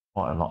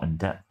quite a lot in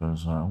debt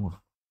as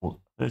well.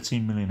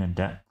 13 million in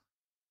debt.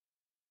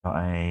 Got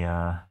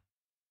a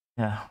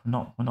yeah,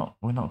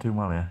 we're not doing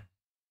well here.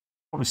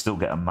 Probably still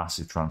get a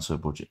massive transfer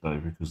budget though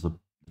because the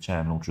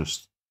chairman will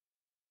just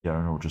the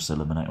owner will just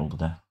eliminate all the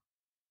debt.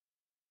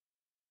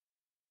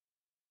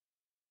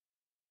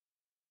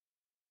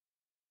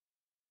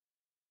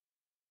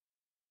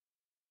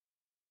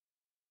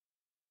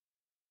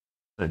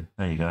 So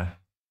there you go.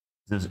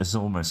 It's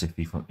almost if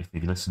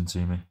you listen to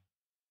me.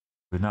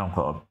 We've now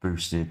got a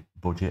boosted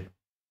budget.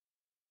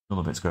 None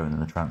of it's going in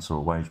the transfer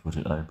or wage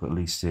budget though, but at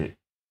least it.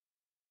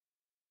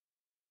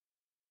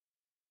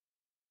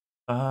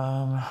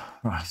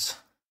 Right.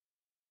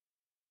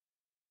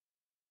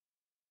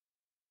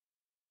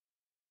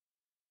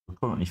 We're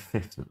currently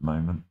fifth at the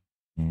moment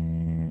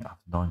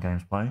after 9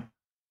 games played.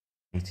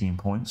 18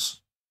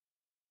 points.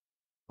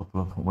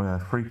 We're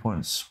 3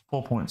 points,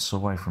 4 points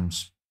away from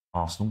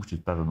Arsenal, which is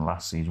better than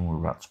last season. We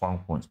were about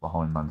 12 points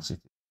behind Man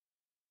City.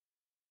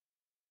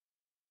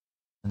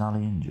 Is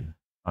Alli injured?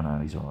 Oh no,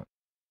 he's alright.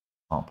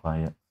 Can't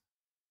play yet.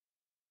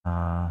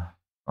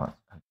 Right,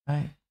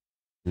 okay.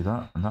 Do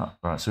that and that.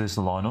 Right, so here's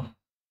the lineup.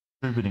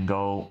 Rubin in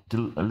goal.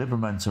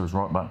 Livramento is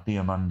right back.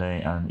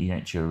 Diomande and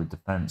Ihecho with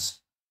defence.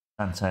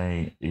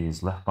 Dante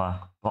is left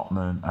back.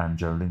 Botman and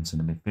Joe Linton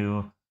in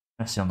midfield.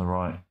 Messi on the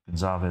right.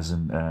 Gonzalez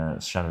in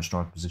shadow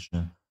striker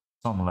position.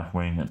 On the left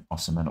wing and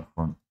Osimhen up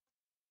front.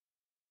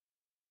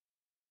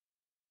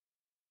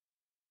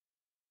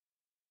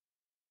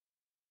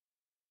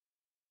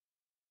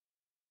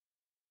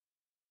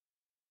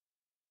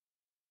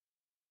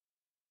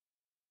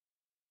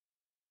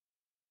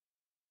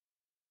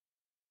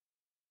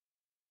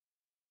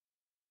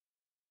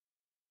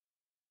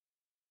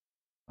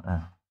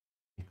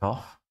 Kick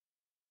off.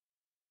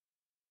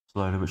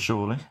 Slowly but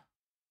surely.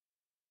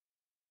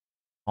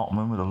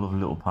 Ottoman with a lovely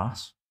little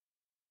pass.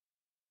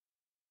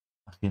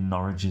 Back in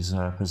Norwich's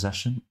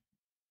possession.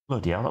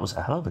 Bloody hell, that was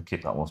a hell of a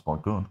kick that was by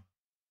Gunn.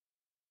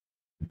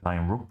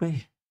 Playing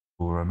rugby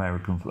or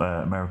American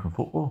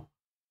football.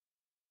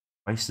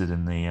 Wasted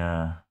in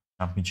the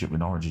championship with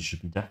Norwich. He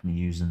should be definitely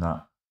using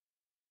that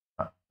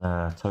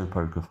toe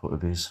poker foot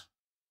of his.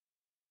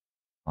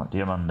 Right,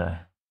 Diomande.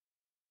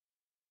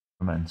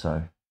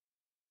 Memento.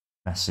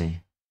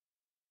 Messi.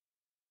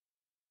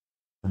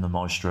 And the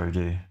maestro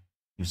do.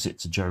 Gives it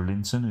to Joe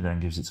Linton, who then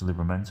gives it to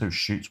Livramento, who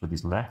shoots with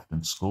his left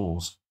and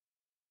scores.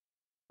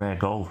 Rare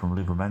goal from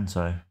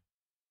Livramento.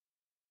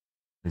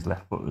 His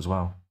left foot as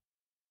well.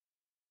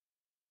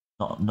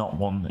 Not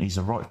one. He's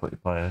a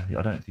right-footed player.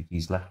 I don't think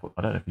he's left foot.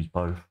 I don't know if he's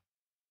both.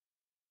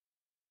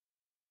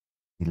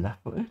 He's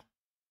left-footed.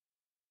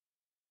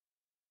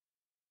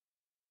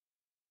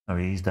 No,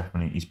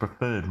 he's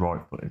preferred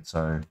right-footed.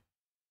 So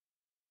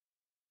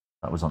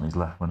that was on his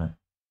left, wasn't it?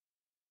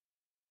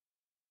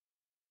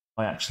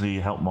 I actually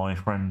helped my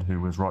friend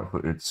who was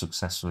right-footed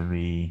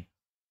successfully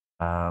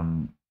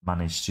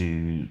manage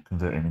to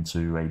convert him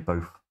into a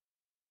both.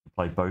 To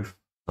play both.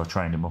 So I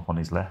trained him up on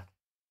his left,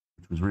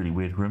 which was really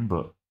weird for him,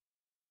 but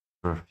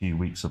for a few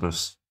weeks of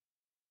us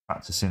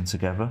practicing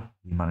together,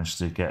 he managed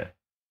to get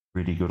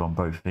really good on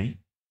both feet.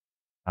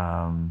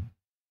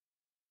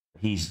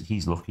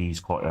 He's lucky.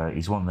 He's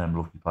one of them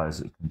lucky players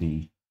that can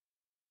be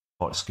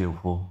quite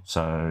skillful.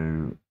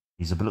 So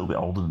he's a little bit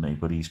older than me,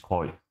 but he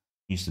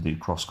used to do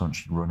cross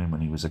country running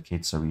when he was a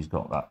kid. So he's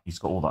got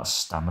all that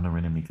stamina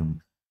in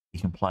him. He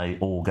can play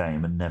all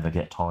game and never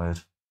get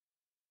tired.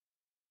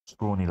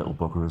 Scrawny little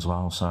bugger as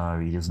well, so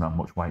he doesn't have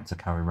much weight to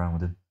carry around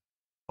with him.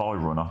 If I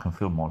run, I can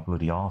feel my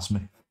bloody arse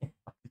move. I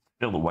can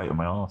feel the weight of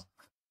my arse.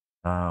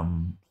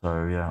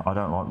 So yeah, I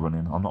don't like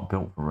running. I'm not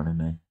built for running,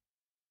 me.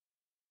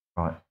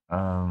 Right.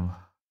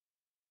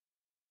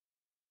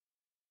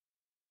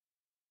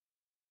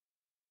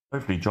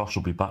 Hopefully Josh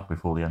will be back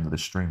before the end of the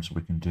stream so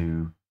we can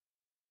do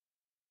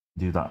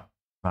that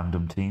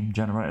random team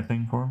generator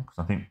thing for him, because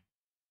I think it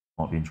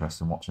might be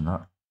interesting watching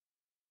that.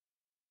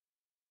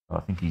 But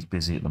I think he's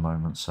busy at the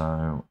moment,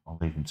 so I'll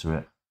leave him to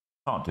it.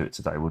 Can't do it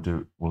today. We'll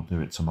do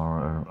it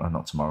tomorrow.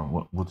 Not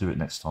tomorrow. We'll do it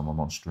next time I'm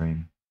on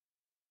stream.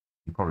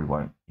 He probably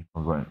won't. He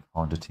probably won't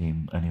find a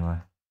team anyway.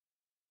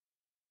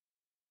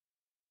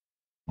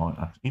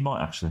 He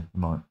might actually. He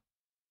might.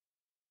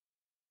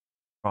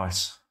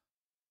 Right.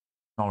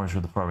 Norwich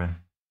with the throw in.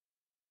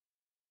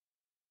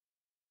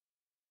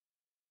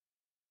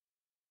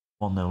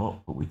 1-0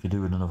 up, but we could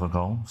do with another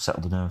goal.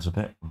 Settle the nerves a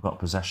bit. We've got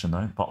possession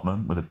though.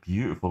 Botman with a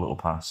beautiful little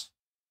pass.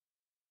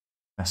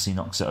 Messi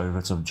knocks it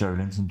over to Joe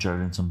Linton. Joe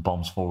Linton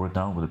bombs forward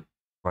now with a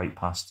great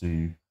pass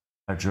to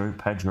Pedro.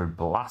 Pedro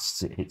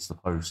blasts it, hits the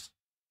post.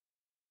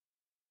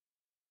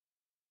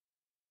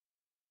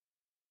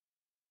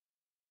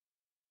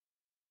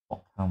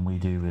 What can we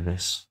do with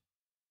this?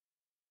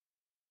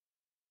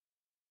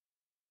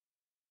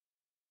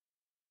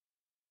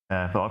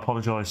 But I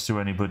apologise to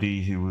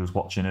anybody who was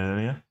watching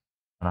earlier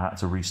and I had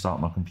to restart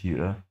my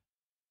computer.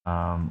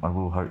 I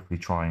will hopefully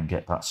try and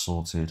get that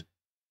sorted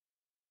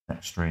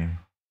next stream.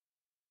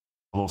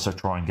 I'll also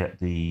try and get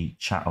the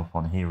chat up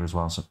on here as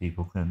well so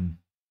people can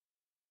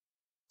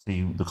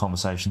see the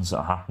conversations that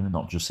are happening,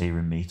 not just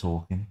hearing me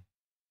talking.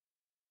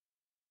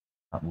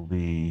 That will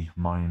be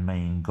my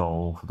main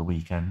goal for the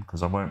weekend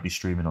because I won't be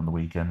streaming on the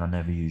weekend. I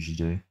never usually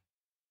do.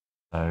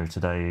 So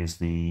today is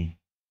the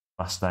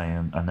last day,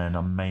 and then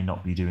I may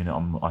not be doing it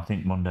on. I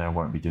think Monday I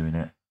won't be doing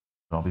it,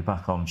 but I'll be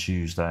back on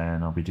Tuesday,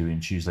 and I'll be doing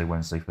Tuesday,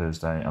 Wednesday,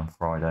 Thursday, and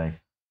Friday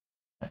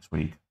next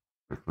week.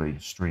 Quickly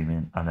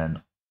streaming, and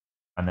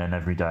then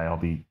every day I'll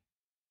be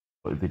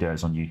putting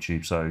videos on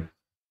YouTube. So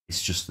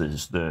it's just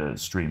the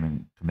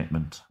streaming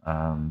commitment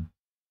I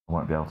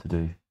won't be able to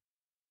do.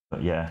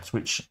 But yeah,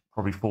 Twitch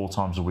probably 4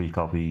 times a week.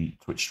 I'll be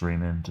Twitch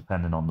streaming,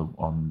 depending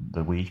on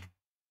the week,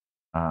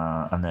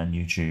 and then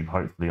YouTube.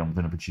 Hopefully, I'm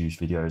going to produce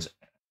videos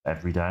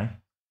every day.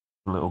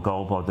 A little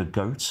goal by the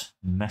GOAT,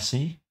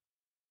 Messi.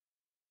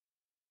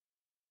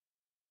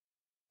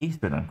 He's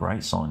been a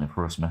great signing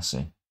for us,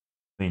 Messi.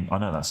 I mean, I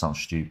know that sounds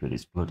stupid.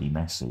 It's bloody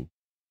Messi,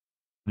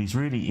 but he's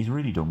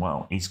really done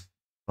well. He's,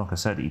 like I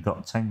said, he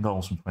got 10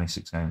 goals from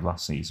 26 games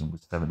last season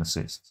with 7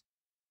 assists.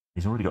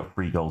 He's already got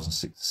 3 goals and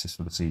 6 assists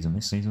for the season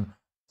this season.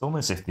 It's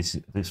almost as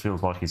if this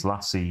feels like his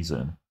last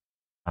season,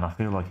 and I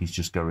feel like he's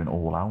just going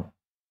all out.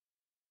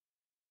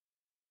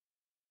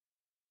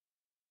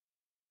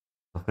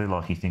 I feel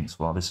like he thinks,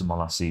 well, this is my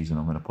last season.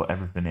 I'm going to put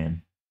everything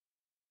in.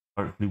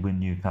 Hopefully win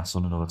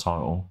Newcastle another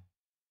title.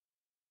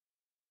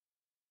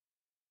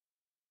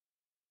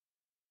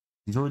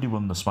 He's already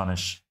won the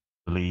Spanish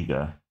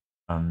Liga,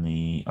 and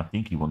I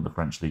think he won the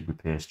French League with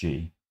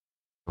PSG.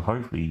 So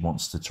hopefully he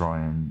wants to try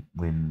and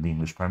win the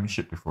English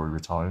Premiership before he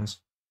retires.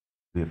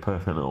 It'd be a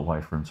perfect little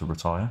way for him to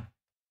retire.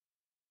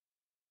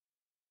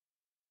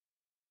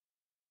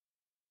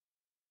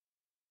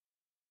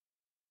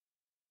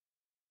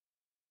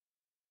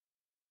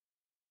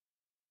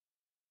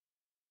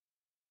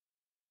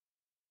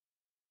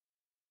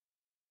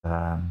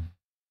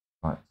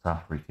 Right, it's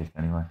our free kick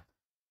anyway.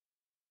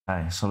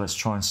 Okay, so let's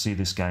try and see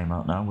this game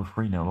out now. We're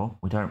 3-0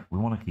 up. We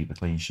want to keep a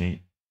clean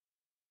sheet.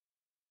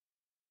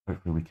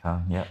 Hopefully we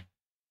can, yep.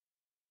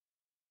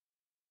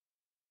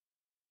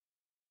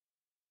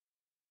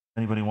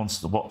 Anybody wants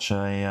to watch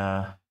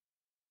a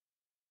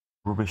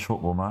rubbish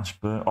football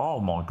match, but oh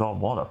my god,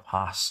 what a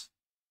pass.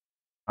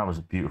 That was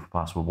a beautiful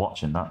pass. We're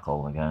watching that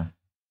goal again.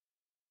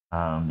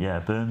 Yeah,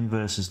 Burnley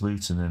versus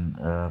Luton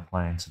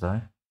playing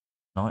today.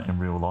 Night in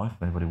real life,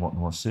 if anybody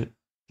wants it.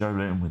 Joe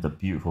Linton with a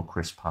beautiful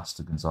crisp pass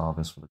to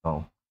Gonzalez for the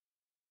goal.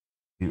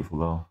 Beautiful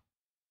goal.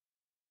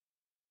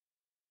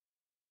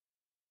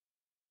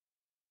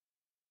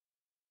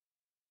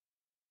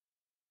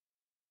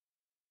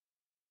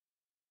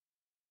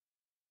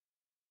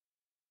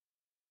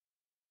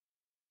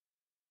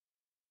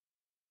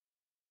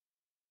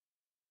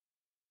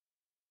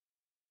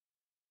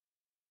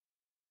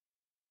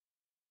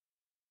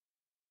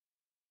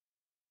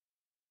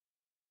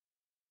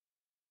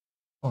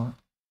 All right.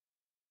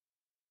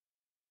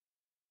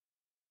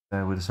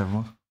 Bear with us,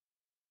 everyone.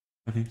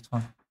 Ready?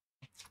 Time.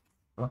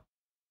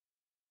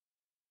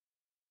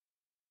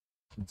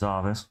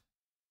 Gonzalez.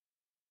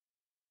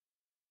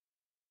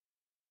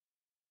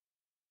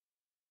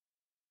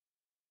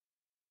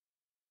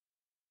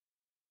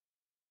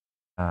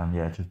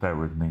 Yeah, just bear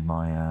with me.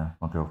 My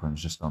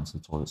girlfriend's just gone to the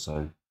toilet,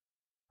 so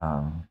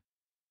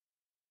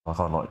like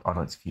I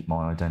like to keep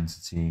my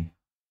identity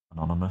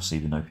anonymous,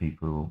 even though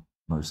people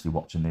mostly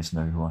watching this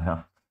know who I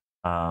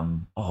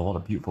am. Oh, what a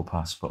beautiful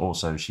pass! But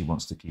also, she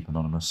wants to keep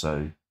anonymous,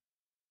 so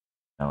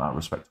out of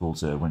respect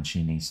towards her, when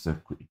she needs to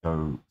quickly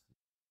go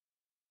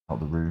out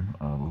the room,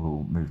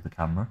 we'll move the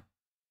camera,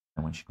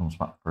 and when she comes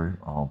back through,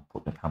 I'll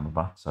put the camera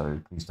back.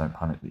 So please don't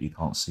panic that you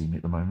can't see me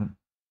at the moment.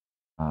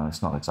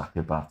 It's not exactly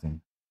a bad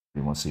thing.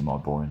 You want to see my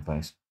boring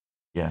face.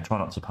 Yeah, try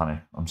not to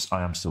panic.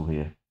 I am still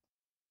here.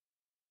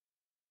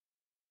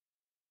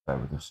 Bear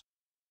with us.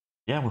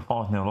 Yeah, we're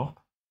 5-0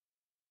 up.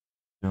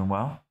 Doing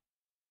well.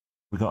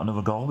 We got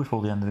another goal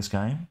before the end of this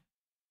game.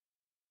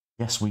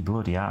 Yes, we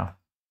bloody have.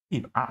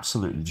 We've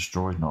absolutely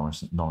destroyed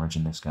Norwich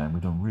in this game.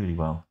 We've done really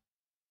well.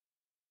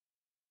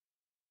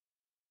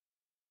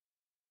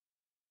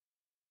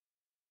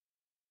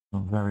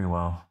 Done very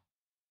well.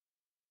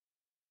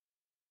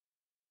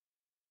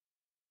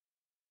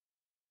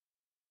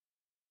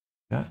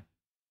 Yeah.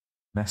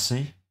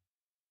 Messi.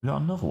 We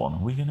got another one.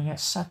 Are we going to get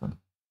 7?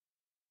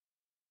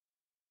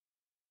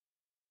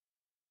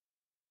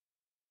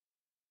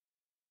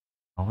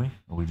 Are we?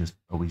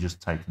 Are we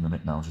just taking the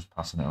mick now, just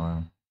passing it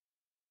around?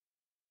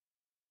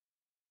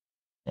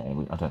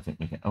 Yeah, I don't think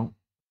we get. Oh,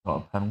 got a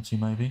penalty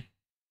maybe.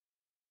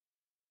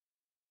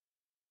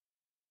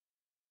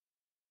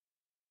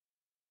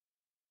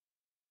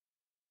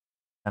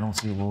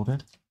 Penalty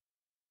awarded.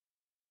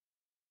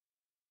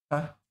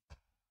 Okay.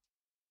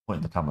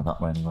 Pointing the camera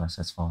that way anyway, so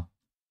it's fine.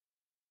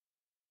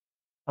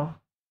 Oh.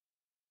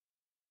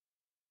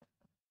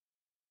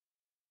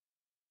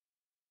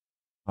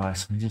 Right,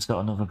 so we just got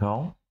another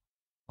goal.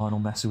 Lionel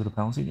Messi with a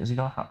penalty. Has he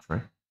got a hat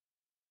trick?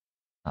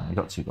 No, he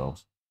got 2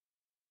 goals.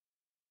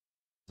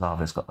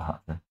 Zarve's got the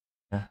hat trick.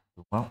 Yeah,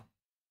 well.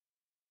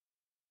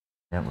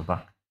 Yeah, we're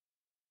back.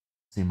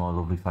 See my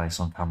lovely face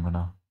on camera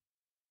now.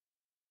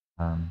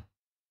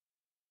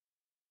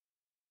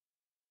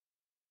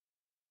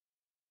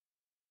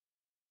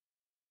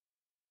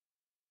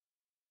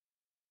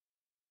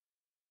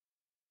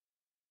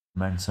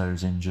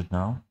 Mento's injured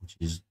now, which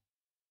is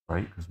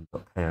great because we've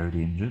got KOD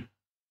injured.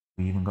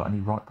 We even got any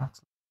right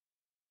backs?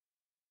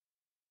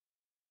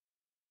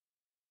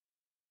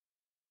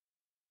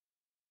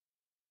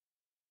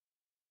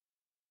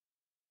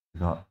 We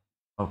got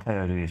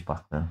KOD is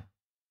back then.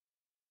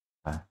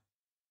 Okay. I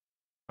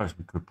suppose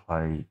we could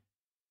play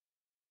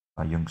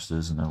our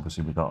youngsters, and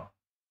obviously we got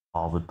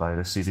Harvard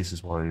Baylor. See, this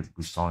is why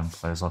we signed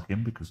players like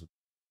him because of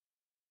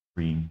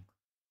extreme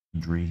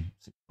injury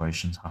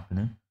situations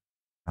happening.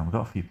 And we've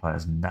got a few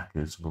players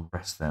knackered, so we'll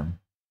rest them.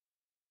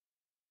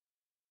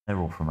 They're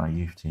all from our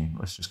youth team.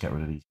 Let's just get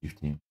rid of these youth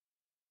teams.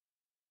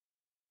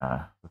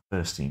 The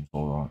first team's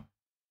all right.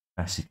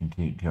 Messi can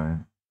keep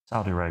going.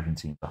 Saudi Arabian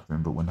team's after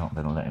him, but we're not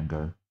going to let him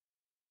go.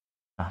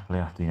 Napoli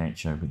after the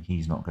HO, but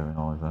he's not going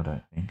either, I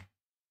don't think.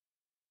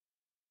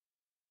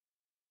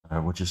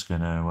 We're just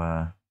going to...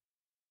 I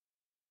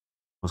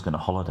was going to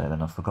holiday,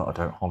 then I forgot I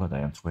don't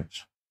holiday on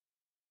Twitch.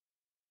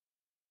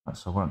 Right,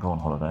 so I won't go on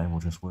holiday. We'll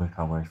just work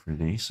our way through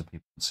these so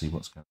people can see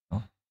what's going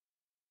on.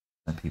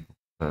 And people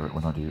prefer it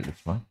when I do it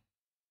this way.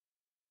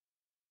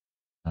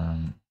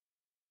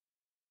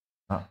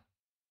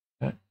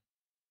 Okay.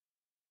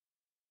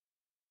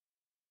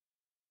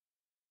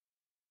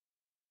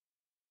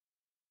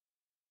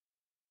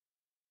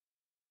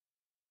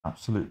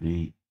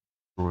 Absolutely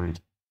destroyed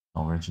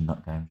Norwich in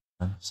that game.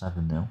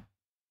 7-0.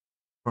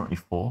 Currently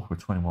 4th with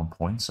 21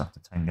 points after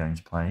 10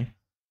 games played.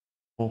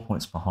 4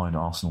 points behind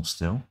Arsenal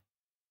still.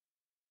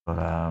 But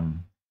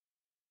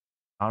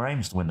our aim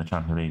is to win the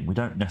Champions League. We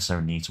don't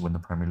necessarily need to win the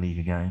Premier League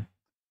again,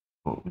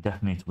 but we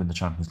definitely need to win the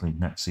Champions League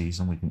next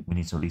season. We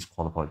need to at least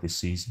qualify this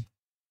season.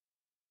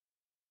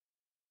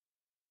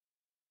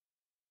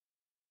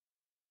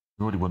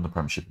 We already won the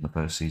Premiership in the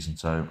first season,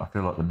 so I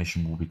feel like the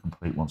mission will be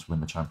complete once we win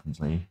the Champions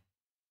League.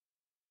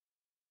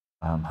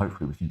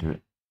 Hopefully we can do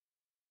it.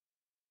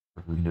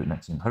 Hopefully we can do it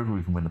next season. Hopefully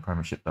we can win the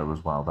Premiership though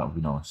as well. That would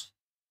be nice.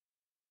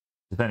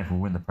 If anything,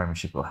 we win the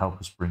Premiership, it'll help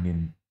us bring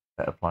in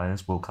better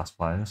players, world-class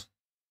players.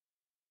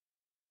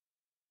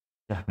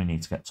 Definitely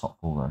need to get top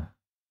 4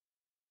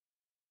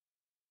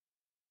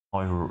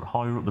 though.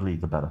 Higher up the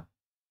league, the better.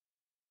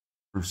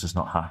 Bruce is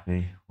not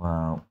happy.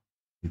 Well,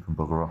 you can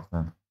bugger off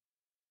then.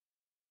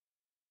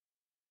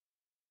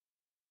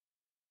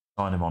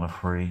 Sign him on a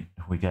free.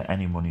 If we get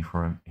any money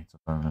for him, it's a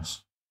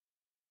bonus.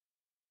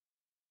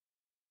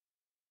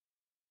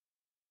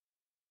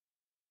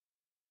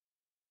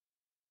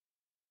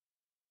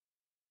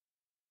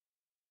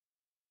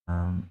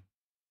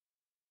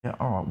 Yeah,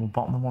 all right. Well,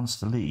 Botman wants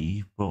to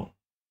leave, but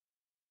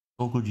it's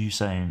all good you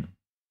saying,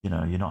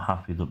 you're not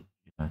happy that,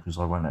 because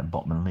I won't let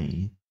Botman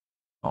leave.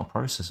 It's not a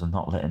process of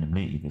not letting him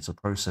leave. It's a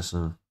process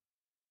of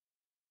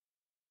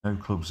no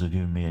clubs are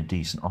giving me a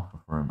decent offer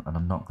for him, and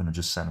I'm not going to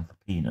just sell him for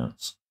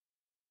peanuts.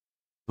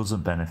 It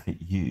doesn't benefit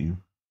you.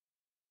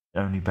 It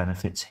only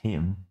benefits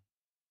him.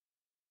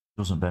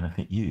 It doesn't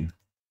benefit you.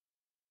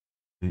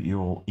 You're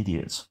all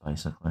idiots,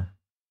 basically.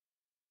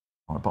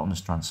 All right,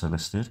 Botman's transfer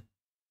listed.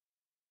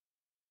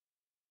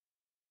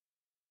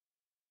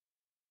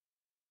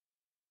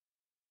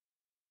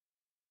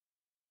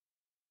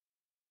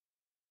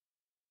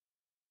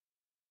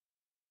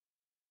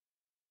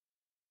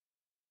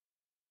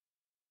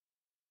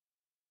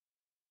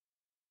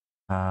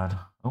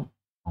 Oh,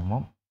 wrong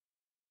one.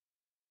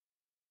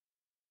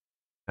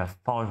 We have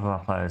 5 of our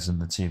players in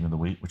the team of the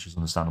week, which is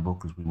understandable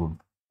because we won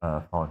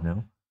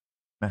 5-0.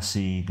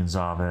 Messi,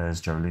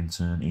 Gonzalez, Joe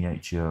Linton,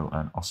 EHO,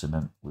 and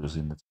Osimhen was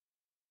in the team.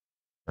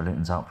 Joe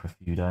Linton's out for a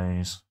few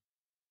days.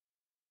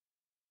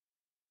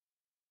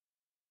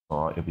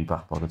 Alright, he'll be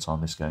back by the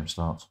time this game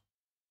starts.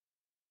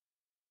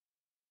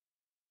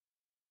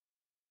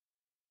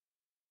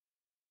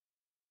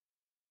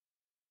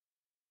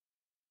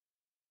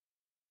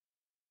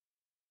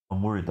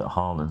 I'm worried that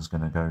Haaland's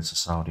going to go to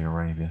Saudi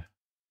Arabia.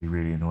 It'll be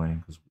really annoying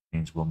because it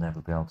means we'll never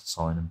be able to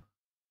sign him.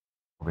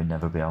 Probably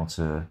never be able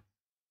to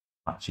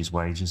match his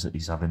wages that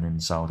he's having in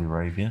Saudi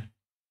Arabia.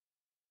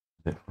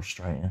 A bit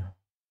frustrating.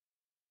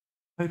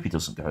 I hope he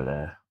doesn't go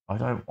there. I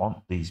don't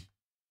want these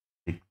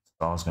big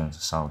stars going to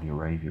Saudi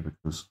Arabia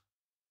because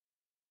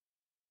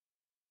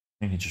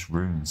I think it just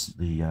ruins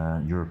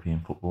the European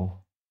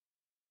football.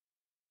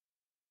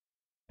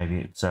 Maybe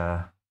it's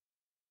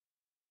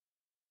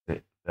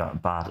bit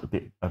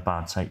a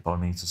bad take by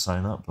me to say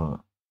that, but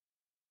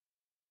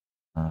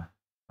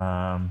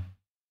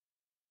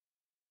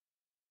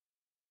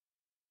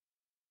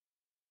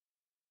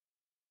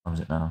what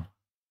is it now?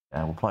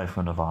 Yeah, we'll play for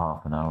another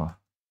half an hour.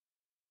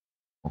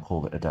 We'll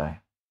call it a day.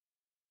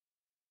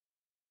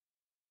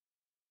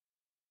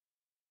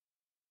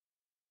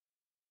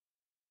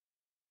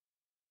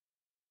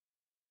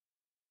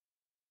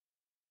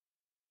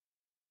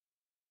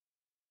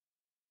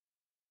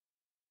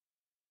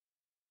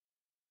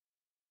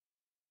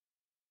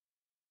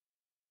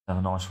 Have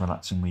a nice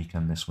relaxing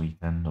weekend this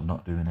weekend. I'm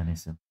not doing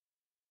anything.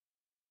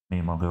 Me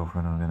and my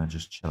girlfriend are going to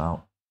just chill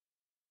out.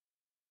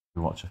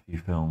 We watch a few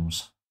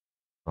films,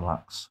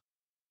 relax.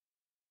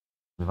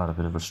 We've had a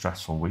bit of a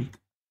stressful week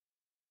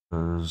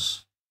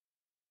because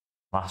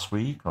last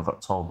week I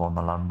got told by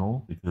my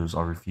landlord because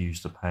I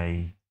refused to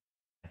pay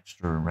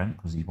extra rent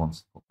because he wants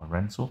to put my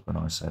rent up, and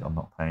I said I'm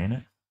not paying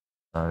it.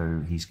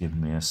 So he's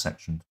given me a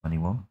Section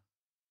 21.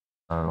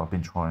 So I've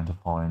been trying to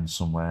find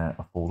somewhere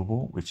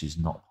affordable, which is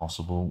not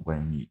possible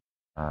when you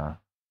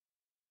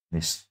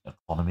this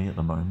economy at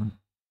the moment.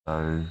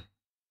 So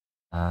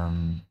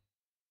my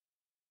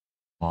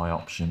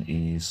option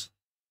is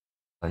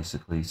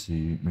basically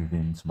to move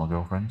into my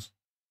girlfriend's.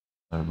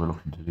 So we're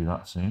looking to do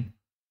that soon.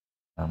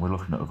 And we're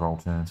looking at other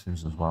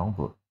alternatives as well,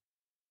 but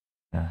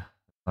yeah,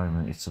 at the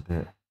moment it's a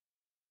bit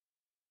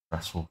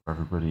stressful for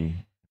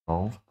everybody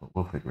involved, but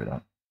we'll figure it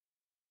out.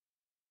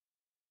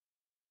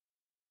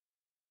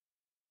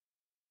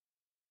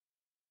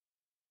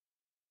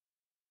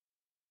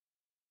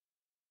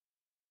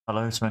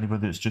 Hello to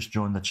anybody that's just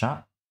joined the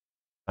chat.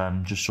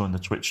 Just joined the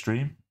Twitch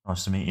stream.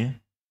 Nice to meet you.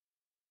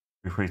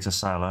 Feel free to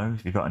say hello.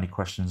 If you've got any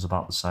questions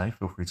about the save,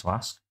 feel free to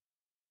ask.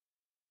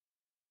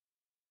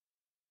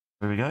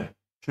 Here we go.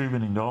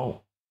 Trubin in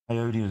goal.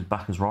 Coyote is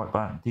back as right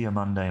back.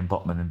 Diamande and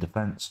Botman in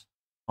defence.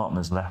 Botman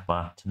as left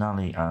back.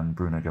 Tonali and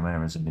Bruno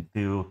Gomes in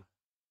midfield.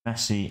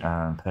 Messi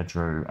and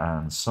Pedro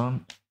and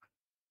Son.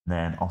 And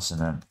then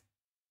Osimhen.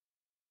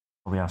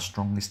 Probably our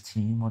strongest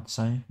team, I'd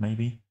say,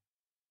 maybe.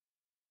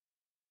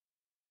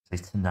 Say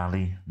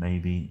Tonali,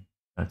 maybe.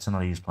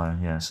 Tonali is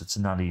playing, yeah. So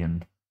Tonali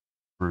and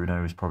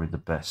Bruno is probably the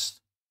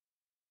best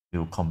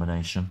field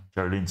combination.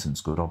 Joe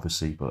Linton's good,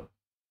 obviously, but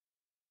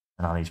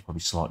Tonali's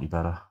probably slightly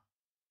better.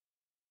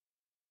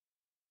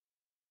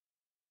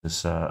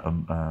 This,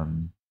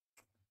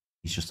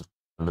 he's just a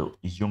little.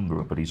 He's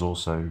younger, but he's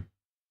also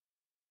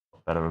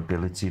got better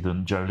ability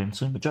than Joe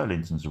Linton. But Joe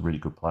Linton's a really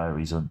good player.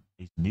 He's a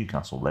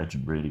Newcastle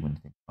legend, really, when you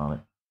think about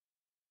it.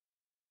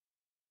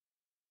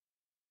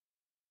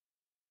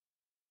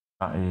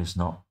 That is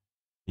not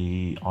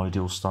the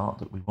ideal start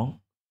that we want.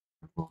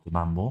 We'll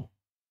demand more.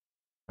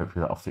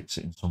 Hopefully that'll fix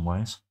it in some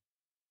ways.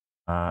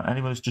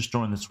 Anyone who's just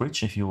joined the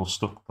Twitch, if you're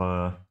stuck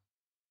for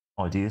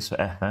ideas for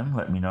FM,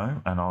 let me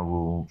know, and I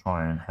will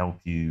try and help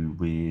you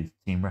with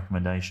team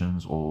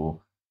recommendations, or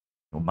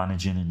you're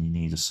managing and you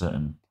need a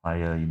certain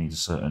player, you need a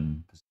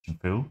certain position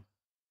filled.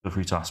 Feel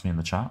free to ask me in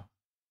the chat.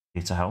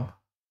 Here to help. If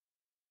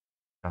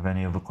you have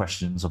any other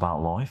questions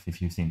about life,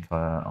 if you think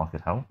I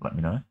could help, let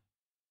me know.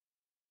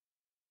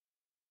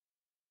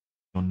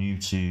 If you're new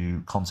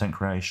to content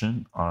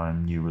creation,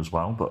 I'm new as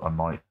well, but I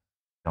might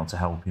be able to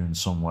help you in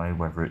some way,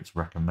 whether it's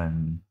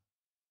recommend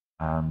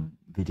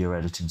video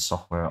editing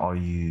software. I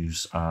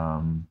use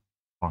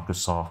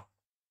Microsoft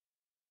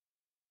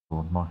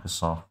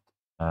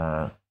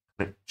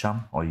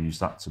Clipchamp. I use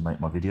that to make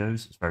my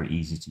videos. It's very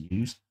easy to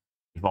use.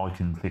 If I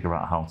can figure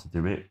out how to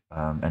do it,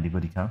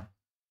 anybody can.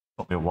 It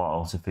took me a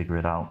while to figure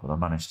it out, but I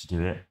managed to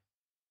do it.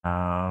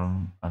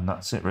 And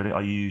that's it, really.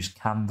 I use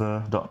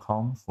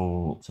Canva.com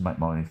to make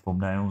my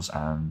thumbnails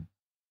and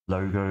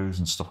logos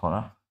and stuff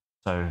like that.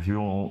 So if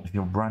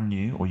you're brand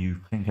new or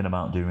you're thinking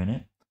about doing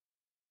it,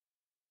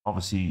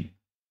 obviously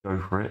go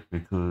for it,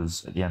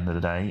 because at the end of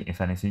the day,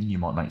 if anything, you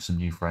might make some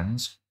new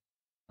friends,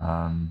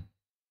 and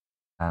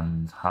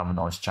have a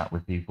nice chat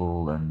with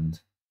people,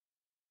 and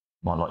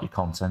might like your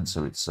content.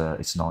 So it's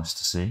nice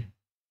to see.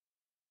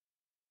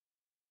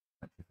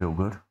 Make you feel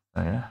good.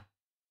 So yeah.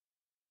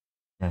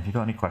 If you've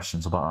got any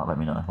questions about that, let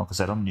me know. Like I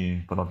said, I'm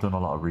new, but I've done a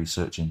lot of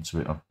research into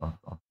it. I've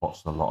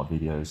watched a lot of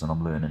videos, and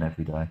I'm learning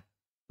every day.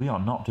 We are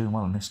not doing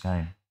well in this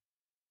game.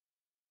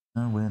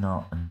 No, we're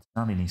not. And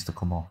Alli needs to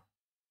come off.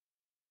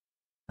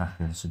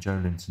 Okay, so Joe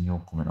Linton,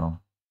 you're coming on.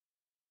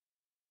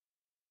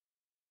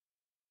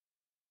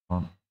 Come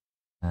on.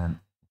 And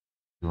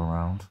you're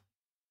around.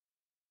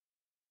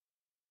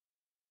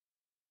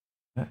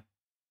 Okay.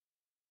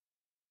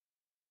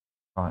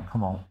 Right,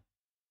 come on.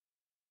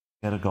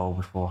 Get a goal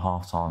before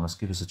half time. Let's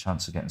give us a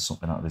chance of getting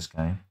something out of this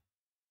game.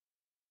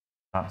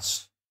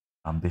 That's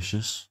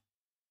ambitious.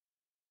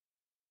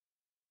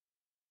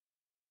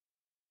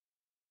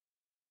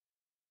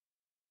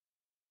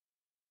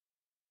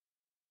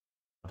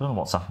 I don't know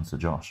what's happened to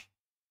Josh.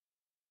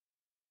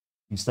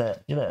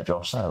 You're there,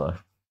 Josh. Say hello.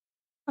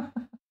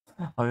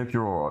 I hope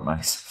you're all right,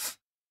 mate.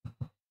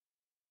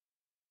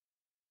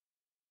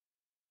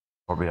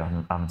 Probably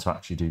having to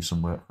actually do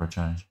some work for a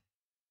change.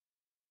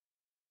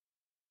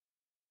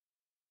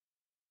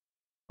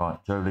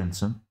 Right, Joe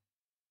Linton.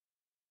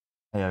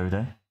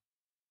 Aode.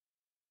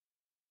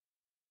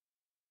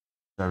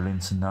 Joe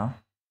Linton now.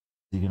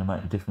 Is he going to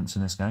make a difference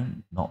in this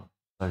game? Not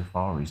so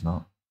far, he's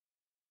not.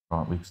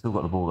 Right, we've still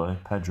got the ball though.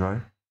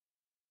 Pedro.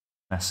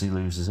 Messi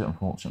loses it,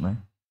 unfortunately.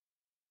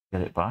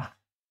 Get it back.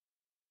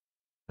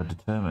 They're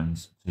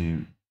determined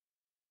to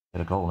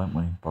get a goal, aren't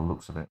we? By the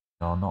looks of it.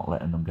 We are not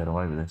letting them get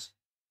away with this.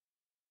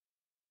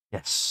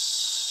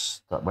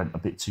 Yes, that went a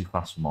bit too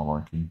fast for my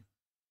liking.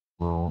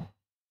 We'll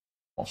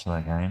watch that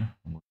again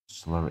and we'll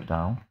slow it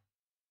down.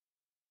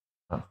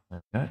 But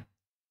there we go.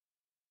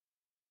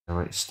 So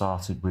it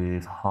started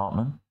with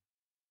Hartman,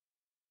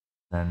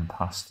 then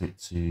passed it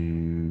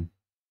to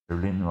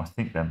Berlin, I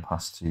think then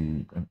passed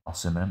to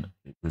Osimhen.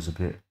 It was a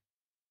bit.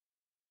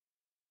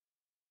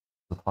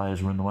 The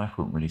players were in the way, I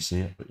couldn't really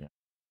see it, but yeah.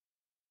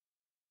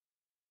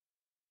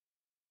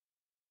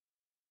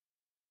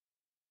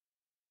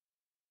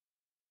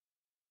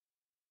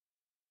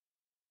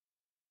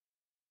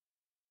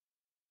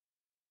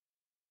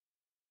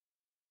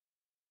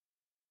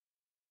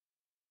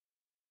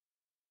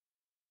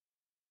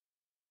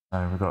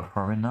 So we've got a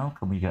throw in now.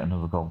 Can we get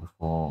another goal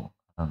before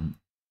get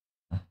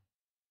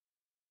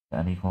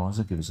an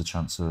equaliser? Give us a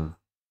chance of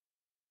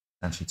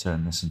potentially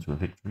turning this into a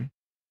victory.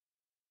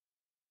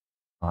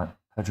 Right,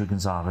 Pedro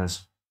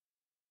Gonzalez.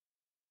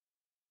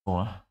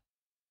 Corner.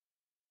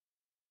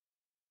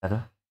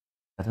 Header.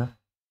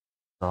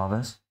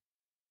 Gonzalez.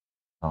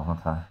 Oh,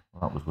 okay.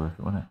 Well, that was worth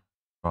it, wasn't it?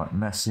 Right,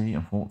 Messi,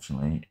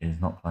 unfortunately,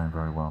 is not playing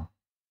very well.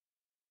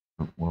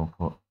 We'll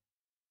put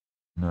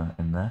N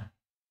in there.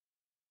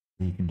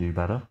 He can do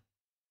better.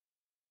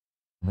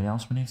 Anybody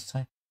else we need to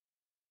take?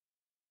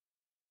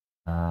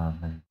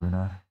 Maybe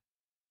Bruno.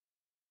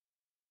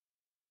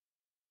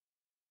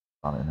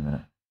 Start it in a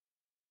minute.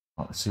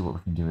 Right, let's see what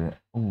we can do here.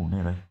 Oh,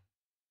 nearly.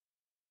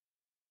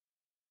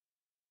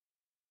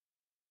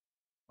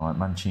 Right,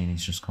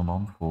 Mancini's just come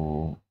on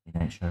for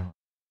Inacho.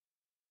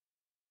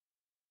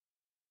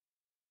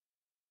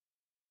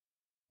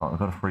 Right, we've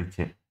got a free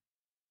kick.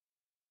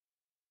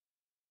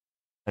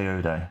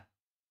 Aode.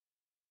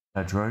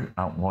 Pedro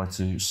out wide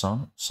to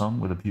Son. Son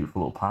with a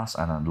beautiful little pass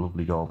and a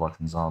lovely goal by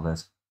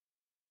Gonzalez.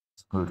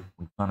 It's good.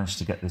 We've managed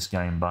to get this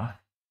game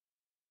back.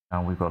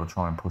 Now we've got to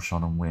try and push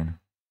on and win.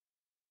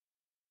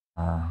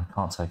 We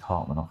can't take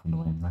Hartman off in the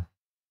wing though.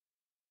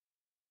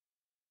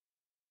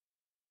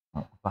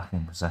 Right, back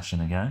in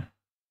possession again.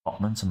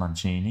 Hartman to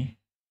Mancini.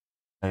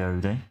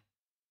 Aode.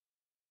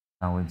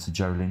 Now into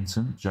Joe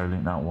Linton. Joe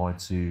Linton out wide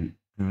to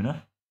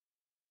Kuna.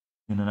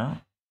 Kuna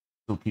now.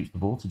 Still keeps the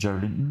ball to Joe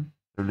Linton.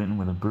 Joe Linton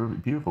with a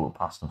beautiful little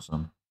pass to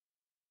Son.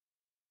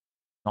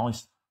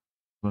 Nice.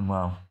 Doing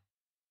well.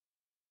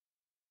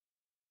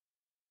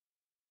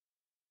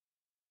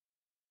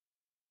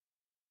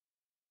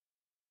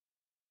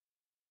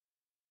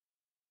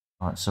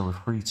 Right, so we're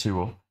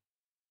 3-2 up.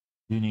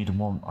 Do need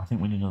one. I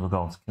think we need another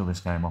goal to kill this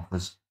game off.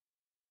 As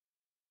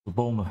the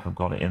Bournemouth have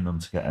got it in them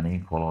to get an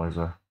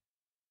equaliser.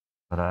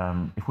 But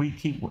if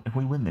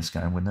we win this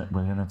game, we're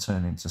going to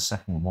turn into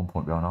second with 1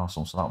 point behind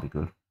Arsenal, so that'll be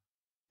good.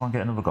 Try and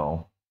get another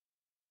goal.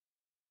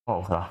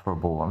 Oh, that for a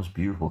ball. That was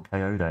beautiful.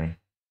 Coyote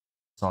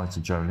side to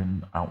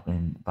Jolin, out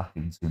in back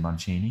into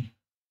Mancini.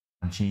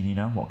 Mancini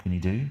now, what can he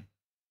do?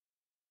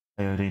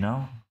 Coyote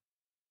now.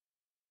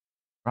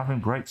 We're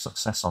having great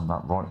success on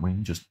that right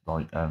wing, just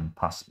like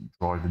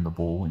driving the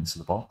ball into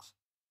the box.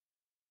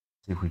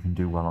 See if we can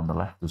do well on the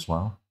left as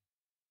well.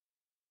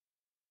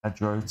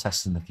 Pedro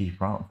testing the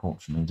keeper out,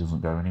 unfortunately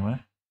doesn't go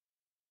anywhere.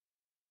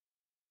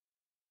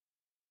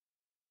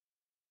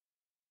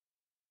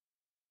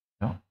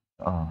 Yeah.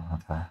 Oh,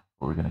 okay.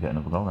 Well, we're going to get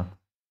another goal then.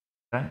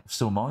 Okay,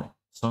 still might.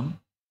 Son.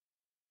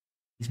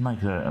 He's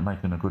making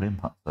a good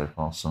impact so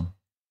far, Son.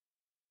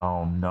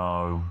 Oh,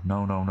 no.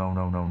 No, no, no,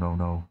 no, no, no,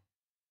 no.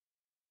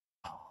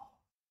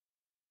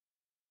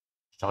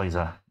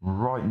 Scheiße.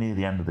 Right near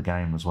the end of the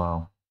game as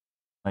well.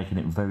 Making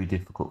it very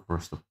difficult for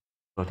us to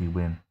bloody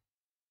win.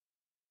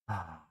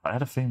 I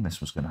had a feeling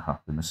this was going to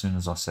happen as soon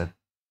as I said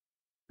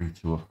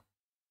 3-2 up.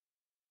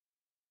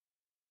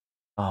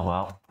 Oh,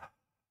 well.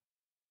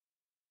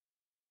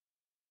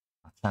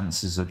 Our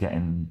chances are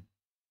getting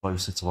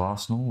closer to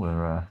Arsenal.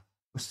 We're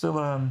still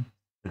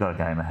we've got a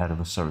game ahead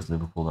of us. So is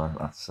Liverpool, though.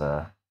 That's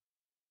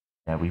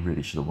yeah, we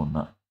really should have won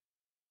that.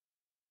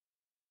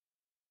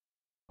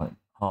 Like,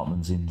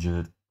 Hartman's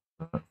injured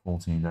for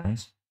 14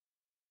 days.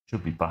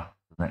 Should be back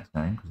for the next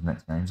game because the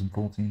next game's in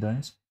 14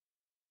 days.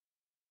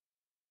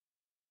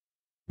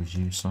 Gives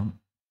you some.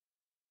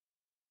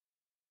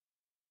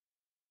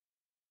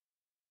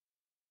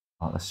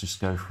 Right, let's just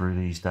go through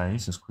these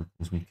days as quickly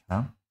as we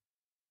can.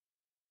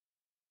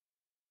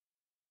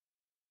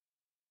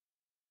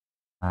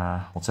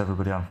 What's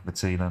everybody having for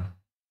tea then?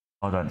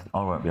 I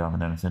won't be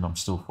having anything. I'm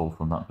still full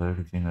from that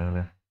Burger King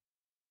earlier.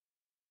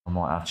 I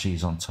might have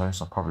cheese on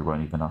toast. I probably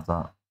won't even have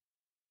that.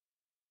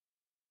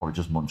 Probably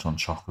just munch on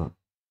chocolate.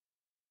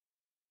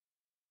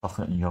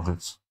 chocolate and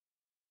yogurts.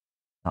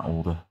 That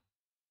order.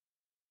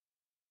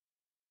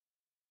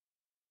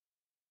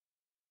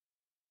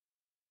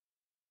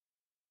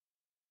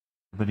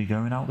 Everybody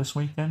going out this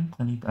weekend?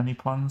 Any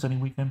plans? Any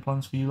weekend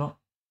plans for you lot?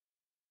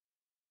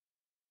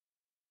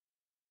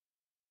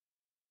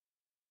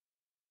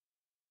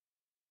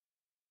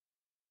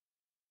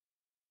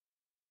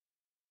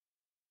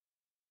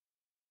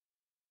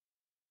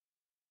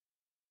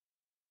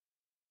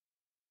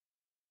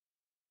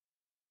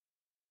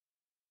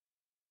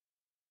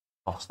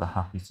 Foster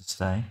happy to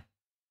stay.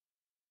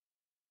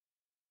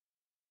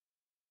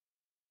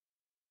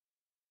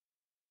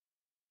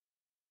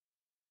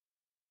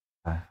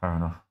 Okay, fair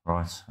enough.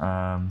 Right.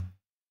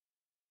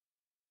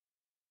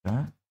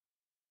 Okay.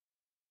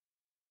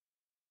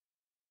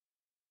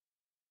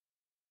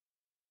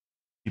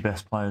 The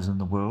best players in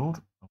the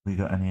world. Have we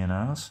got any in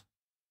ours?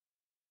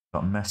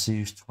 Got Messi,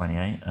 who's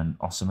 28, and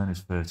Osimhen,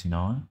 who's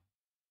 39.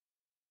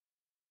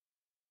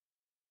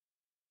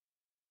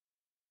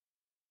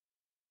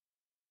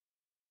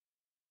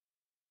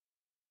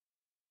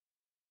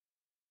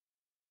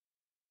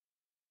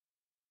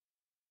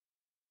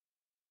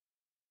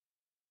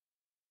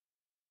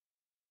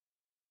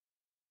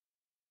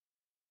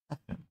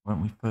 Second,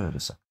 weren't we third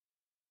a second?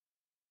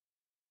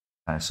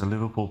 Okay, so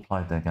Liverpool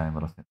played their game,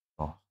 but I think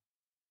they lost.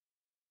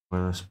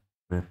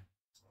 We're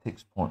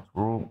 6 points.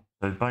 We're all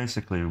so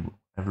basically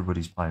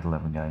everybody's played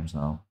 11 games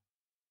now.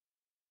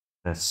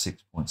 They're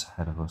 6 points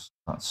ahead of us.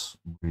 That's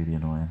really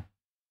annoying.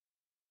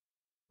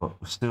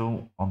 But we're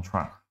still on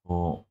track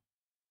for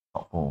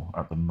top 4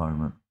 at the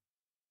moment.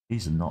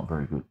 These are not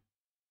very good.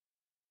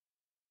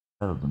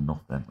 Better than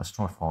nothing. Let's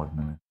try 5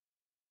 million.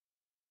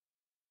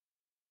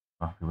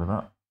 Happy with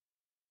that?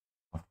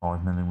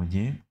 5 million with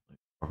you?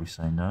 Probably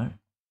say no.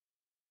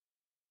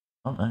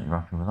 Oh no, you're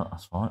happy with that?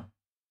 That's fine.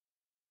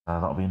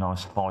 That'll be a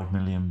nice £5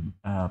 million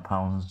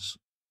pounds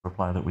for a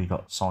player that we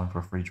got signed for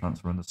a free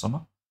transfer in the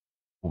summer.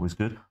 Always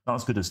good. Not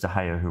as good as De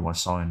Gea, who I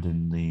signed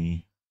in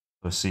the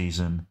first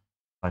season,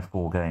 played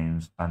 4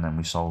 games, and then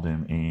we sold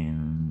him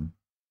in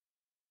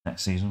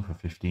next season for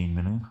 15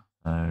 million.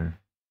 So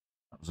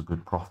that was a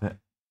good profit.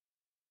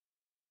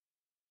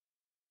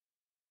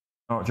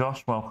 All right,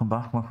 Josh, welcome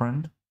back, my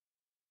friend.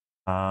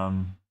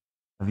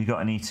 Have you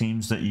got any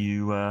teams that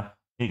you... here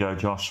you go,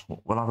 Josh.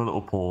 We'll have a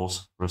little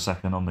pause for a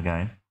second on the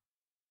game.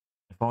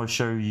 If I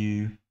show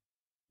you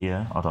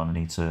here, I don't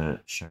need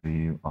to show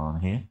you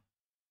on here.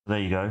 There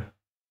you go.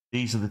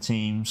 These are the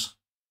teams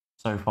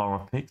so far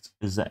I've picked.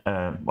 Is there,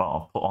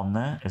 well, I've put on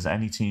there. Is there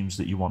any teams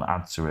that you want to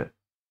add to it?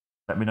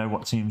 Let me know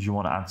what teams you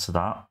want to add to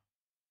that.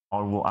 I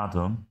will add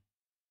them,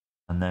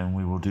 and then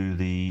we will do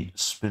the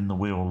spin the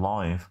wheel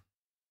live.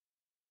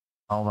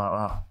 How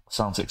about that?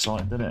 Sounds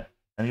exciting, doesn't it?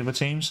 Any other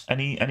teams?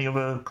 Any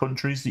other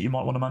countries that you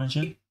might want to manage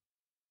in?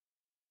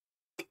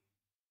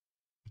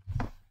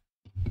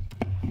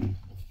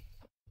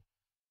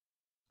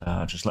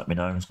 Just let me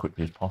know as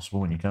quickly as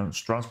possible when you go.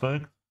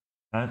 Strasbourg,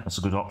 okay, that's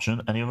a good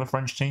option. Any other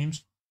French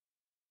teams?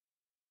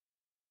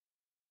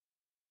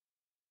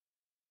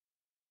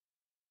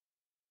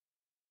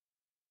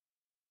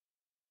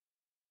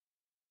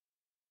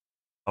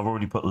 I've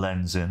already put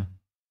Lens in.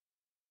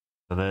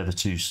 So they're the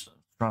two,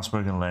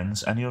 Strasbourg and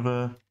Lens. Any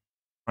other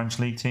French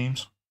league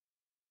teams?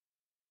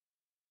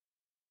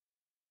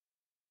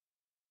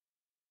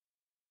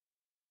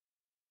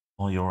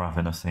 While you're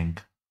having a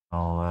think,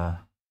 I'll...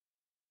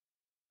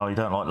 Oh, you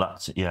don't like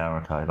that? Yeah,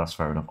 okay, that's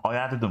fair enough. I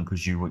added them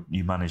because you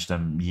managed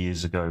them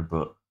years ago,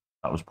 but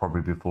that was probably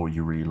before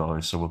you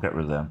realised, so we'll get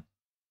rid of them.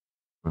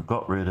 We've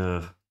got rid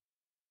of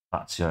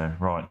Lazio.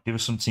 Right, give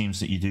us some teams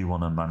that you do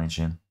want to manage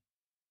in. You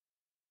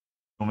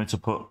want me to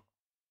put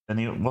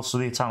any? What's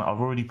the Italian?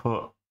 I've already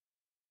put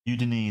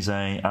Udinese,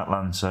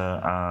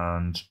 Atlanta,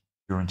 and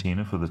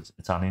Fiorentina for the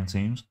Italian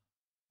teams.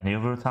 Any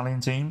other Italian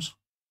teams?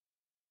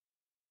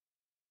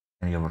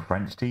 Any other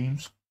French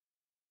teams?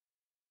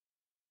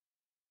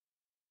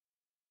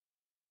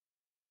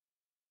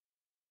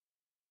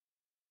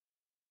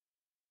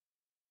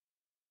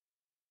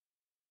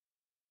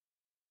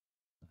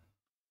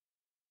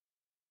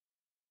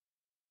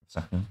 A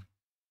second.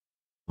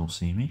 You'll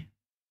see me.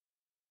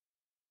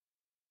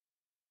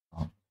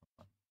 Oh.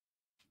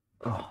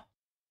 Oh.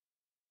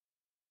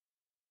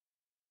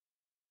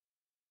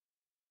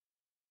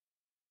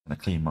 Gonna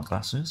clean my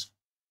glasses.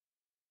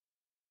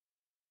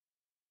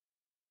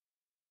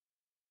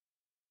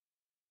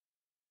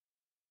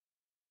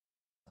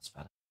 That's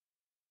better.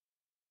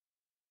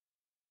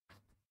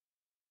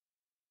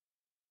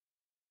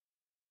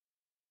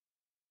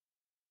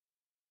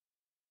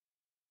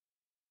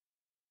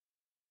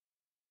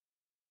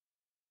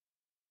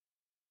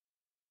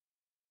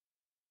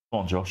 Come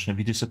on, Josh. Have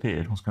you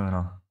disappeared? What's going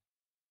on?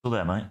 Still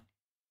there, mate?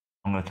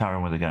 I'm going to carry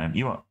on with the game.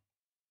 You what?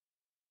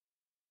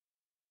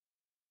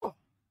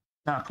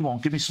 Now, come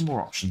on. Give me some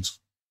more options.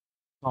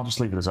 I'll just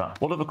leave it as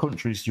that. What other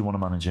countries do you want to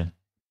manage in?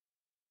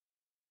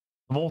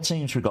 The more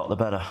teams we got, the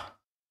better.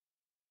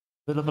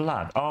 Bit of a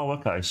lag. Oh,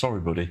 okay. Sorry,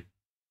 buddy.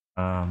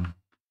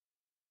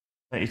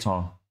 Take your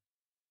time.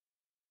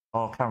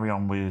 I'll carry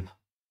on with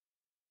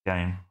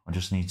game. I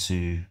just need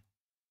to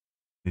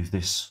move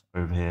this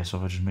over here. So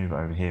if I just move it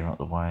over here out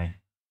the way,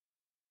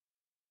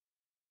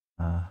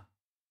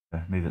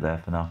 okay, move it there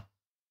for now.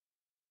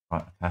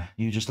 Right, okay.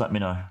 You just let me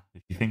know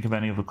if you think of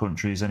any other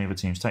countries, any other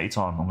teams. Take your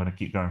time. I'm going to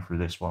keep going through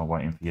this while I'm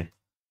waiting for you.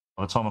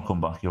 By the time I come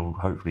back, you'll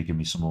hopefully give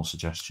me some more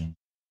suggestions.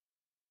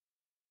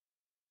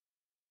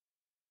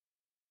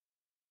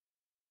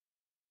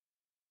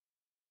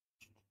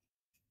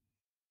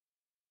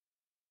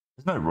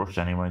 There's no rush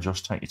anyway.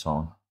 Just take your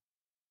time.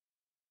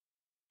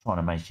 Trying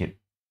to make it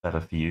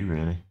better for you,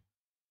 really.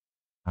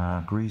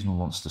 Griezmann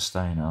wants to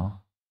stay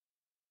now.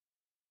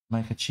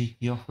 Make a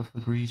cheeky offer for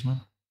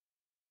Griezmann.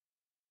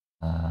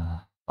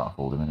 Can't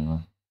afford him anyway.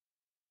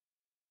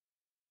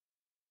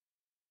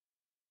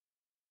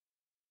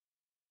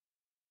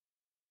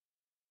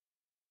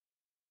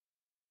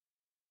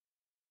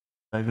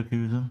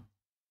 Leverkusen.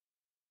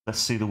 Let's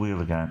see the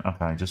wheel again.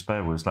 Okay, just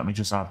bear with us. Let me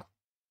just add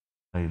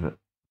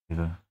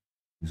Leverkusen.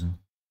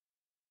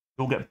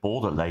 You'll get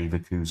bored at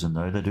Leverkusen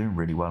though. They're doing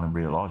really well in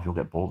real life. You'll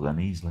get bored of them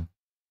easily.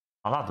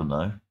 I'll add them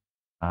though.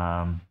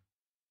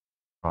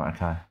 Right,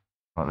 okay.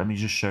 Right, let me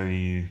just show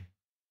you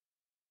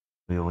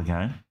wheel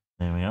again.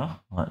 There we are,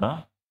 like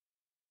that.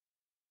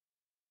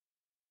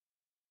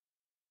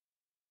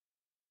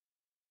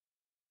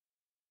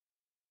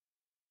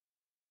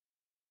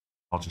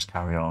 I'll just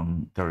carry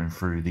on going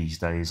through these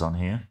days on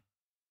here.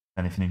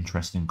 Anything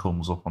interesting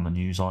comes up on the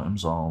news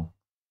items,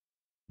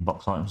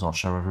 box items, I'll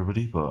show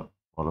everybody, but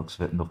by the looks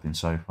of it, nothing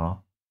so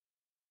far.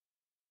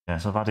 Yeah,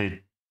 so I've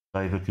added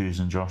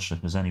Leverkusen, Josh, if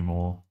there's any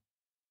more.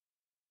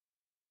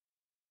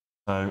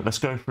 So let's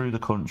go through the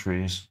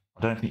countries.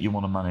 I don't think you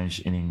want to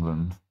manage in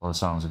England, by the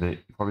sounds of it.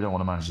 You probably don't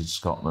want to manage in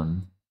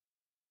Scotland.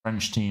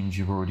 French teams,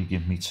 you've already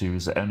given me 2.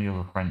 Is there any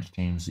other French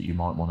teams that you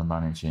might want to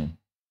manage in?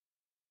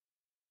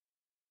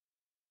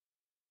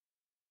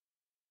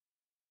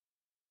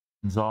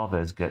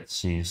 Zarvez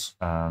gets his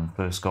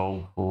first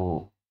goal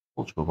for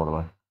Portugal, by the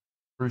way.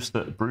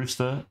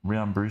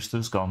 Ryan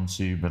Brewster's gone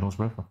to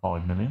Middlesbrough for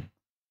 5 million.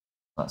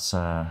 That's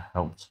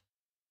helped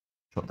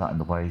chuck that in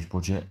the wage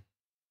budget.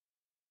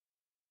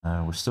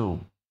 We're still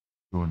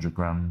 200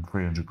 grand,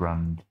 300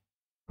 grand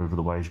over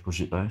the wage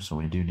budget though, so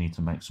we do need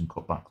to make some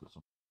cutbacks.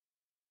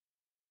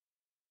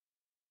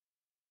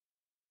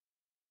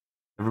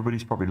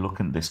 Everybody's probably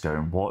looking at this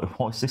going,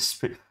 what is this?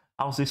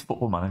 How's this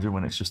Football Manager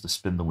when it's just a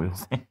spin the wheel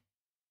thing?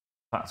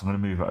 In fact, I'm going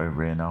to move it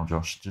over here now,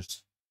 Josh.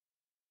 Just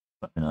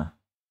let me know.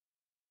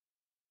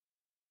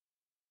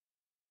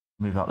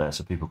 Move out there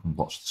so people can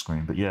watch the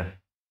screen. But yeah,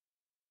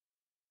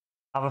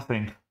 have a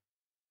think.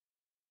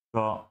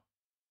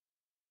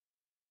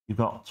 You've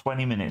got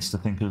 20 minutes to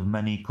think of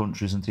many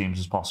countries and teams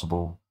as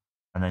possible,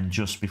 and then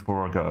just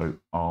before I go,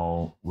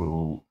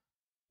 we'll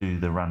do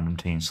the random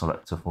team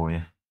selector for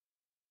you.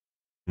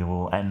 We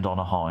will end on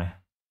a high.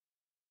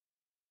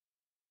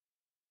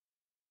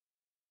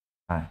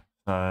 Okay,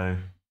 so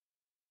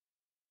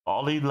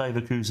I'll leave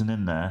Leverkusen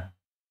in there.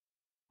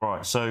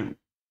 Right, so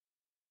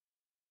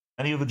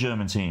any other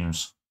German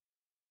teams?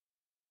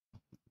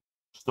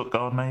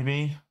 Stuttgart,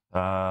 maybe?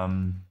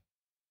 Quite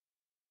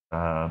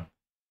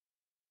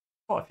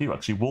a few,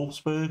 actually.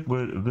 Wolfsburg,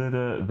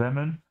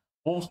 Werder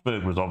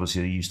Wolfsburg was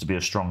obviously, they used to be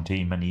a strong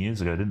team many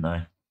years ago, didn't they?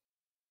 And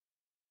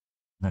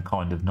they're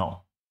kind of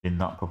not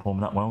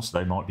performing that well, so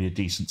they might be a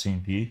decent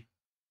team for you.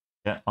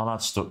 Yeah, I'll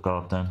add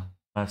Stuttgart then.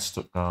 Add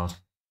Stuttgart.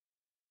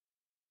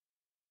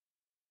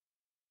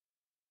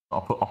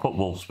 I'll put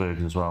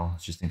Wolfsburg as well,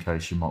 just in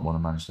case you might want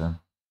to manage them.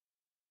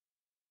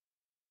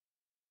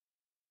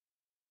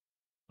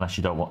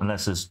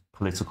 Unless there's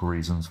political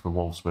reasons for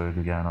Wolfsburg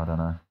again, I don't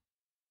know.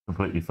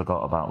 Completely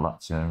forgot about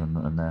Lazio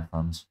and their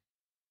fans.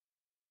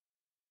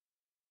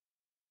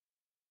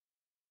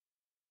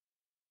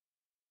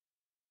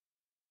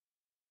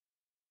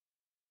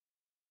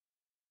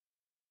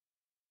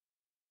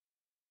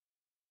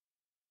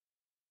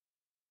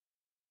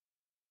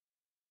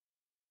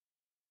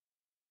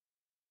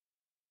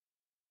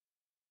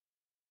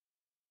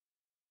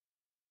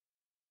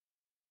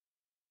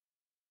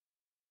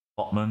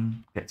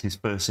 Botman gets his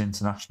first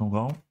international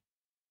goal.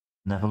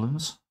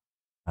 Netherlands.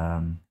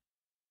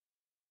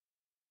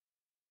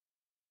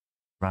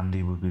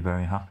 Randy would be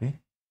very happy.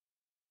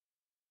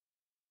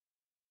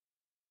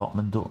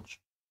 Botman Dutch.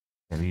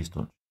 Yeah, he's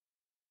Dutch.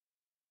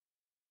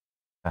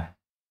 Okay.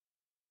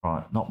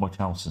 Right, not much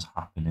else is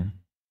happening.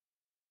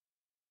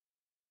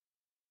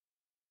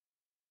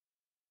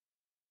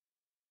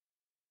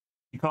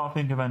 You can't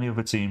think of any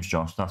other teams,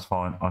 Josh. That's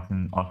fine. I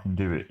can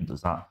do it.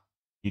 Does that?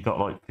 You got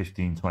like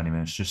 15, 20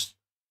 minutes. Just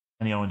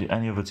any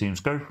other teams.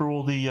 Go through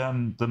all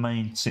the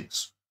main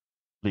 6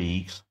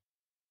 leagues.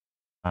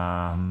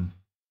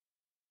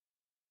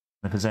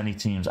 If there's any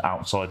teams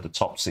outside the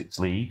top 6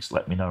 leagues,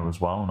 let me know as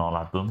well, and I'll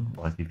add them.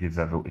 Like if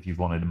you've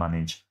wanted to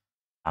manage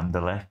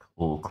Anderlecht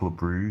or Club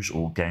Brugge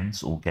or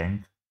Gent or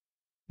Genk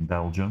in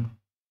Belgium,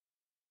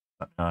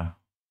 let me know.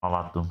 I'll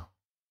add them.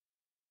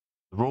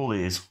 The rule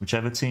is,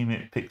 whichever team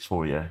it picks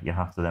for you, you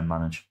have to then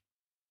manage.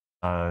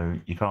 So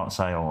you can't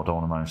say, "Oh, I don't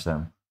want to manage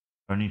them."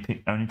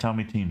 Only tell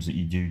me teams that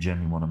you do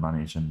genuinely want to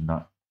manage, and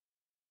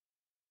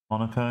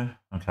Monaco?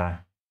 Okay.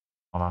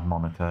 I'll add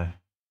Monaco.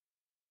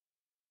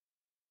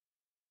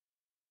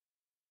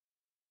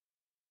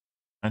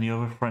 Any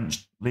other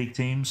French league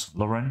teams?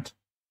 Laurent?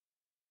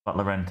 Got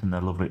Laurent in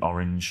their lovely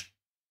orange.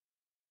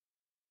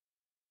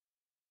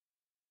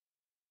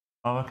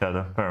 Oh, okay,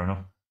 then. Fair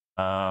enough.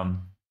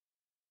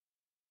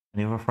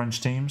 Any other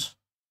French teams?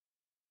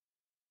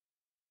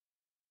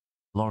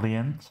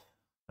 Lorient.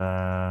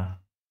 Already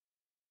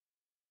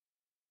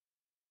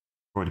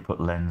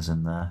put Lens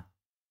in there.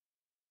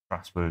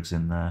 Strasbourg's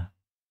in there.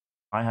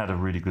 I had a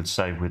really good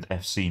save with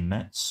FC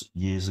Metz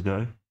years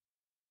ago.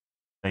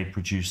 They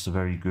produced a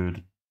very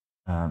good.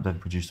 They've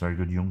produced very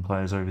good young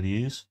players over the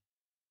years.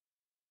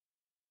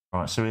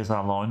 Right, so here's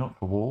our lineup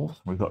for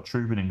Wolves. We've got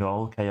Trubin in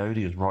goal,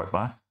 Coyote as right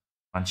back,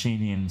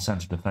 Mancini in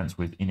centre defence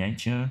with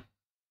Inacio,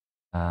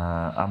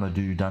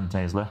 Amadou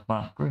Dante as left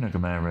back, Bruno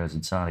Gomes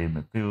Italian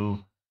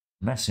midfield,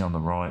 Messi on the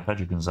right,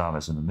 Pedro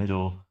Gonzalez in the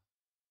middle,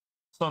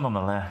 Son on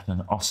the left,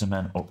 and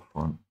Osimhen up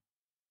front.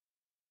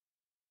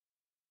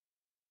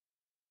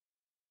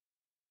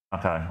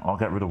 Okay, I'll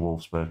get rid of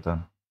Wolfsburg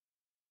then.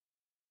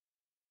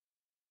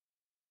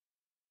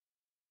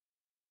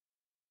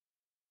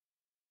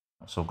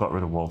 So I've got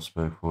rid of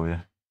Wolfsburg for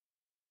you.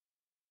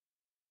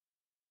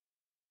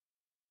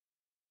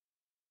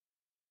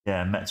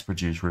 Yeah, Metz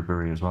produced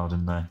Ribéry as well,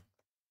 didn't they? You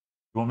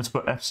want me to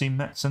put FC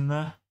Metz in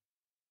there?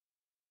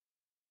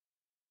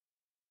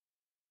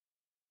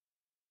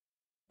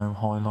 No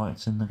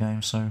highlights in the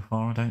game so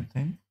far, I don't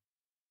think.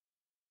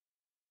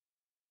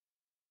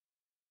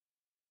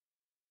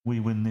 We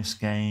win this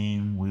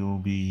game, we'll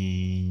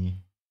be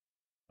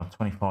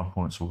 25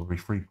 points, we'll be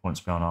 3 points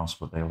behind us,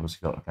 but they obviously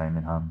got the game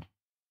in hand.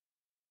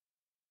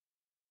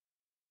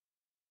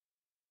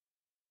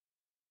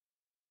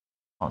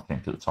 I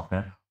think at the top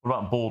end. What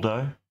about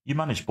Bordeaux? You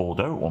managed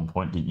Bordeaux at one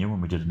point, didn't you,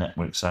 when we did a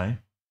network save?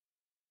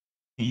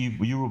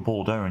 You were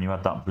Bordeaux and you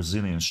had that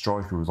Brazilian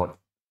striker who was like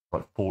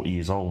 40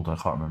 years old. I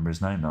can't remember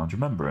his name now. Do you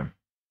remember him?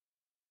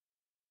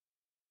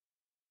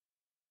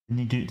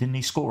 Didn't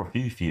he score a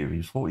few for you? He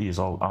was 40 years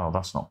old. Oh,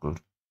 that's not good.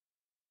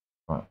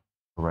 Right,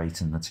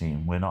 great in the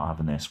team. We're not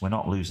having this. We're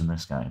not losing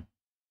this game.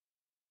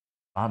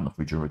 Bad enough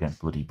we drew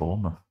against bloody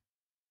Bournemouth.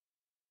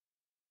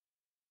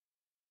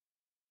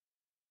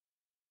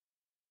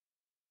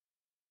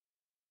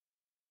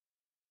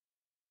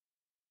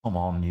 Come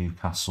on,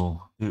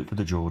 Newcastle. Do it for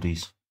the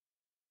Geordies.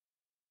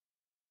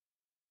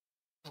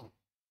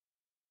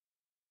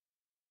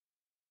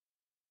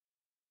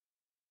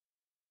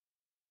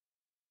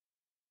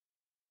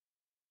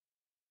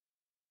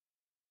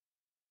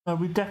 No,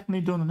 we've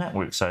definitely done a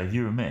network save,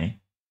 you and me.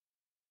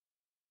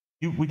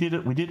 We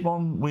did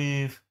one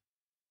with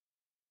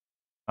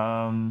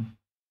done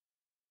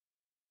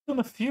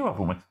a few of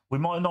them. We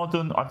might not have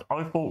done.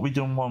 I thought we'd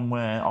done one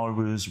where I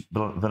was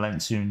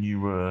Valencia and you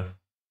were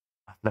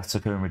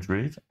Atletico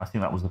Madrid. I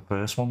think that was the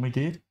first one we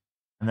did.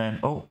 And then,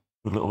 good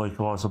little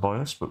localizer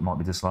bias, but might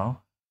be disallowed.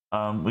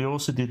 We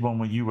also did one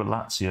where you were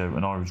Lazio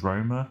and I was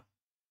Roma.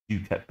 You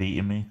kept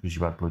beating me because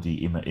you had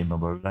bloody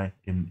Immobile,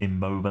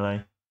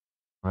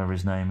 whatever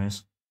his name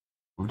is.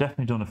 We've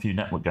definitely done a few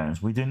network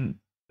games. We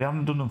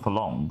haven't done them for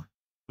long.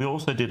 We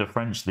also did a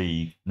French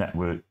league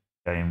network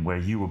game where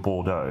you were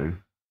Bordeaux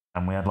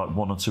and we had like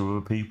one or two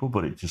other people,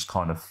 but it just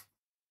kind of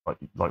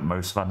like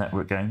most of our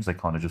network games, they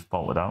kind of just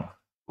bolted out.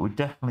 But we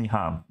definitely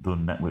have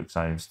done network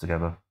saves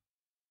together.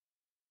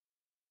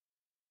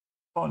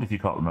 Fine if you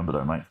can't remember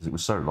though, mate, because it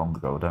was so long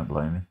ago. I don't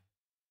blame you.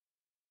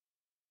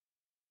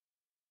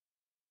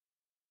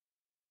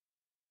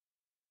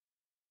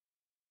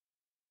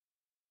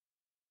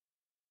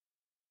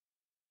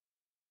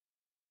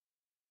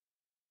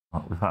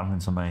 We're having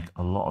to make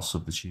a lot of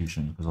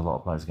substitutions because a lot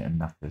of players are getting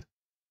knackered.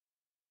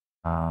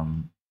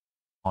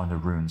 Kind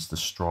of ruins the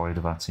stride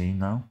of our team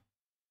now.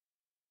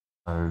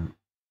 So,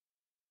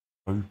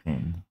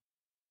 hoping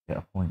to get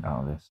a point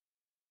out of this.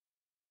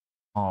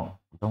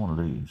 We don't want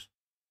to lose.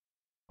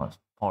 Let's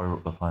fire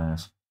up the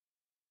players.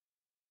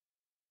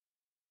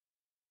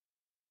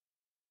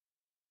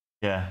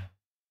 Yeah.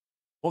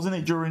 Wasn't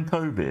it during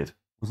COVID?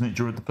 Wasn't it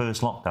during the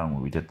first lockdown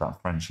where we did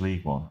that French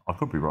League one? I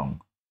could be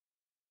wrong.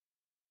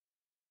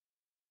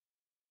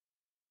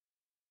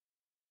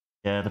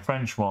 Yeah, the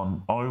French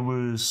one. I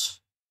can't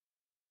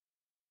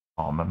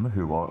remember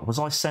who I was.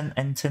 I sent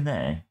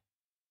Entenay. I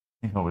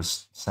think I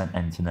was sent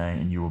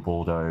Entenay and you were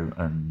Bordeaux,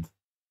 and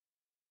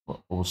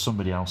or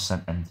somebody else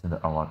sent Entenay.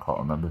 Oh, I can't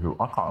remember who.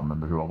 I can't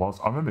remember who I was.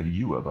 I remember who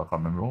you were, but I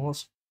can't remember who I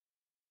was.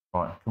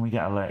 Right, can we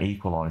get a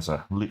late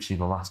equaliser? Literally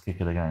the last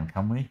kick of the game,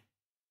 can we?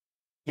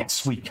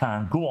 Yes, we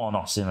can. Go on,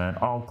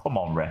 Osimhen. Oh, come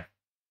on, ref.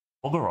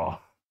 Bugger off.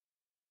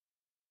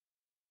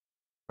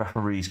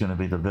 Referee's going to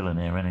be the villain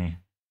here, isn't he?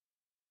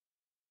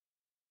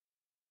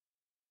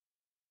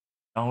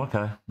 Oh,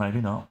 okay. Maybe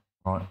not.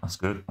 Right, that's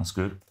good. That's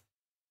good.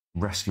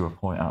 Rescue a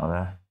point out of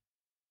there.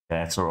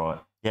 Yeah, it's all right.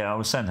 Yeah, I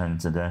was sent home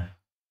today.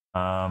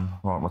 Right,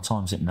 what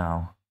time's it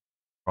now?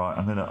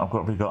 Right,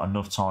 we've got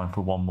enough time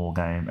for one more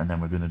game, and then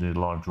we're going to do the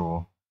live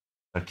draw.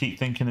 So keep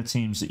thinking of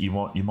teams that you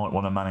might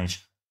want to manage.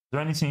 Are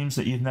there any teams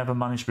that you've never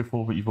managed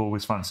before, but you've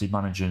always fancied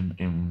managing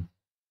in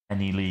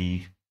any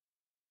league.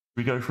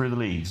 We go through the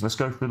leagues. Let's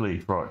go through the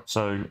leagues. Right.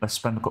 So let's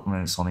spend a couple of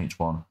minutes on each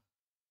one.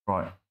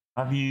 Right.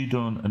 Have you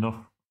done enough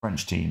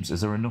French teams?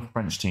 Is there enough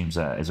French teams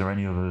there? Is there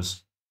any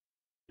others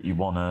that you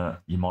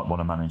might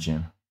wanna manage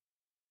in?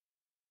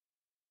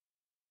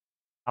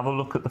 Have a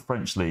look at the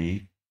French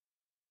league.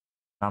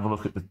 Have a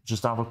look at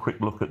just have a quick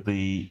look at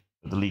the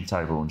league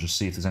table and just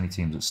see if there's any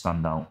teams that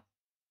stand out.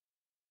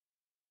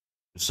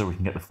 Just so we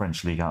can get the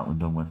French league out and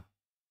done with.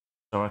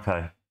 So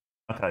okay,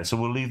 so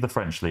we'll leave the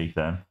French league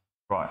then.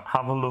 Right,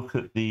 have a look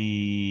at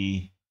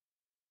the.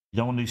 You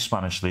don't want to do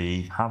Spanish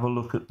league. Have a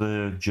look at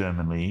the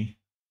German league.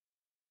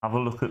 Have a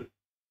look at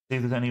see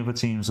if there's any other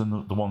teams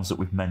than the ones that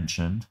we've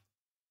mentioned.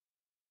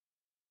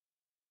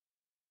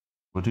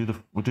 We'll do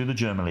the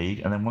German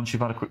league, and then once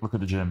you've had a quick look at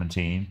the German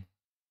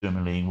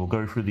league, we'll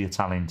go through the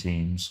Italian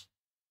teams,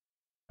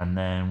 and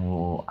then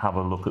we'll have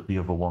a look at the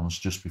other ones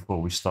just before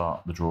we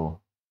start the draw.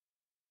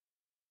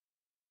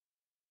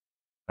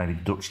 Maybe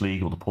the Dutch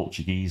league, or the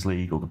Portuguese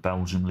league, or the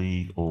Belgian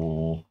league,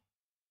 or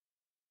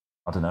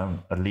I don't know,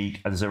 a league.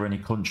 Is there any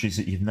countries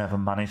that you've never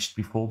managed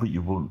before, but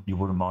you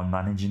wouldn't mind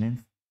managing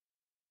in?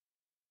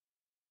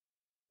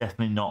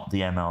 Definitely not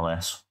the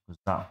MLS,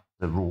 because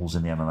the rules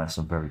in the MLS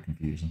are very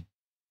confusing.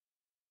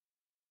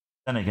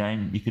 Then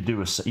again, you could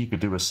do a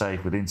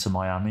save with Inter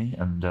Miami,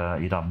 and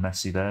you'd have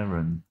Messi there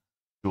and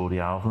Jordi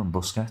Alba and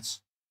Busquets.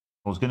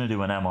 I was going to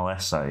do an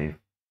MLS save,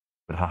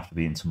 but it'd have to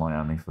be Inter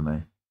Miami for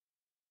me.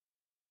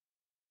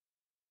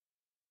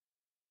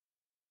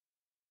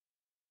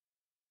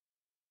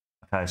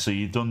 Okay, so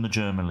you've done the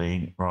German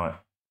league, right?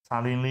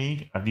 Italian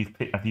league. Have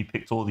you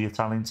picked all the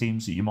Italian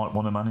teams that you might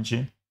want to manage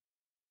in?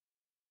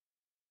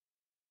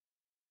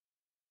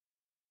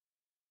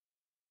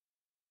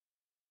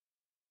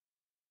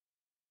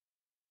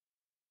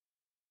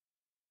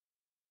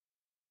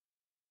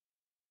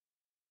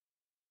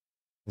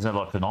 Is there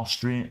like an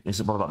Austrian? Is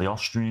it what about the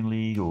Austrian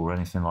league or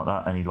anything like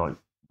that? Any like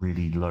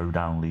really low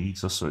down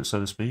leagues, or so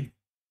to speak?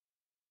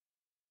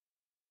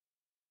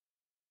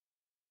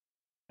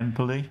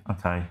 Empoli.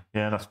 Okay,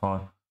 yeah, that's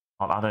fine.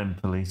 I'll add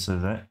Empoli to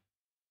that.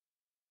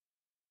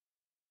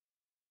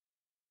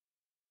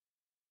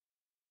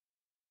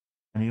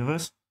 Any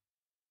others?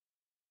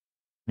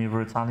 Any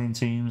other Italian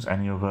teams?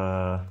 Any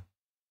other?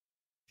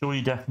 Sure,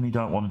 you definitely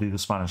don't want to do the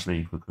Spanish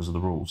league because of the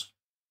rules.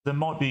 There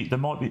might be a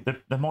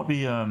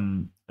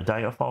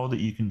data file that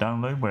you can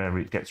download where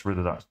it gets rid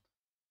of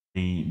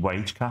the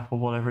wage cap or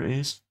whatever it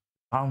is.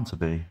 Bound to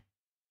be.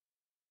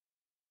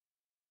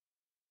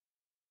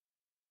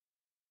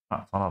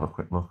 I'll have a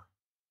quick look.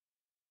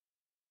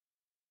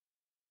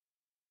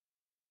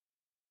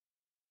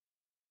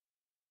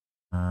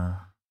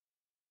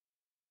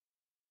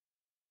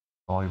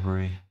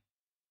 Library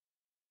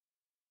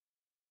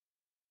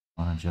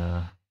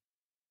manager.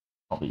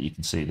 Not that you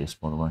can see this,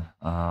 by the way.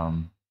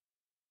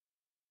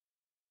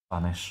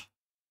 Spanish.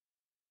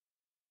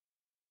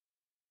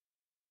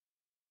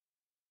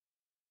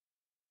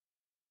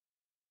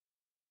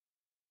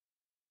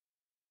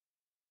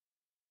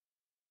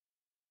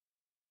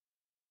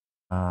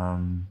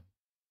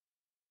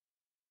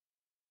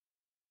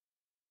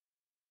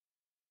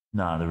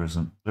 No, there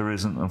isn't. There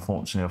isn't,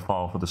 unfortunately, a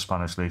file for the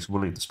Spanish league, so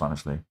we'll leave the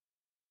Spanish league.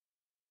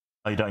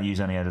 Oh, you don't use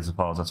any editor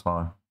files, that's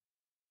fine.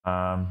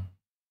 No,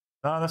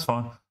 that's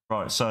fine.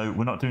 Right, so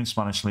we're not doing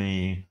Spanish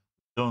league.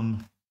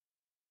 Done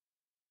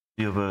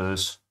the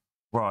others.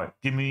 Right,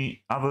 give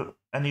me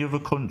any other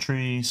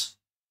countries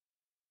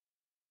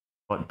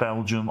like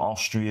Belgium,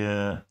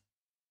 Austria,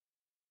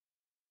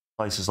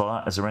 places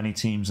like that. Is there any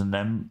teams in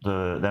them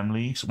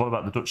leagues? What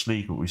about the Dutch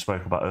league that we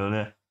spoke about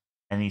earlier?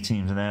 Any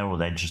teams in there, or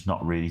they're just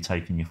not really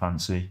taking your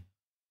fancy?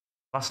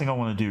 Last thing I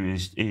want to do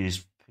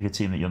is pick a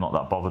team that you're not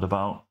that bothered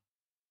about,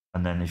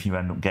 and then if you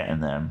end up getting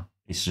them,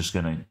 it's just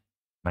going to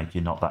make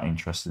you not that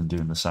interested in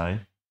doing the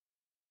same.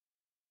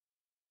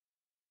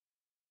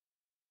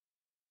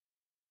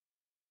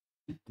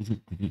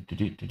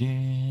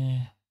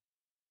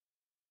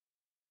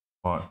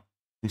 Right,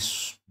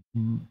 this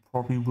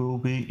probably will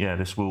be. Yeah,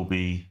 this will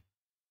be.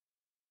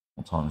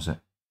 What time is it?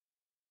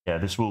 Yeah,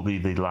 this will be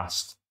the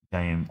last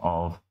game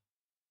of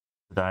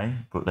today,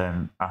 but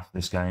then after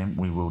this game,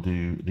 we will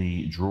do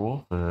the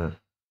draw, the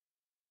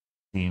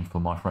team for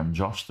my friend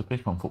Josh to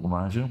pick on Football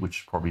Manager,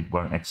 which probably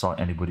won't excite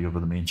anybody other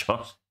than me and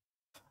Josh.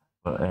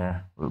 But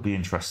yeah, it'll be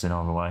interesting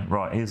either way.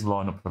 Right, here's the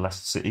lineup for the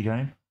Leicester City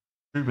game.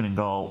 Ruben in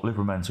goal,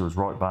 Livramento as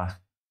right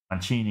back,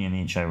 Mancini and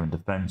Incho in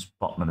defence,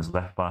 Botman as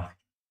left back,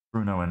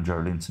 Bruno and Joe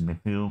Linton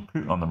midfield,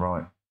 Coot on the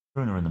right,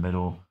 Bruno in the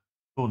middle,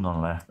 Gordon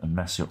on the left, and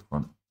Messi up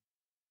front.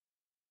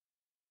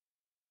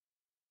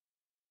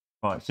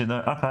 Right, so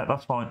okay,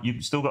 that's fine.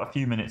 You've still got a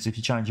few minutes if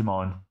you change your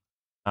mind.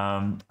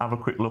 Have a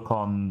quick look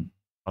on,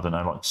 I don't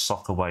know, like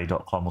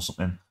soccerway.com or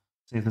something.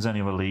 See if there's any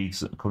other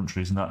leagues,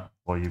 countries and that,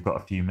 while you've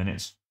got a few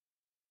minutes.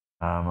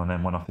 And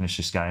then when I finish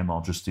this game,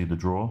 I'll just do the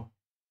draw.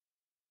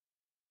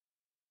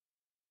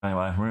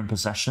 Anyway, we're in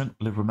possession.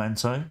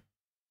 Livramento,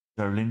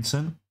 Joe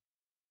Linton,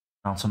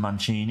 out to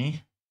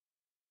Mancini,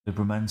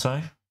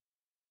 Livramento,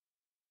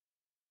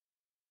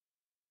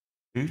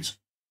 Coot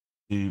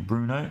to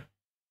Bruno,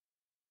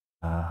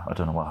 I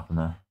don't know what happened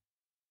there.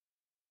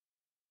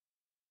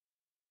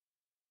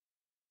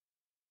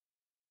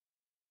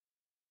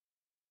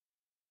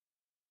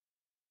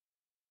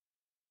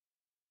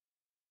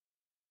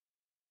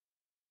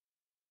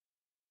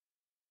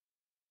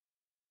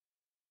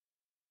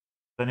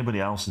 If anybody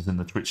else is in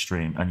the Twitch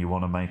stream and you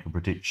want to make a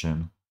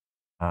prediction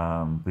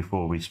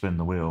before we spin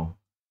the wheel,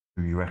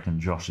 who you reckon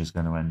Josh is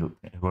going to end up,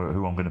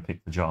 who I'm going to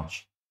pick for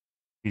Josh,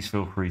 please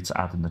feel free to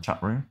add in the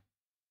chat room.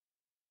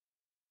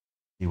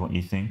 See what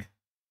you think.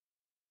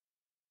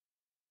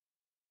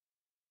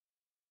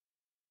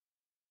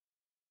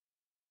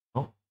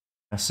 Oh,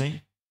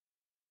 Messi.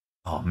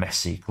 Oh,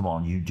 Messi, come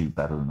on, you do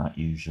better than that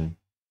usually.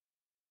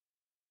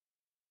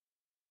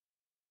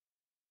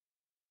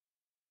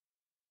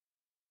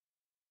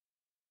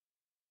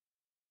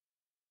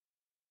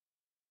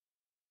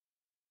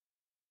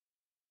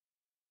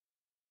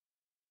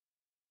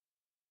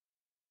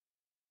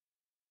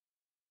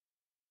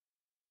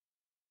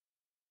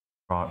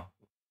 Right,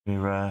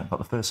 we've got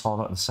the first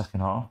highlight of the second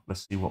half.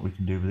 Let's see what we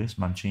can do with this.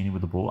 Mancini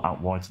with the ball out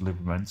wide to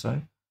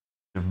Livramento.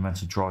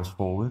 Livramento drives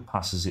forward,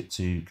 passes it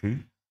to Ku.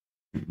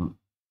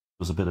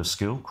 Does a bit of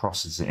skill,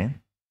 crosses it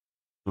in.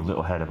 Good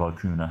little header by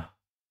Kuna.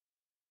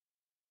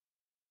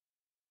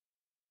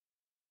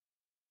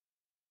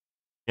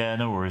 Yeah,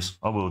 no worries.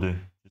 I will do.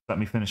 Just let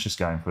me finish this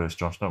game first,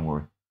 Josh. Don't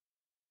worry.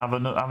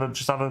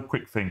 Just have a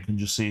quick think and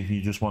just see if you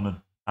just want to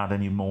add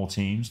any more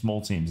teams.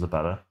 More teams, the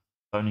better.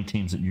 Only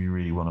teams that you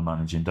really want to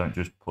manage and don't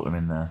just put them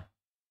in there.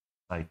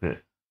 Take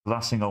it. The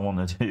last thing I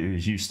want to do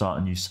is you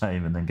start a new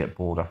save and then get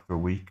bored after a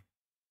week.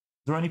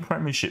 Is there any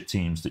Premiership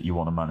teams that you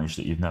want to manage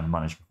that you've never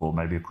managed before?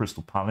 Maybe a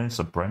Crystal Palace,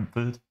 a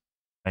Brentford?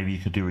 Maybe you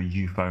could do a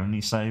youth-only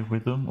save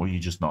with them, or you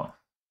just not?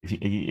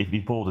 If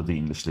you're bored of the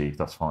English League,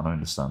 that's fine, I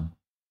understand.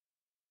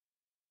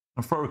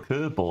 I'll throw a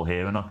curveball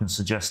here and I can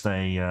suggest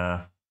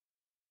a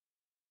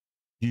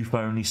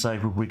youth-only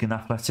save with Wigan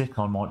Athletic.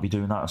 I might be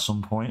doing that at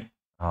some point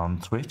on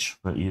Twitch,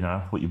 but you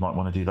know what, you might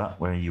want to do that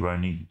where you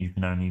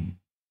can only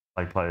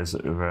play players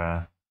that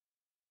are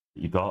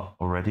that you got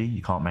already.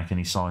 You can't make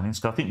any signings.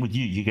 Because I think with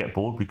you get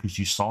bored because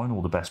you sign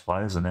all the best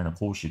players and then of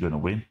course you're going to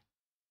win.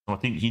 So I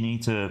think you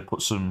need to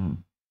put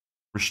some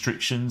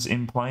restrictions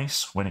in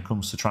place when it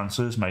comes to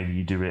transfers. Maybe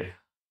you do it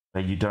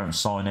where you don't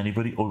sign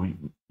anybody, or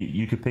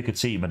you could pick a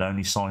team and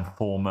only sign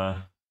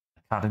former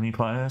academy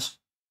players.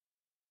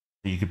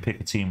 So you could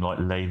pick a team like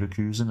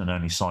Leverkusen and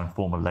only sign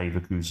former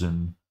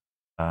Leverkusen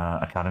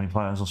academy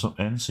players or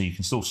something. So you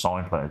can still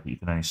sign players, but you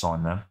can only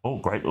sign them. Oh,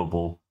 great little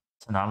ball.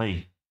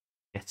 Alli,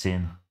 get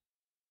in.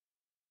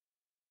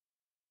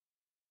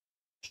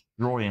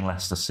 Destroying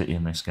Leicester City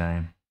in this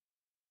game.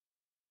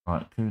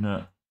 Right,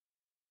 Kuna.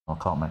 I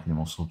can't make any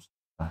more subs.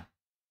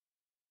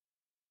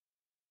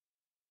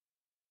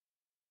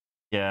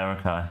 Yeah,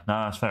 okay.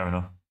 No, that's fair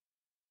enough.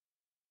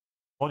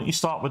 Why don't you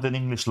start with an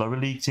English lower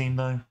league team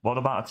though? What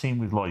about a team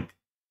with like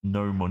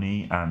no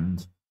money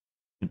and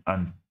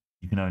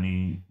you can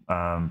only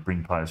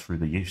bring players through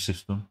the youth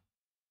system?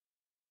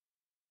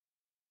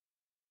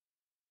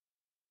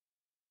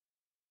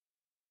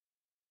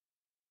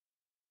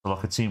 So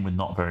like a team with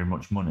not very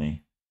much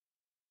money.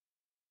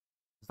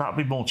 That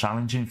would be more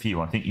challenging for you.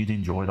 I think you'd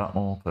enjoy that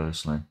more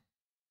personally.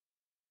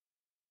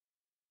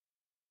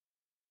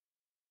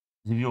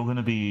 If you're going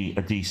to be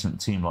a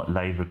decent team like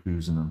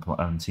Leverkusen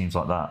and teams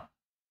like that,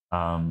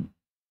 you're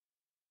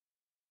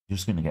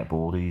just going to get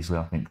bored easily,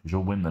 I think, because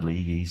you'll win the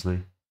league easily.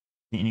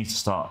 I think you need to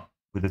start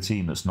with a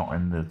team that's not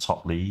in the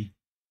top league.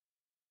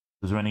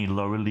 Is there any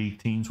lower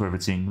league teams, whether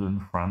it's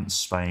England, France,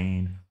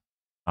 Spain,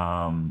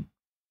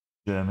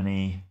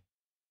 Germany,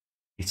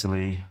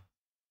 Italy?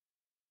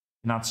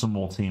 You can add some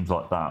more teams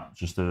like that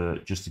just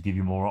to give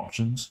you more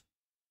options.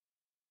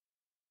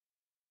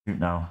 Shoot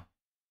now.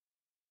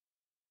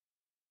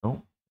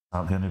 Oh,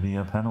 that's going to be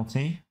a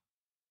penalty.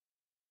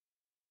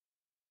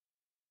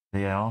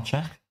 VAR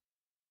check.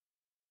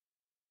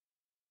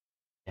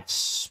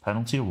 Yes,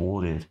 penalty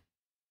awarded.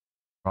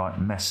 Right,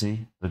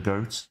 Messi, the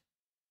GOAT. Is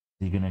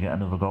he going to get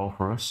another goal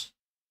for us?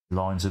 He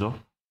lines it up.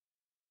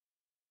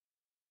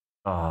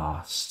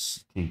 Ah,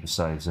 keeper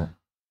saves it.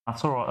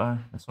 That's all right, though.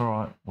 It's all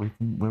right.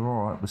 We're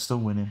all right. We're still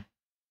winning.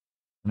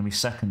 Going to be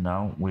second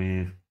now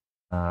with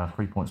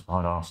 3 points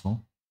behind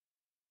Arsenal.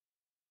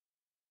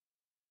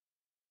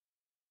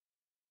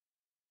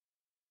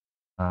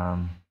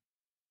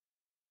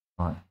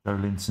 Right, Joe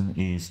Linton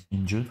is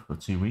injured for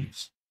 2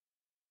 weeks.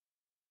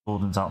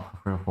 Gordon's out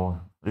for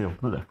 3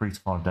 to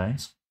 5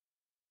 days.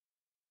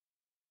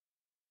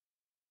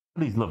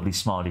 Look at his lovely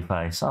smiley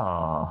face.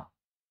 Ah,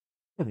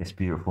 look at this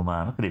beautiful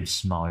man. Look at him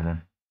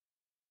smiling.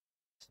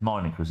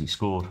 Smiling because he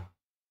scored.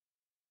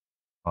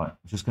 Right,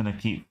 just going to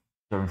keep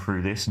going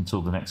through this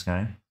until the next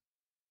game.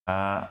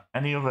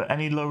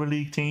 Any lower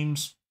league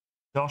teams,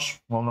 Josh?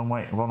 While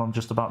I'm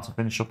just about to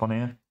finish up on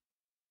here.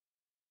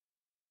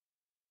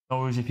 No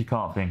worries if you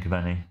can't think of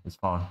any. It's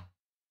fine.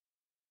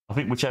 I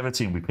think whichever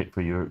team we pick for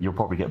you, you'll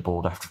probably get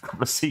bored after a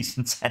couple of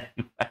seasons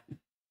anyway.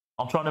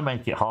 I'm trying to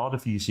make it harder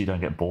for you so you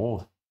don't get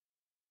bored.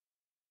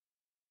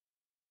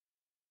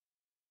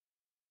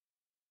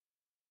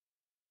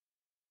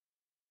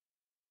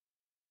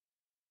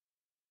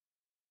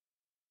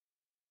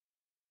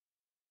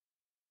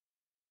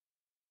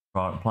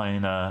 Right,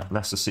 playing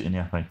Leicester City in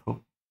the FA Cup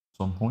at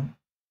some point.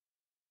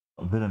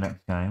 Got Villa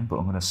next game, but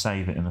I'm going to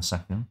save it in a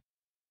second.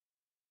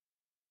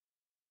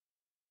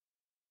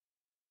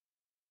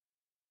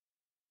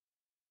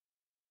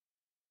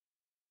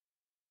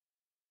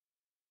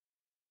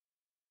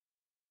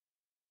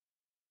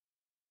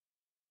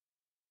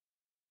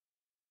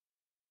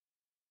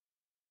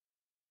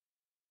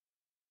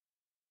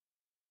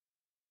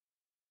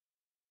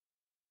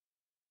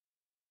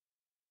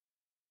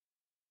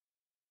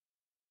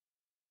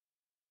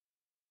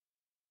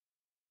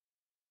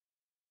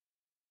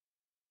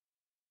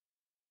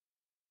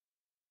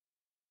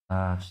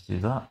 Just do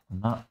that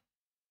and that.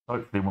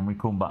 Hopefully when we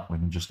come back, we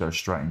can just go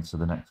straight into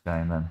the next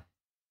game then,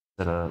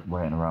 instead of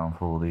waiting around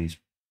for all these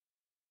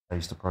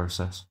days to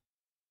process.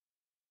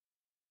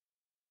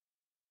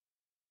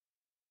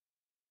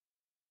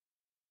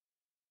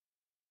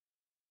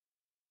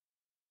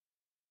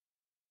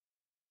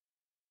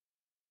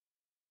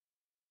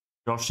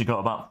 Josh, you got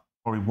about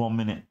probably 1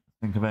 minute to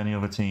think of any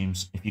other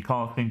teams. If you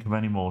can't think of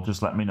any more,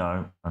 just let me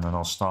know, and then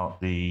I'll start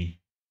the...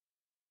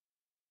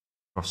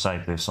 I've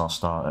saved this, I'll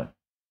start it.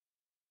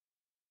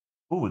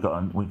 Oh, we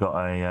got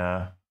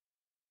a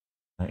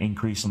an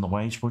increase on the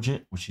wage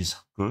budget, which is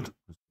good.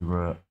 We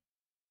were,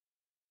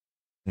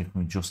 if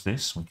we adjust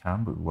this, we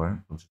can, but we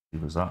won't. We'll just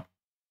leave us that.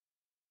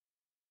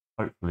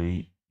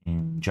 Hopefully,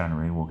 in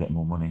January, we'll get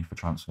more money for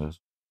transfers.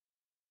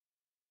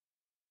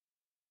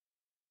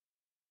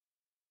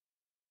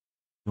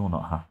 You're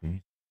not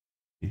happy.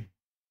 These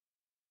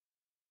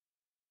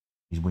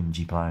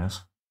whingy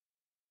players.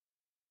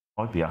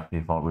 I'd be happy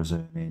if I was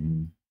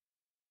earning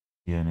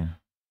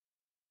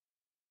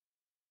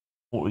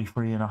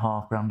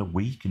 43.5 grand a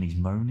week and he's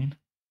moaning.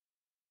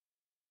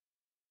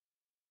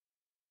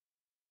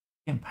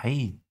 You're getting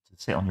paid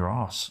to sit on your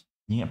ass.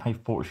 You get paid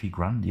 43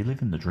 grand. You're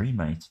living the dream,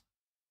 mate.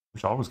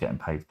 Wish I was getting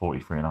paid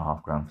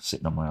 43.5 grand for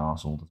sitting on my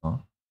ass all the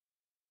time.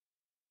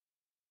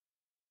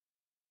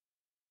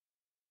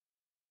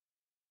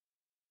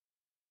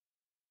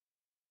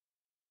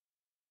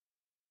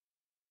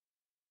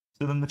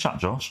 Still in the chat,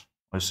 Josh?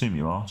 I assume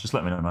you are. Just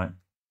let me know, mate.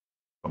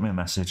 Got me a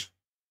message.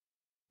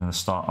 I'm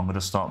going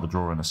to start the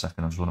draw in a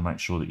second. I just want to make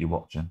sure that you're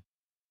watching.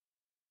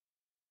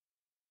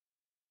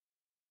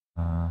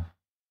 Why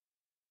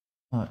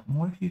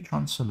have you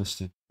transfer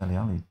listed Dele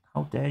Alli?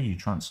 How dare you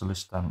transfer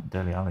list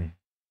Dele Alli?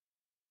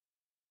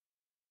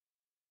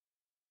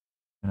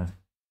 I'm going to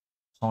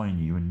sign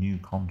you a new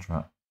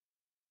contract.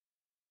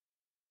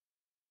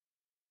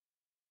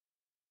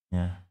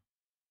 Yeah.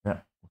 Yeah,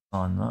 we'll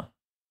sign that.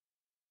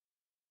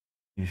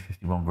 Use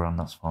 51 grand,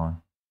 that's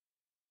fine.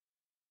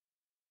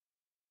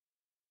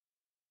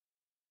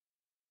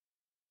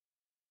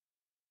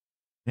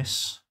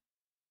 This.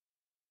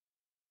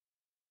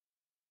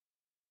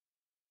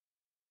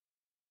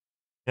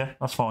 Yeah,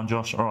 that's fine,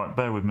 Josh. All right,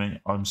 bear with me.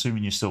 I'm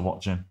assuming you're still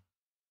watching.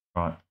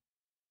 Right.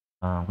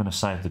 I'm going to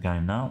save the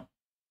game now.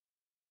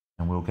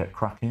 And we'll get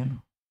cracking.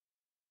 In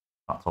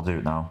fact, I'll do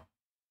it now.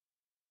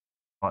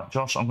 Right,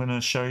 Josh, I'm going to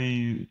show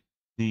you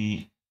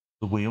the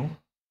wheel.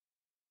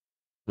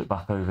 Flip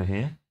back over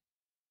here.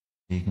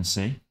 You can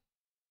see.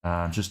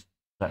 Just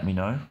let me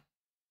know.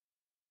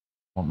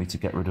 Want me to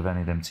get rid of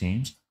any of them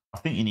teams? I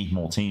think you need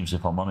more teams,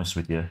 if I'm honest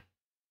with you.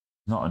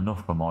 Not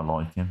enough for my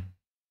liking.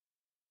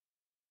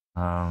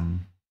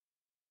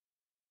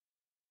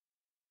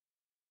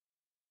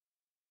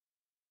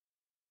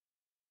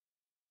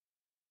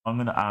 I'm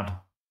going to add...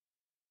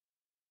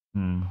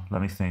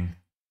 let me think.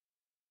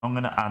 I'm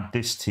going to add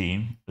this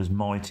team as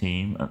my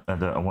team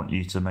that I want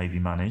you to maybe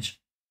manage.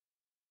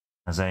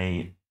 As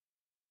a...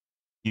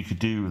 You could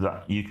do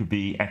that. You could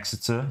be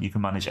Exeter. You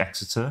can manage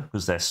Exeter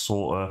because they're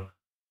sort of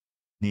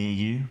near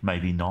you.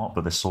 Maybe not,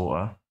 but they're sort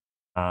of.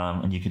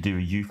 And you could do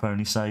a youth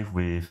only save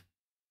with...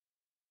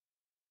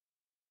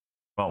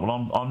 Right,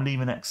 well, I'm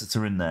leaving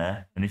Exeter in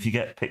there. And if you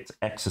get picked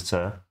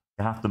Exeter,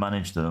 you have to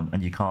manage them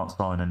and you can't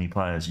sign any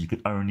players. You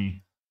could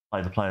only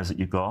play the players that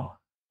you've got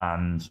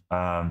and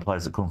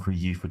players that come through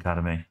youth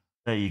academy.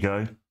 There you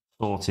go.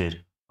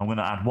 Sorted. I'm going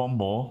to add one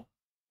more.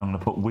 I'm going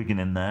to put Wigan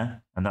in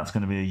there, and that's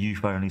going to be a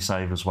youth-only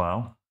save as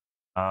well.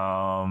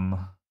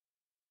 That's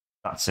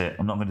it.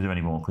 I'm not going to do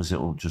any more because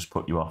it'll just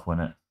put you off,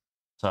 won't it?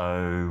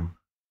 So,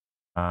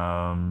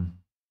 I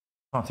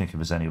can't think if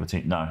there's any other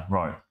team. No,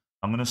 right.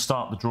 I'm going to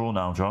start the draw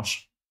now,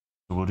 Josh.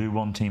 So we'll do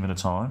one team at a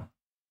time.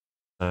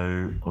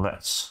 So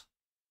let's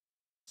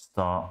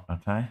start,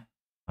 okay?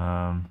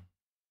 Oh,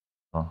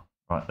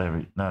 right, there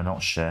we... No,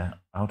 not share.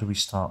 How do we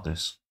start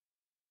this?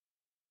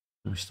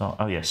 Do we start...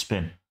 Oh, yeah,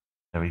 spin.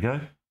 There we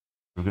go.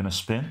 We're going to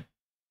spin.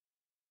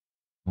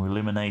 We're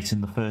eliminating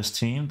the first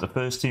team. The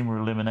first team we're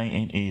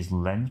eliminating is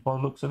Lens by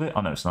the looks of it.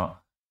 Oh, no, it's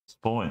not.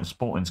 Sporting.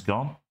 Sporting's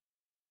gone.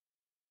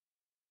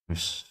 We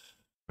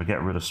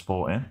get rid of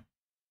Sporting.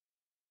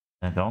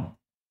 They're gone.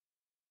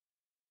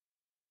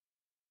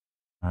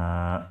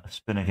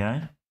 Spin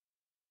again.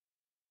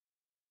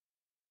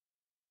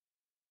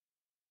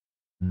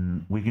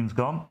 Wigan's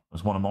gone.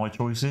 That's one of my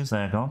choices.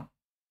 They're gone.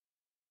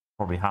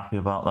 Probably happy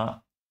about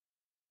that.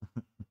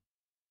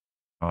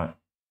 Right.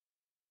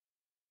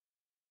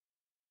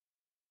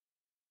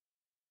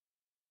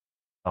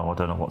 Oh, I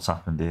don't know what's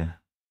happened here.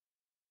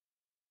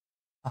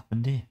 What's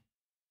happened here?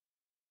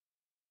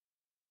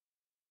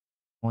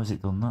 Why has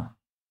it done that?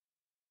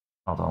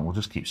 Hold on, we'll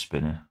just keep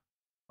spinning.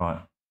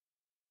 Right.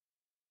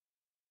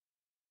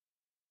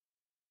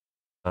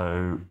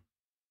 So,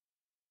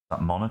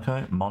 that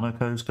Monaco?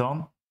 Monaco's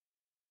gone.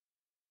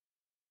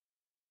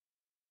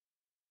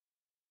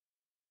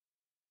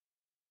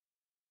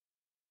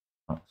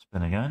 Right,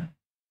 spin again.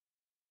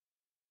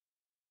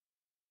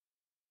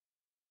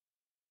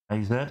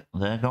 AZ,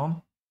 they're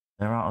gone.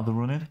 They're out of the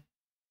running.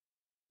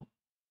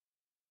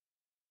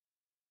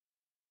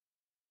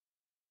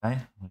 Okay,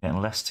 we're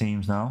getting less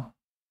teams now.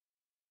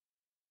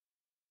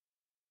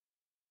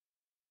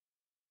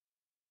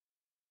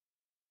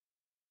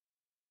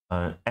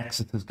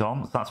 Exeter's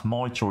gone. That's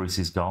my choice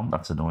is gone.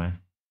 That's annoying.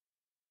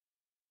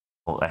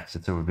 Well,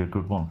 Exeter would be a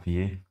good one for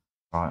you.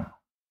 Right.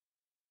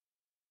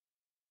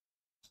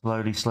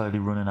 Slowly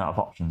running out of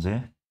options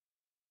here.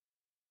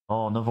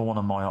 Oh, another one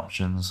of my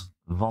options.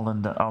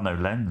 Volanda. Oh, no,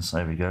 Lens.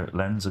 There we go.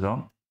 Lens are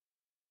gone.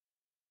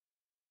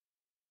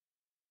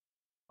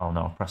 Oh,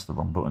 no, I pressed the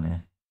wrong button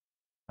here.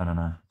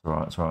 No. It's all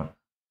right. It's all right.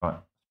 Right.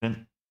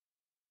 Spin.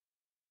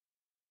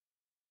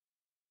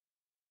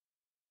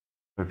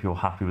 Hope you're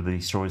happy with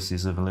these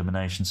choices of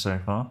elimination so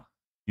far.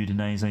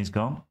 Udinese's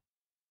gone.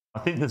 I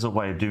think there's a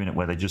way of doing it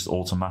where they just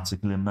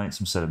automatically eliminate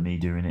them instead of me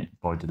doing it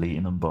by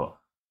deleting them, but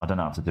I don't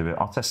know how to do it.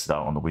 I'll test it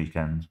out on the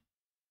weekend.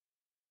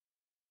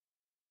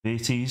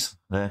 Beatties,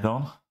 they're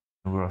gone.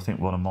 They were, I think,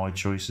 one of my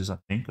choices, I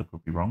think. I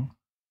could be wrong.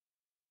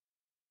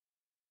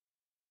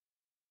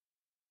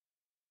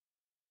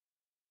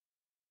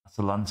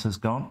 Atalanta's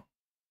gone.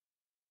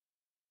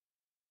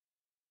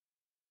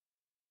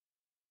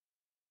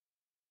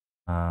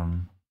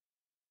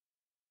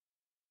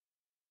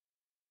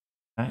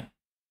 Okay.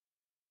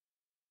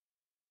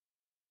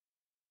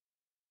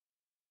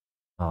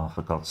 Oh,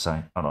 for God's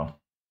sake. Hold on.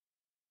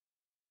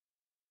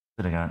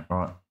 Did again.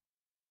 Right.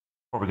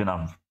 Probably going to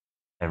have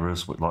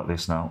errors like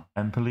this now.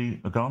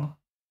 Empoli are gone.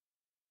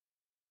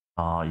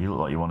 Ah, you look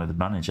like you wanted to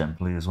manage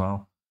Empoli as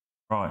well.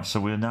 Right, so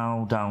we're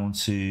now down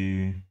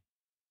to...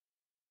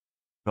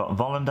 Got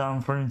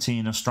Volendam,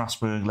 Fiorentina,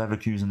 Strasbourg,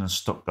 Leverkusen and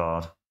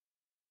Stuttgart.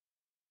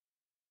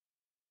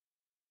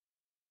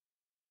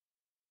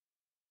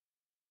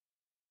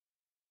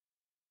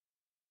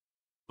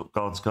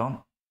 Stuttgart's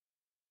gone.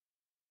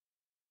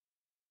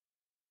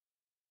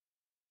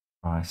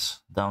 Right,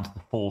 down to the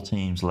 4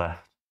 teams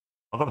left.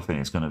 I've got a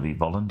feeling it's going to be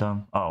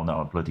Volendam. Oh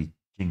no, I bloody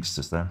jinxed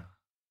us then.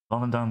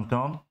 Volendam's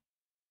gone.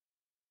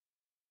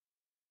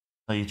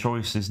 So your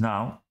choices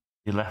now,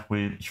 you're left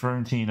with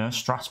Fiorentina,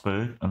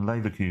 Strasbourg and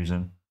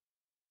Leverkusen.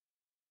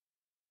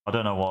 I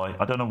don't know why.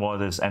 I don't know why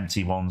there's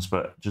empty ones,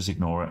 but just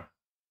ignore it.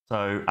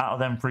 So out of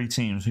them 3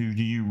 teams, who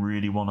do you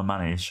really want to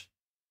manage?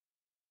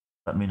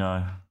 Let me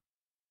know.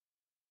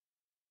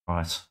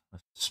 Right,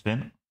 let's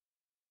spin.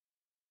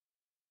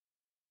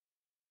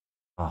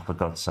 Oh, for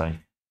God's sake.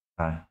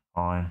 Okay,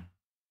 fine.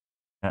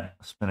 Yeah,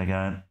 spin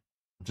again.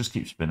 I'll just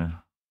keep spinning.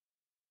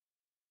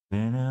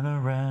 Spinning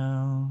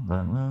around.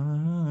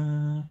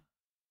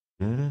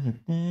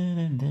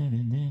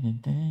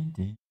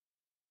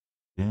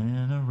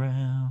 Spinning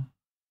around.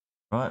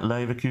 Right,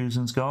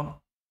 Leverkusen's gone.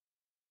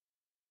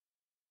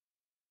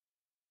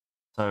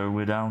 So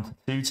we're down to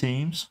 2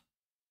 teams.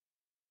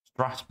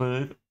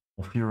 Strasbourg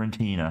or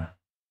Fiorentina.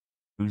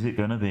 Who's it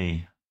going to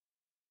be?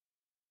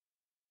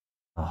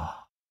 Oh,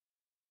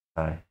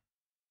 okay.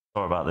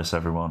 Sorry about this,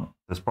 everyone.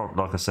 There's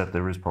probably, like I said,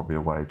 there is probably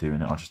a way of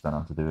doing it. I just don't know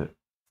how to do it.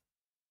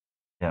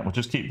 Yeah, we'll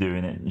just keep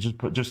doing it.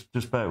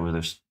 Just bear with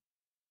us.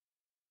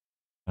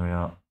 There we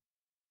are.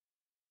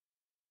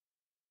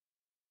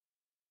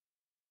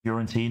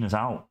 Fiorentina's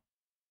out.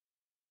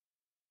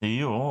 So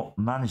you're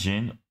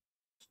managing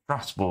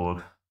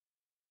Strasbourg.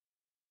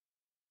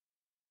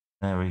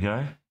 There we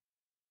go.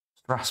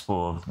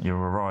 Strasbourg, you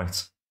were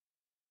right.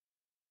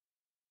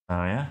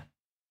 Oh yeah.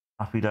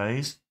 Happy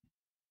days.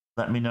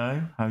 Let me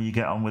know how you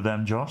get on with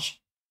them, Josh.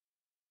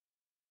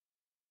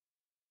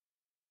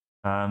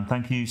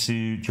 Thank you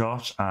to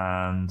Josh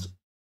and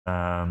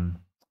oh,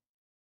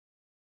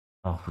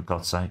 for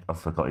God's sake, I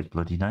forgot his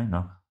bloody name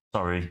now.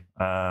 Sorry,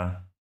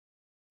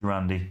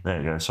 Randy.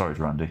 There you go. Sorry,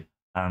 Randy,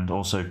 and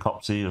also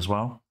Copsy as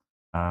well.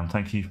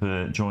 Thank you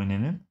for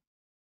joining in,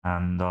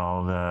 and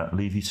I'll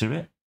leave you to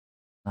it.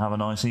 Have a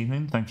nice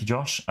evening. Thank you,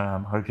 Josh.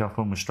 Hope you have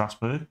fun with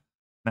Strasbourg.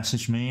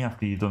 Message me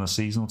after you've done a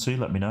season or 2.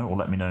 Let me know, or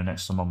let me know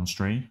next time I'm on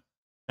stream.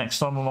 Next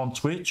time I'm on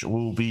Twitch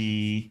will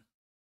be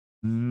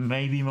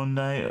maybe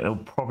Monday. It'll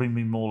probably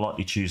be more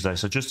likely Tuesday.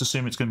 So just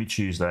assume it's going to be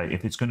Tuesday.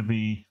 If it's going to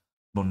be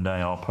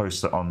Monday, I'll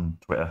post it on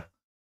Twitter.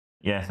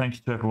 Yeah, thank you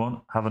to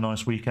everyone. Have a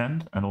nice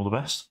weekend and all the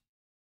best.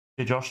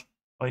 See you, Josh.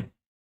 Bye.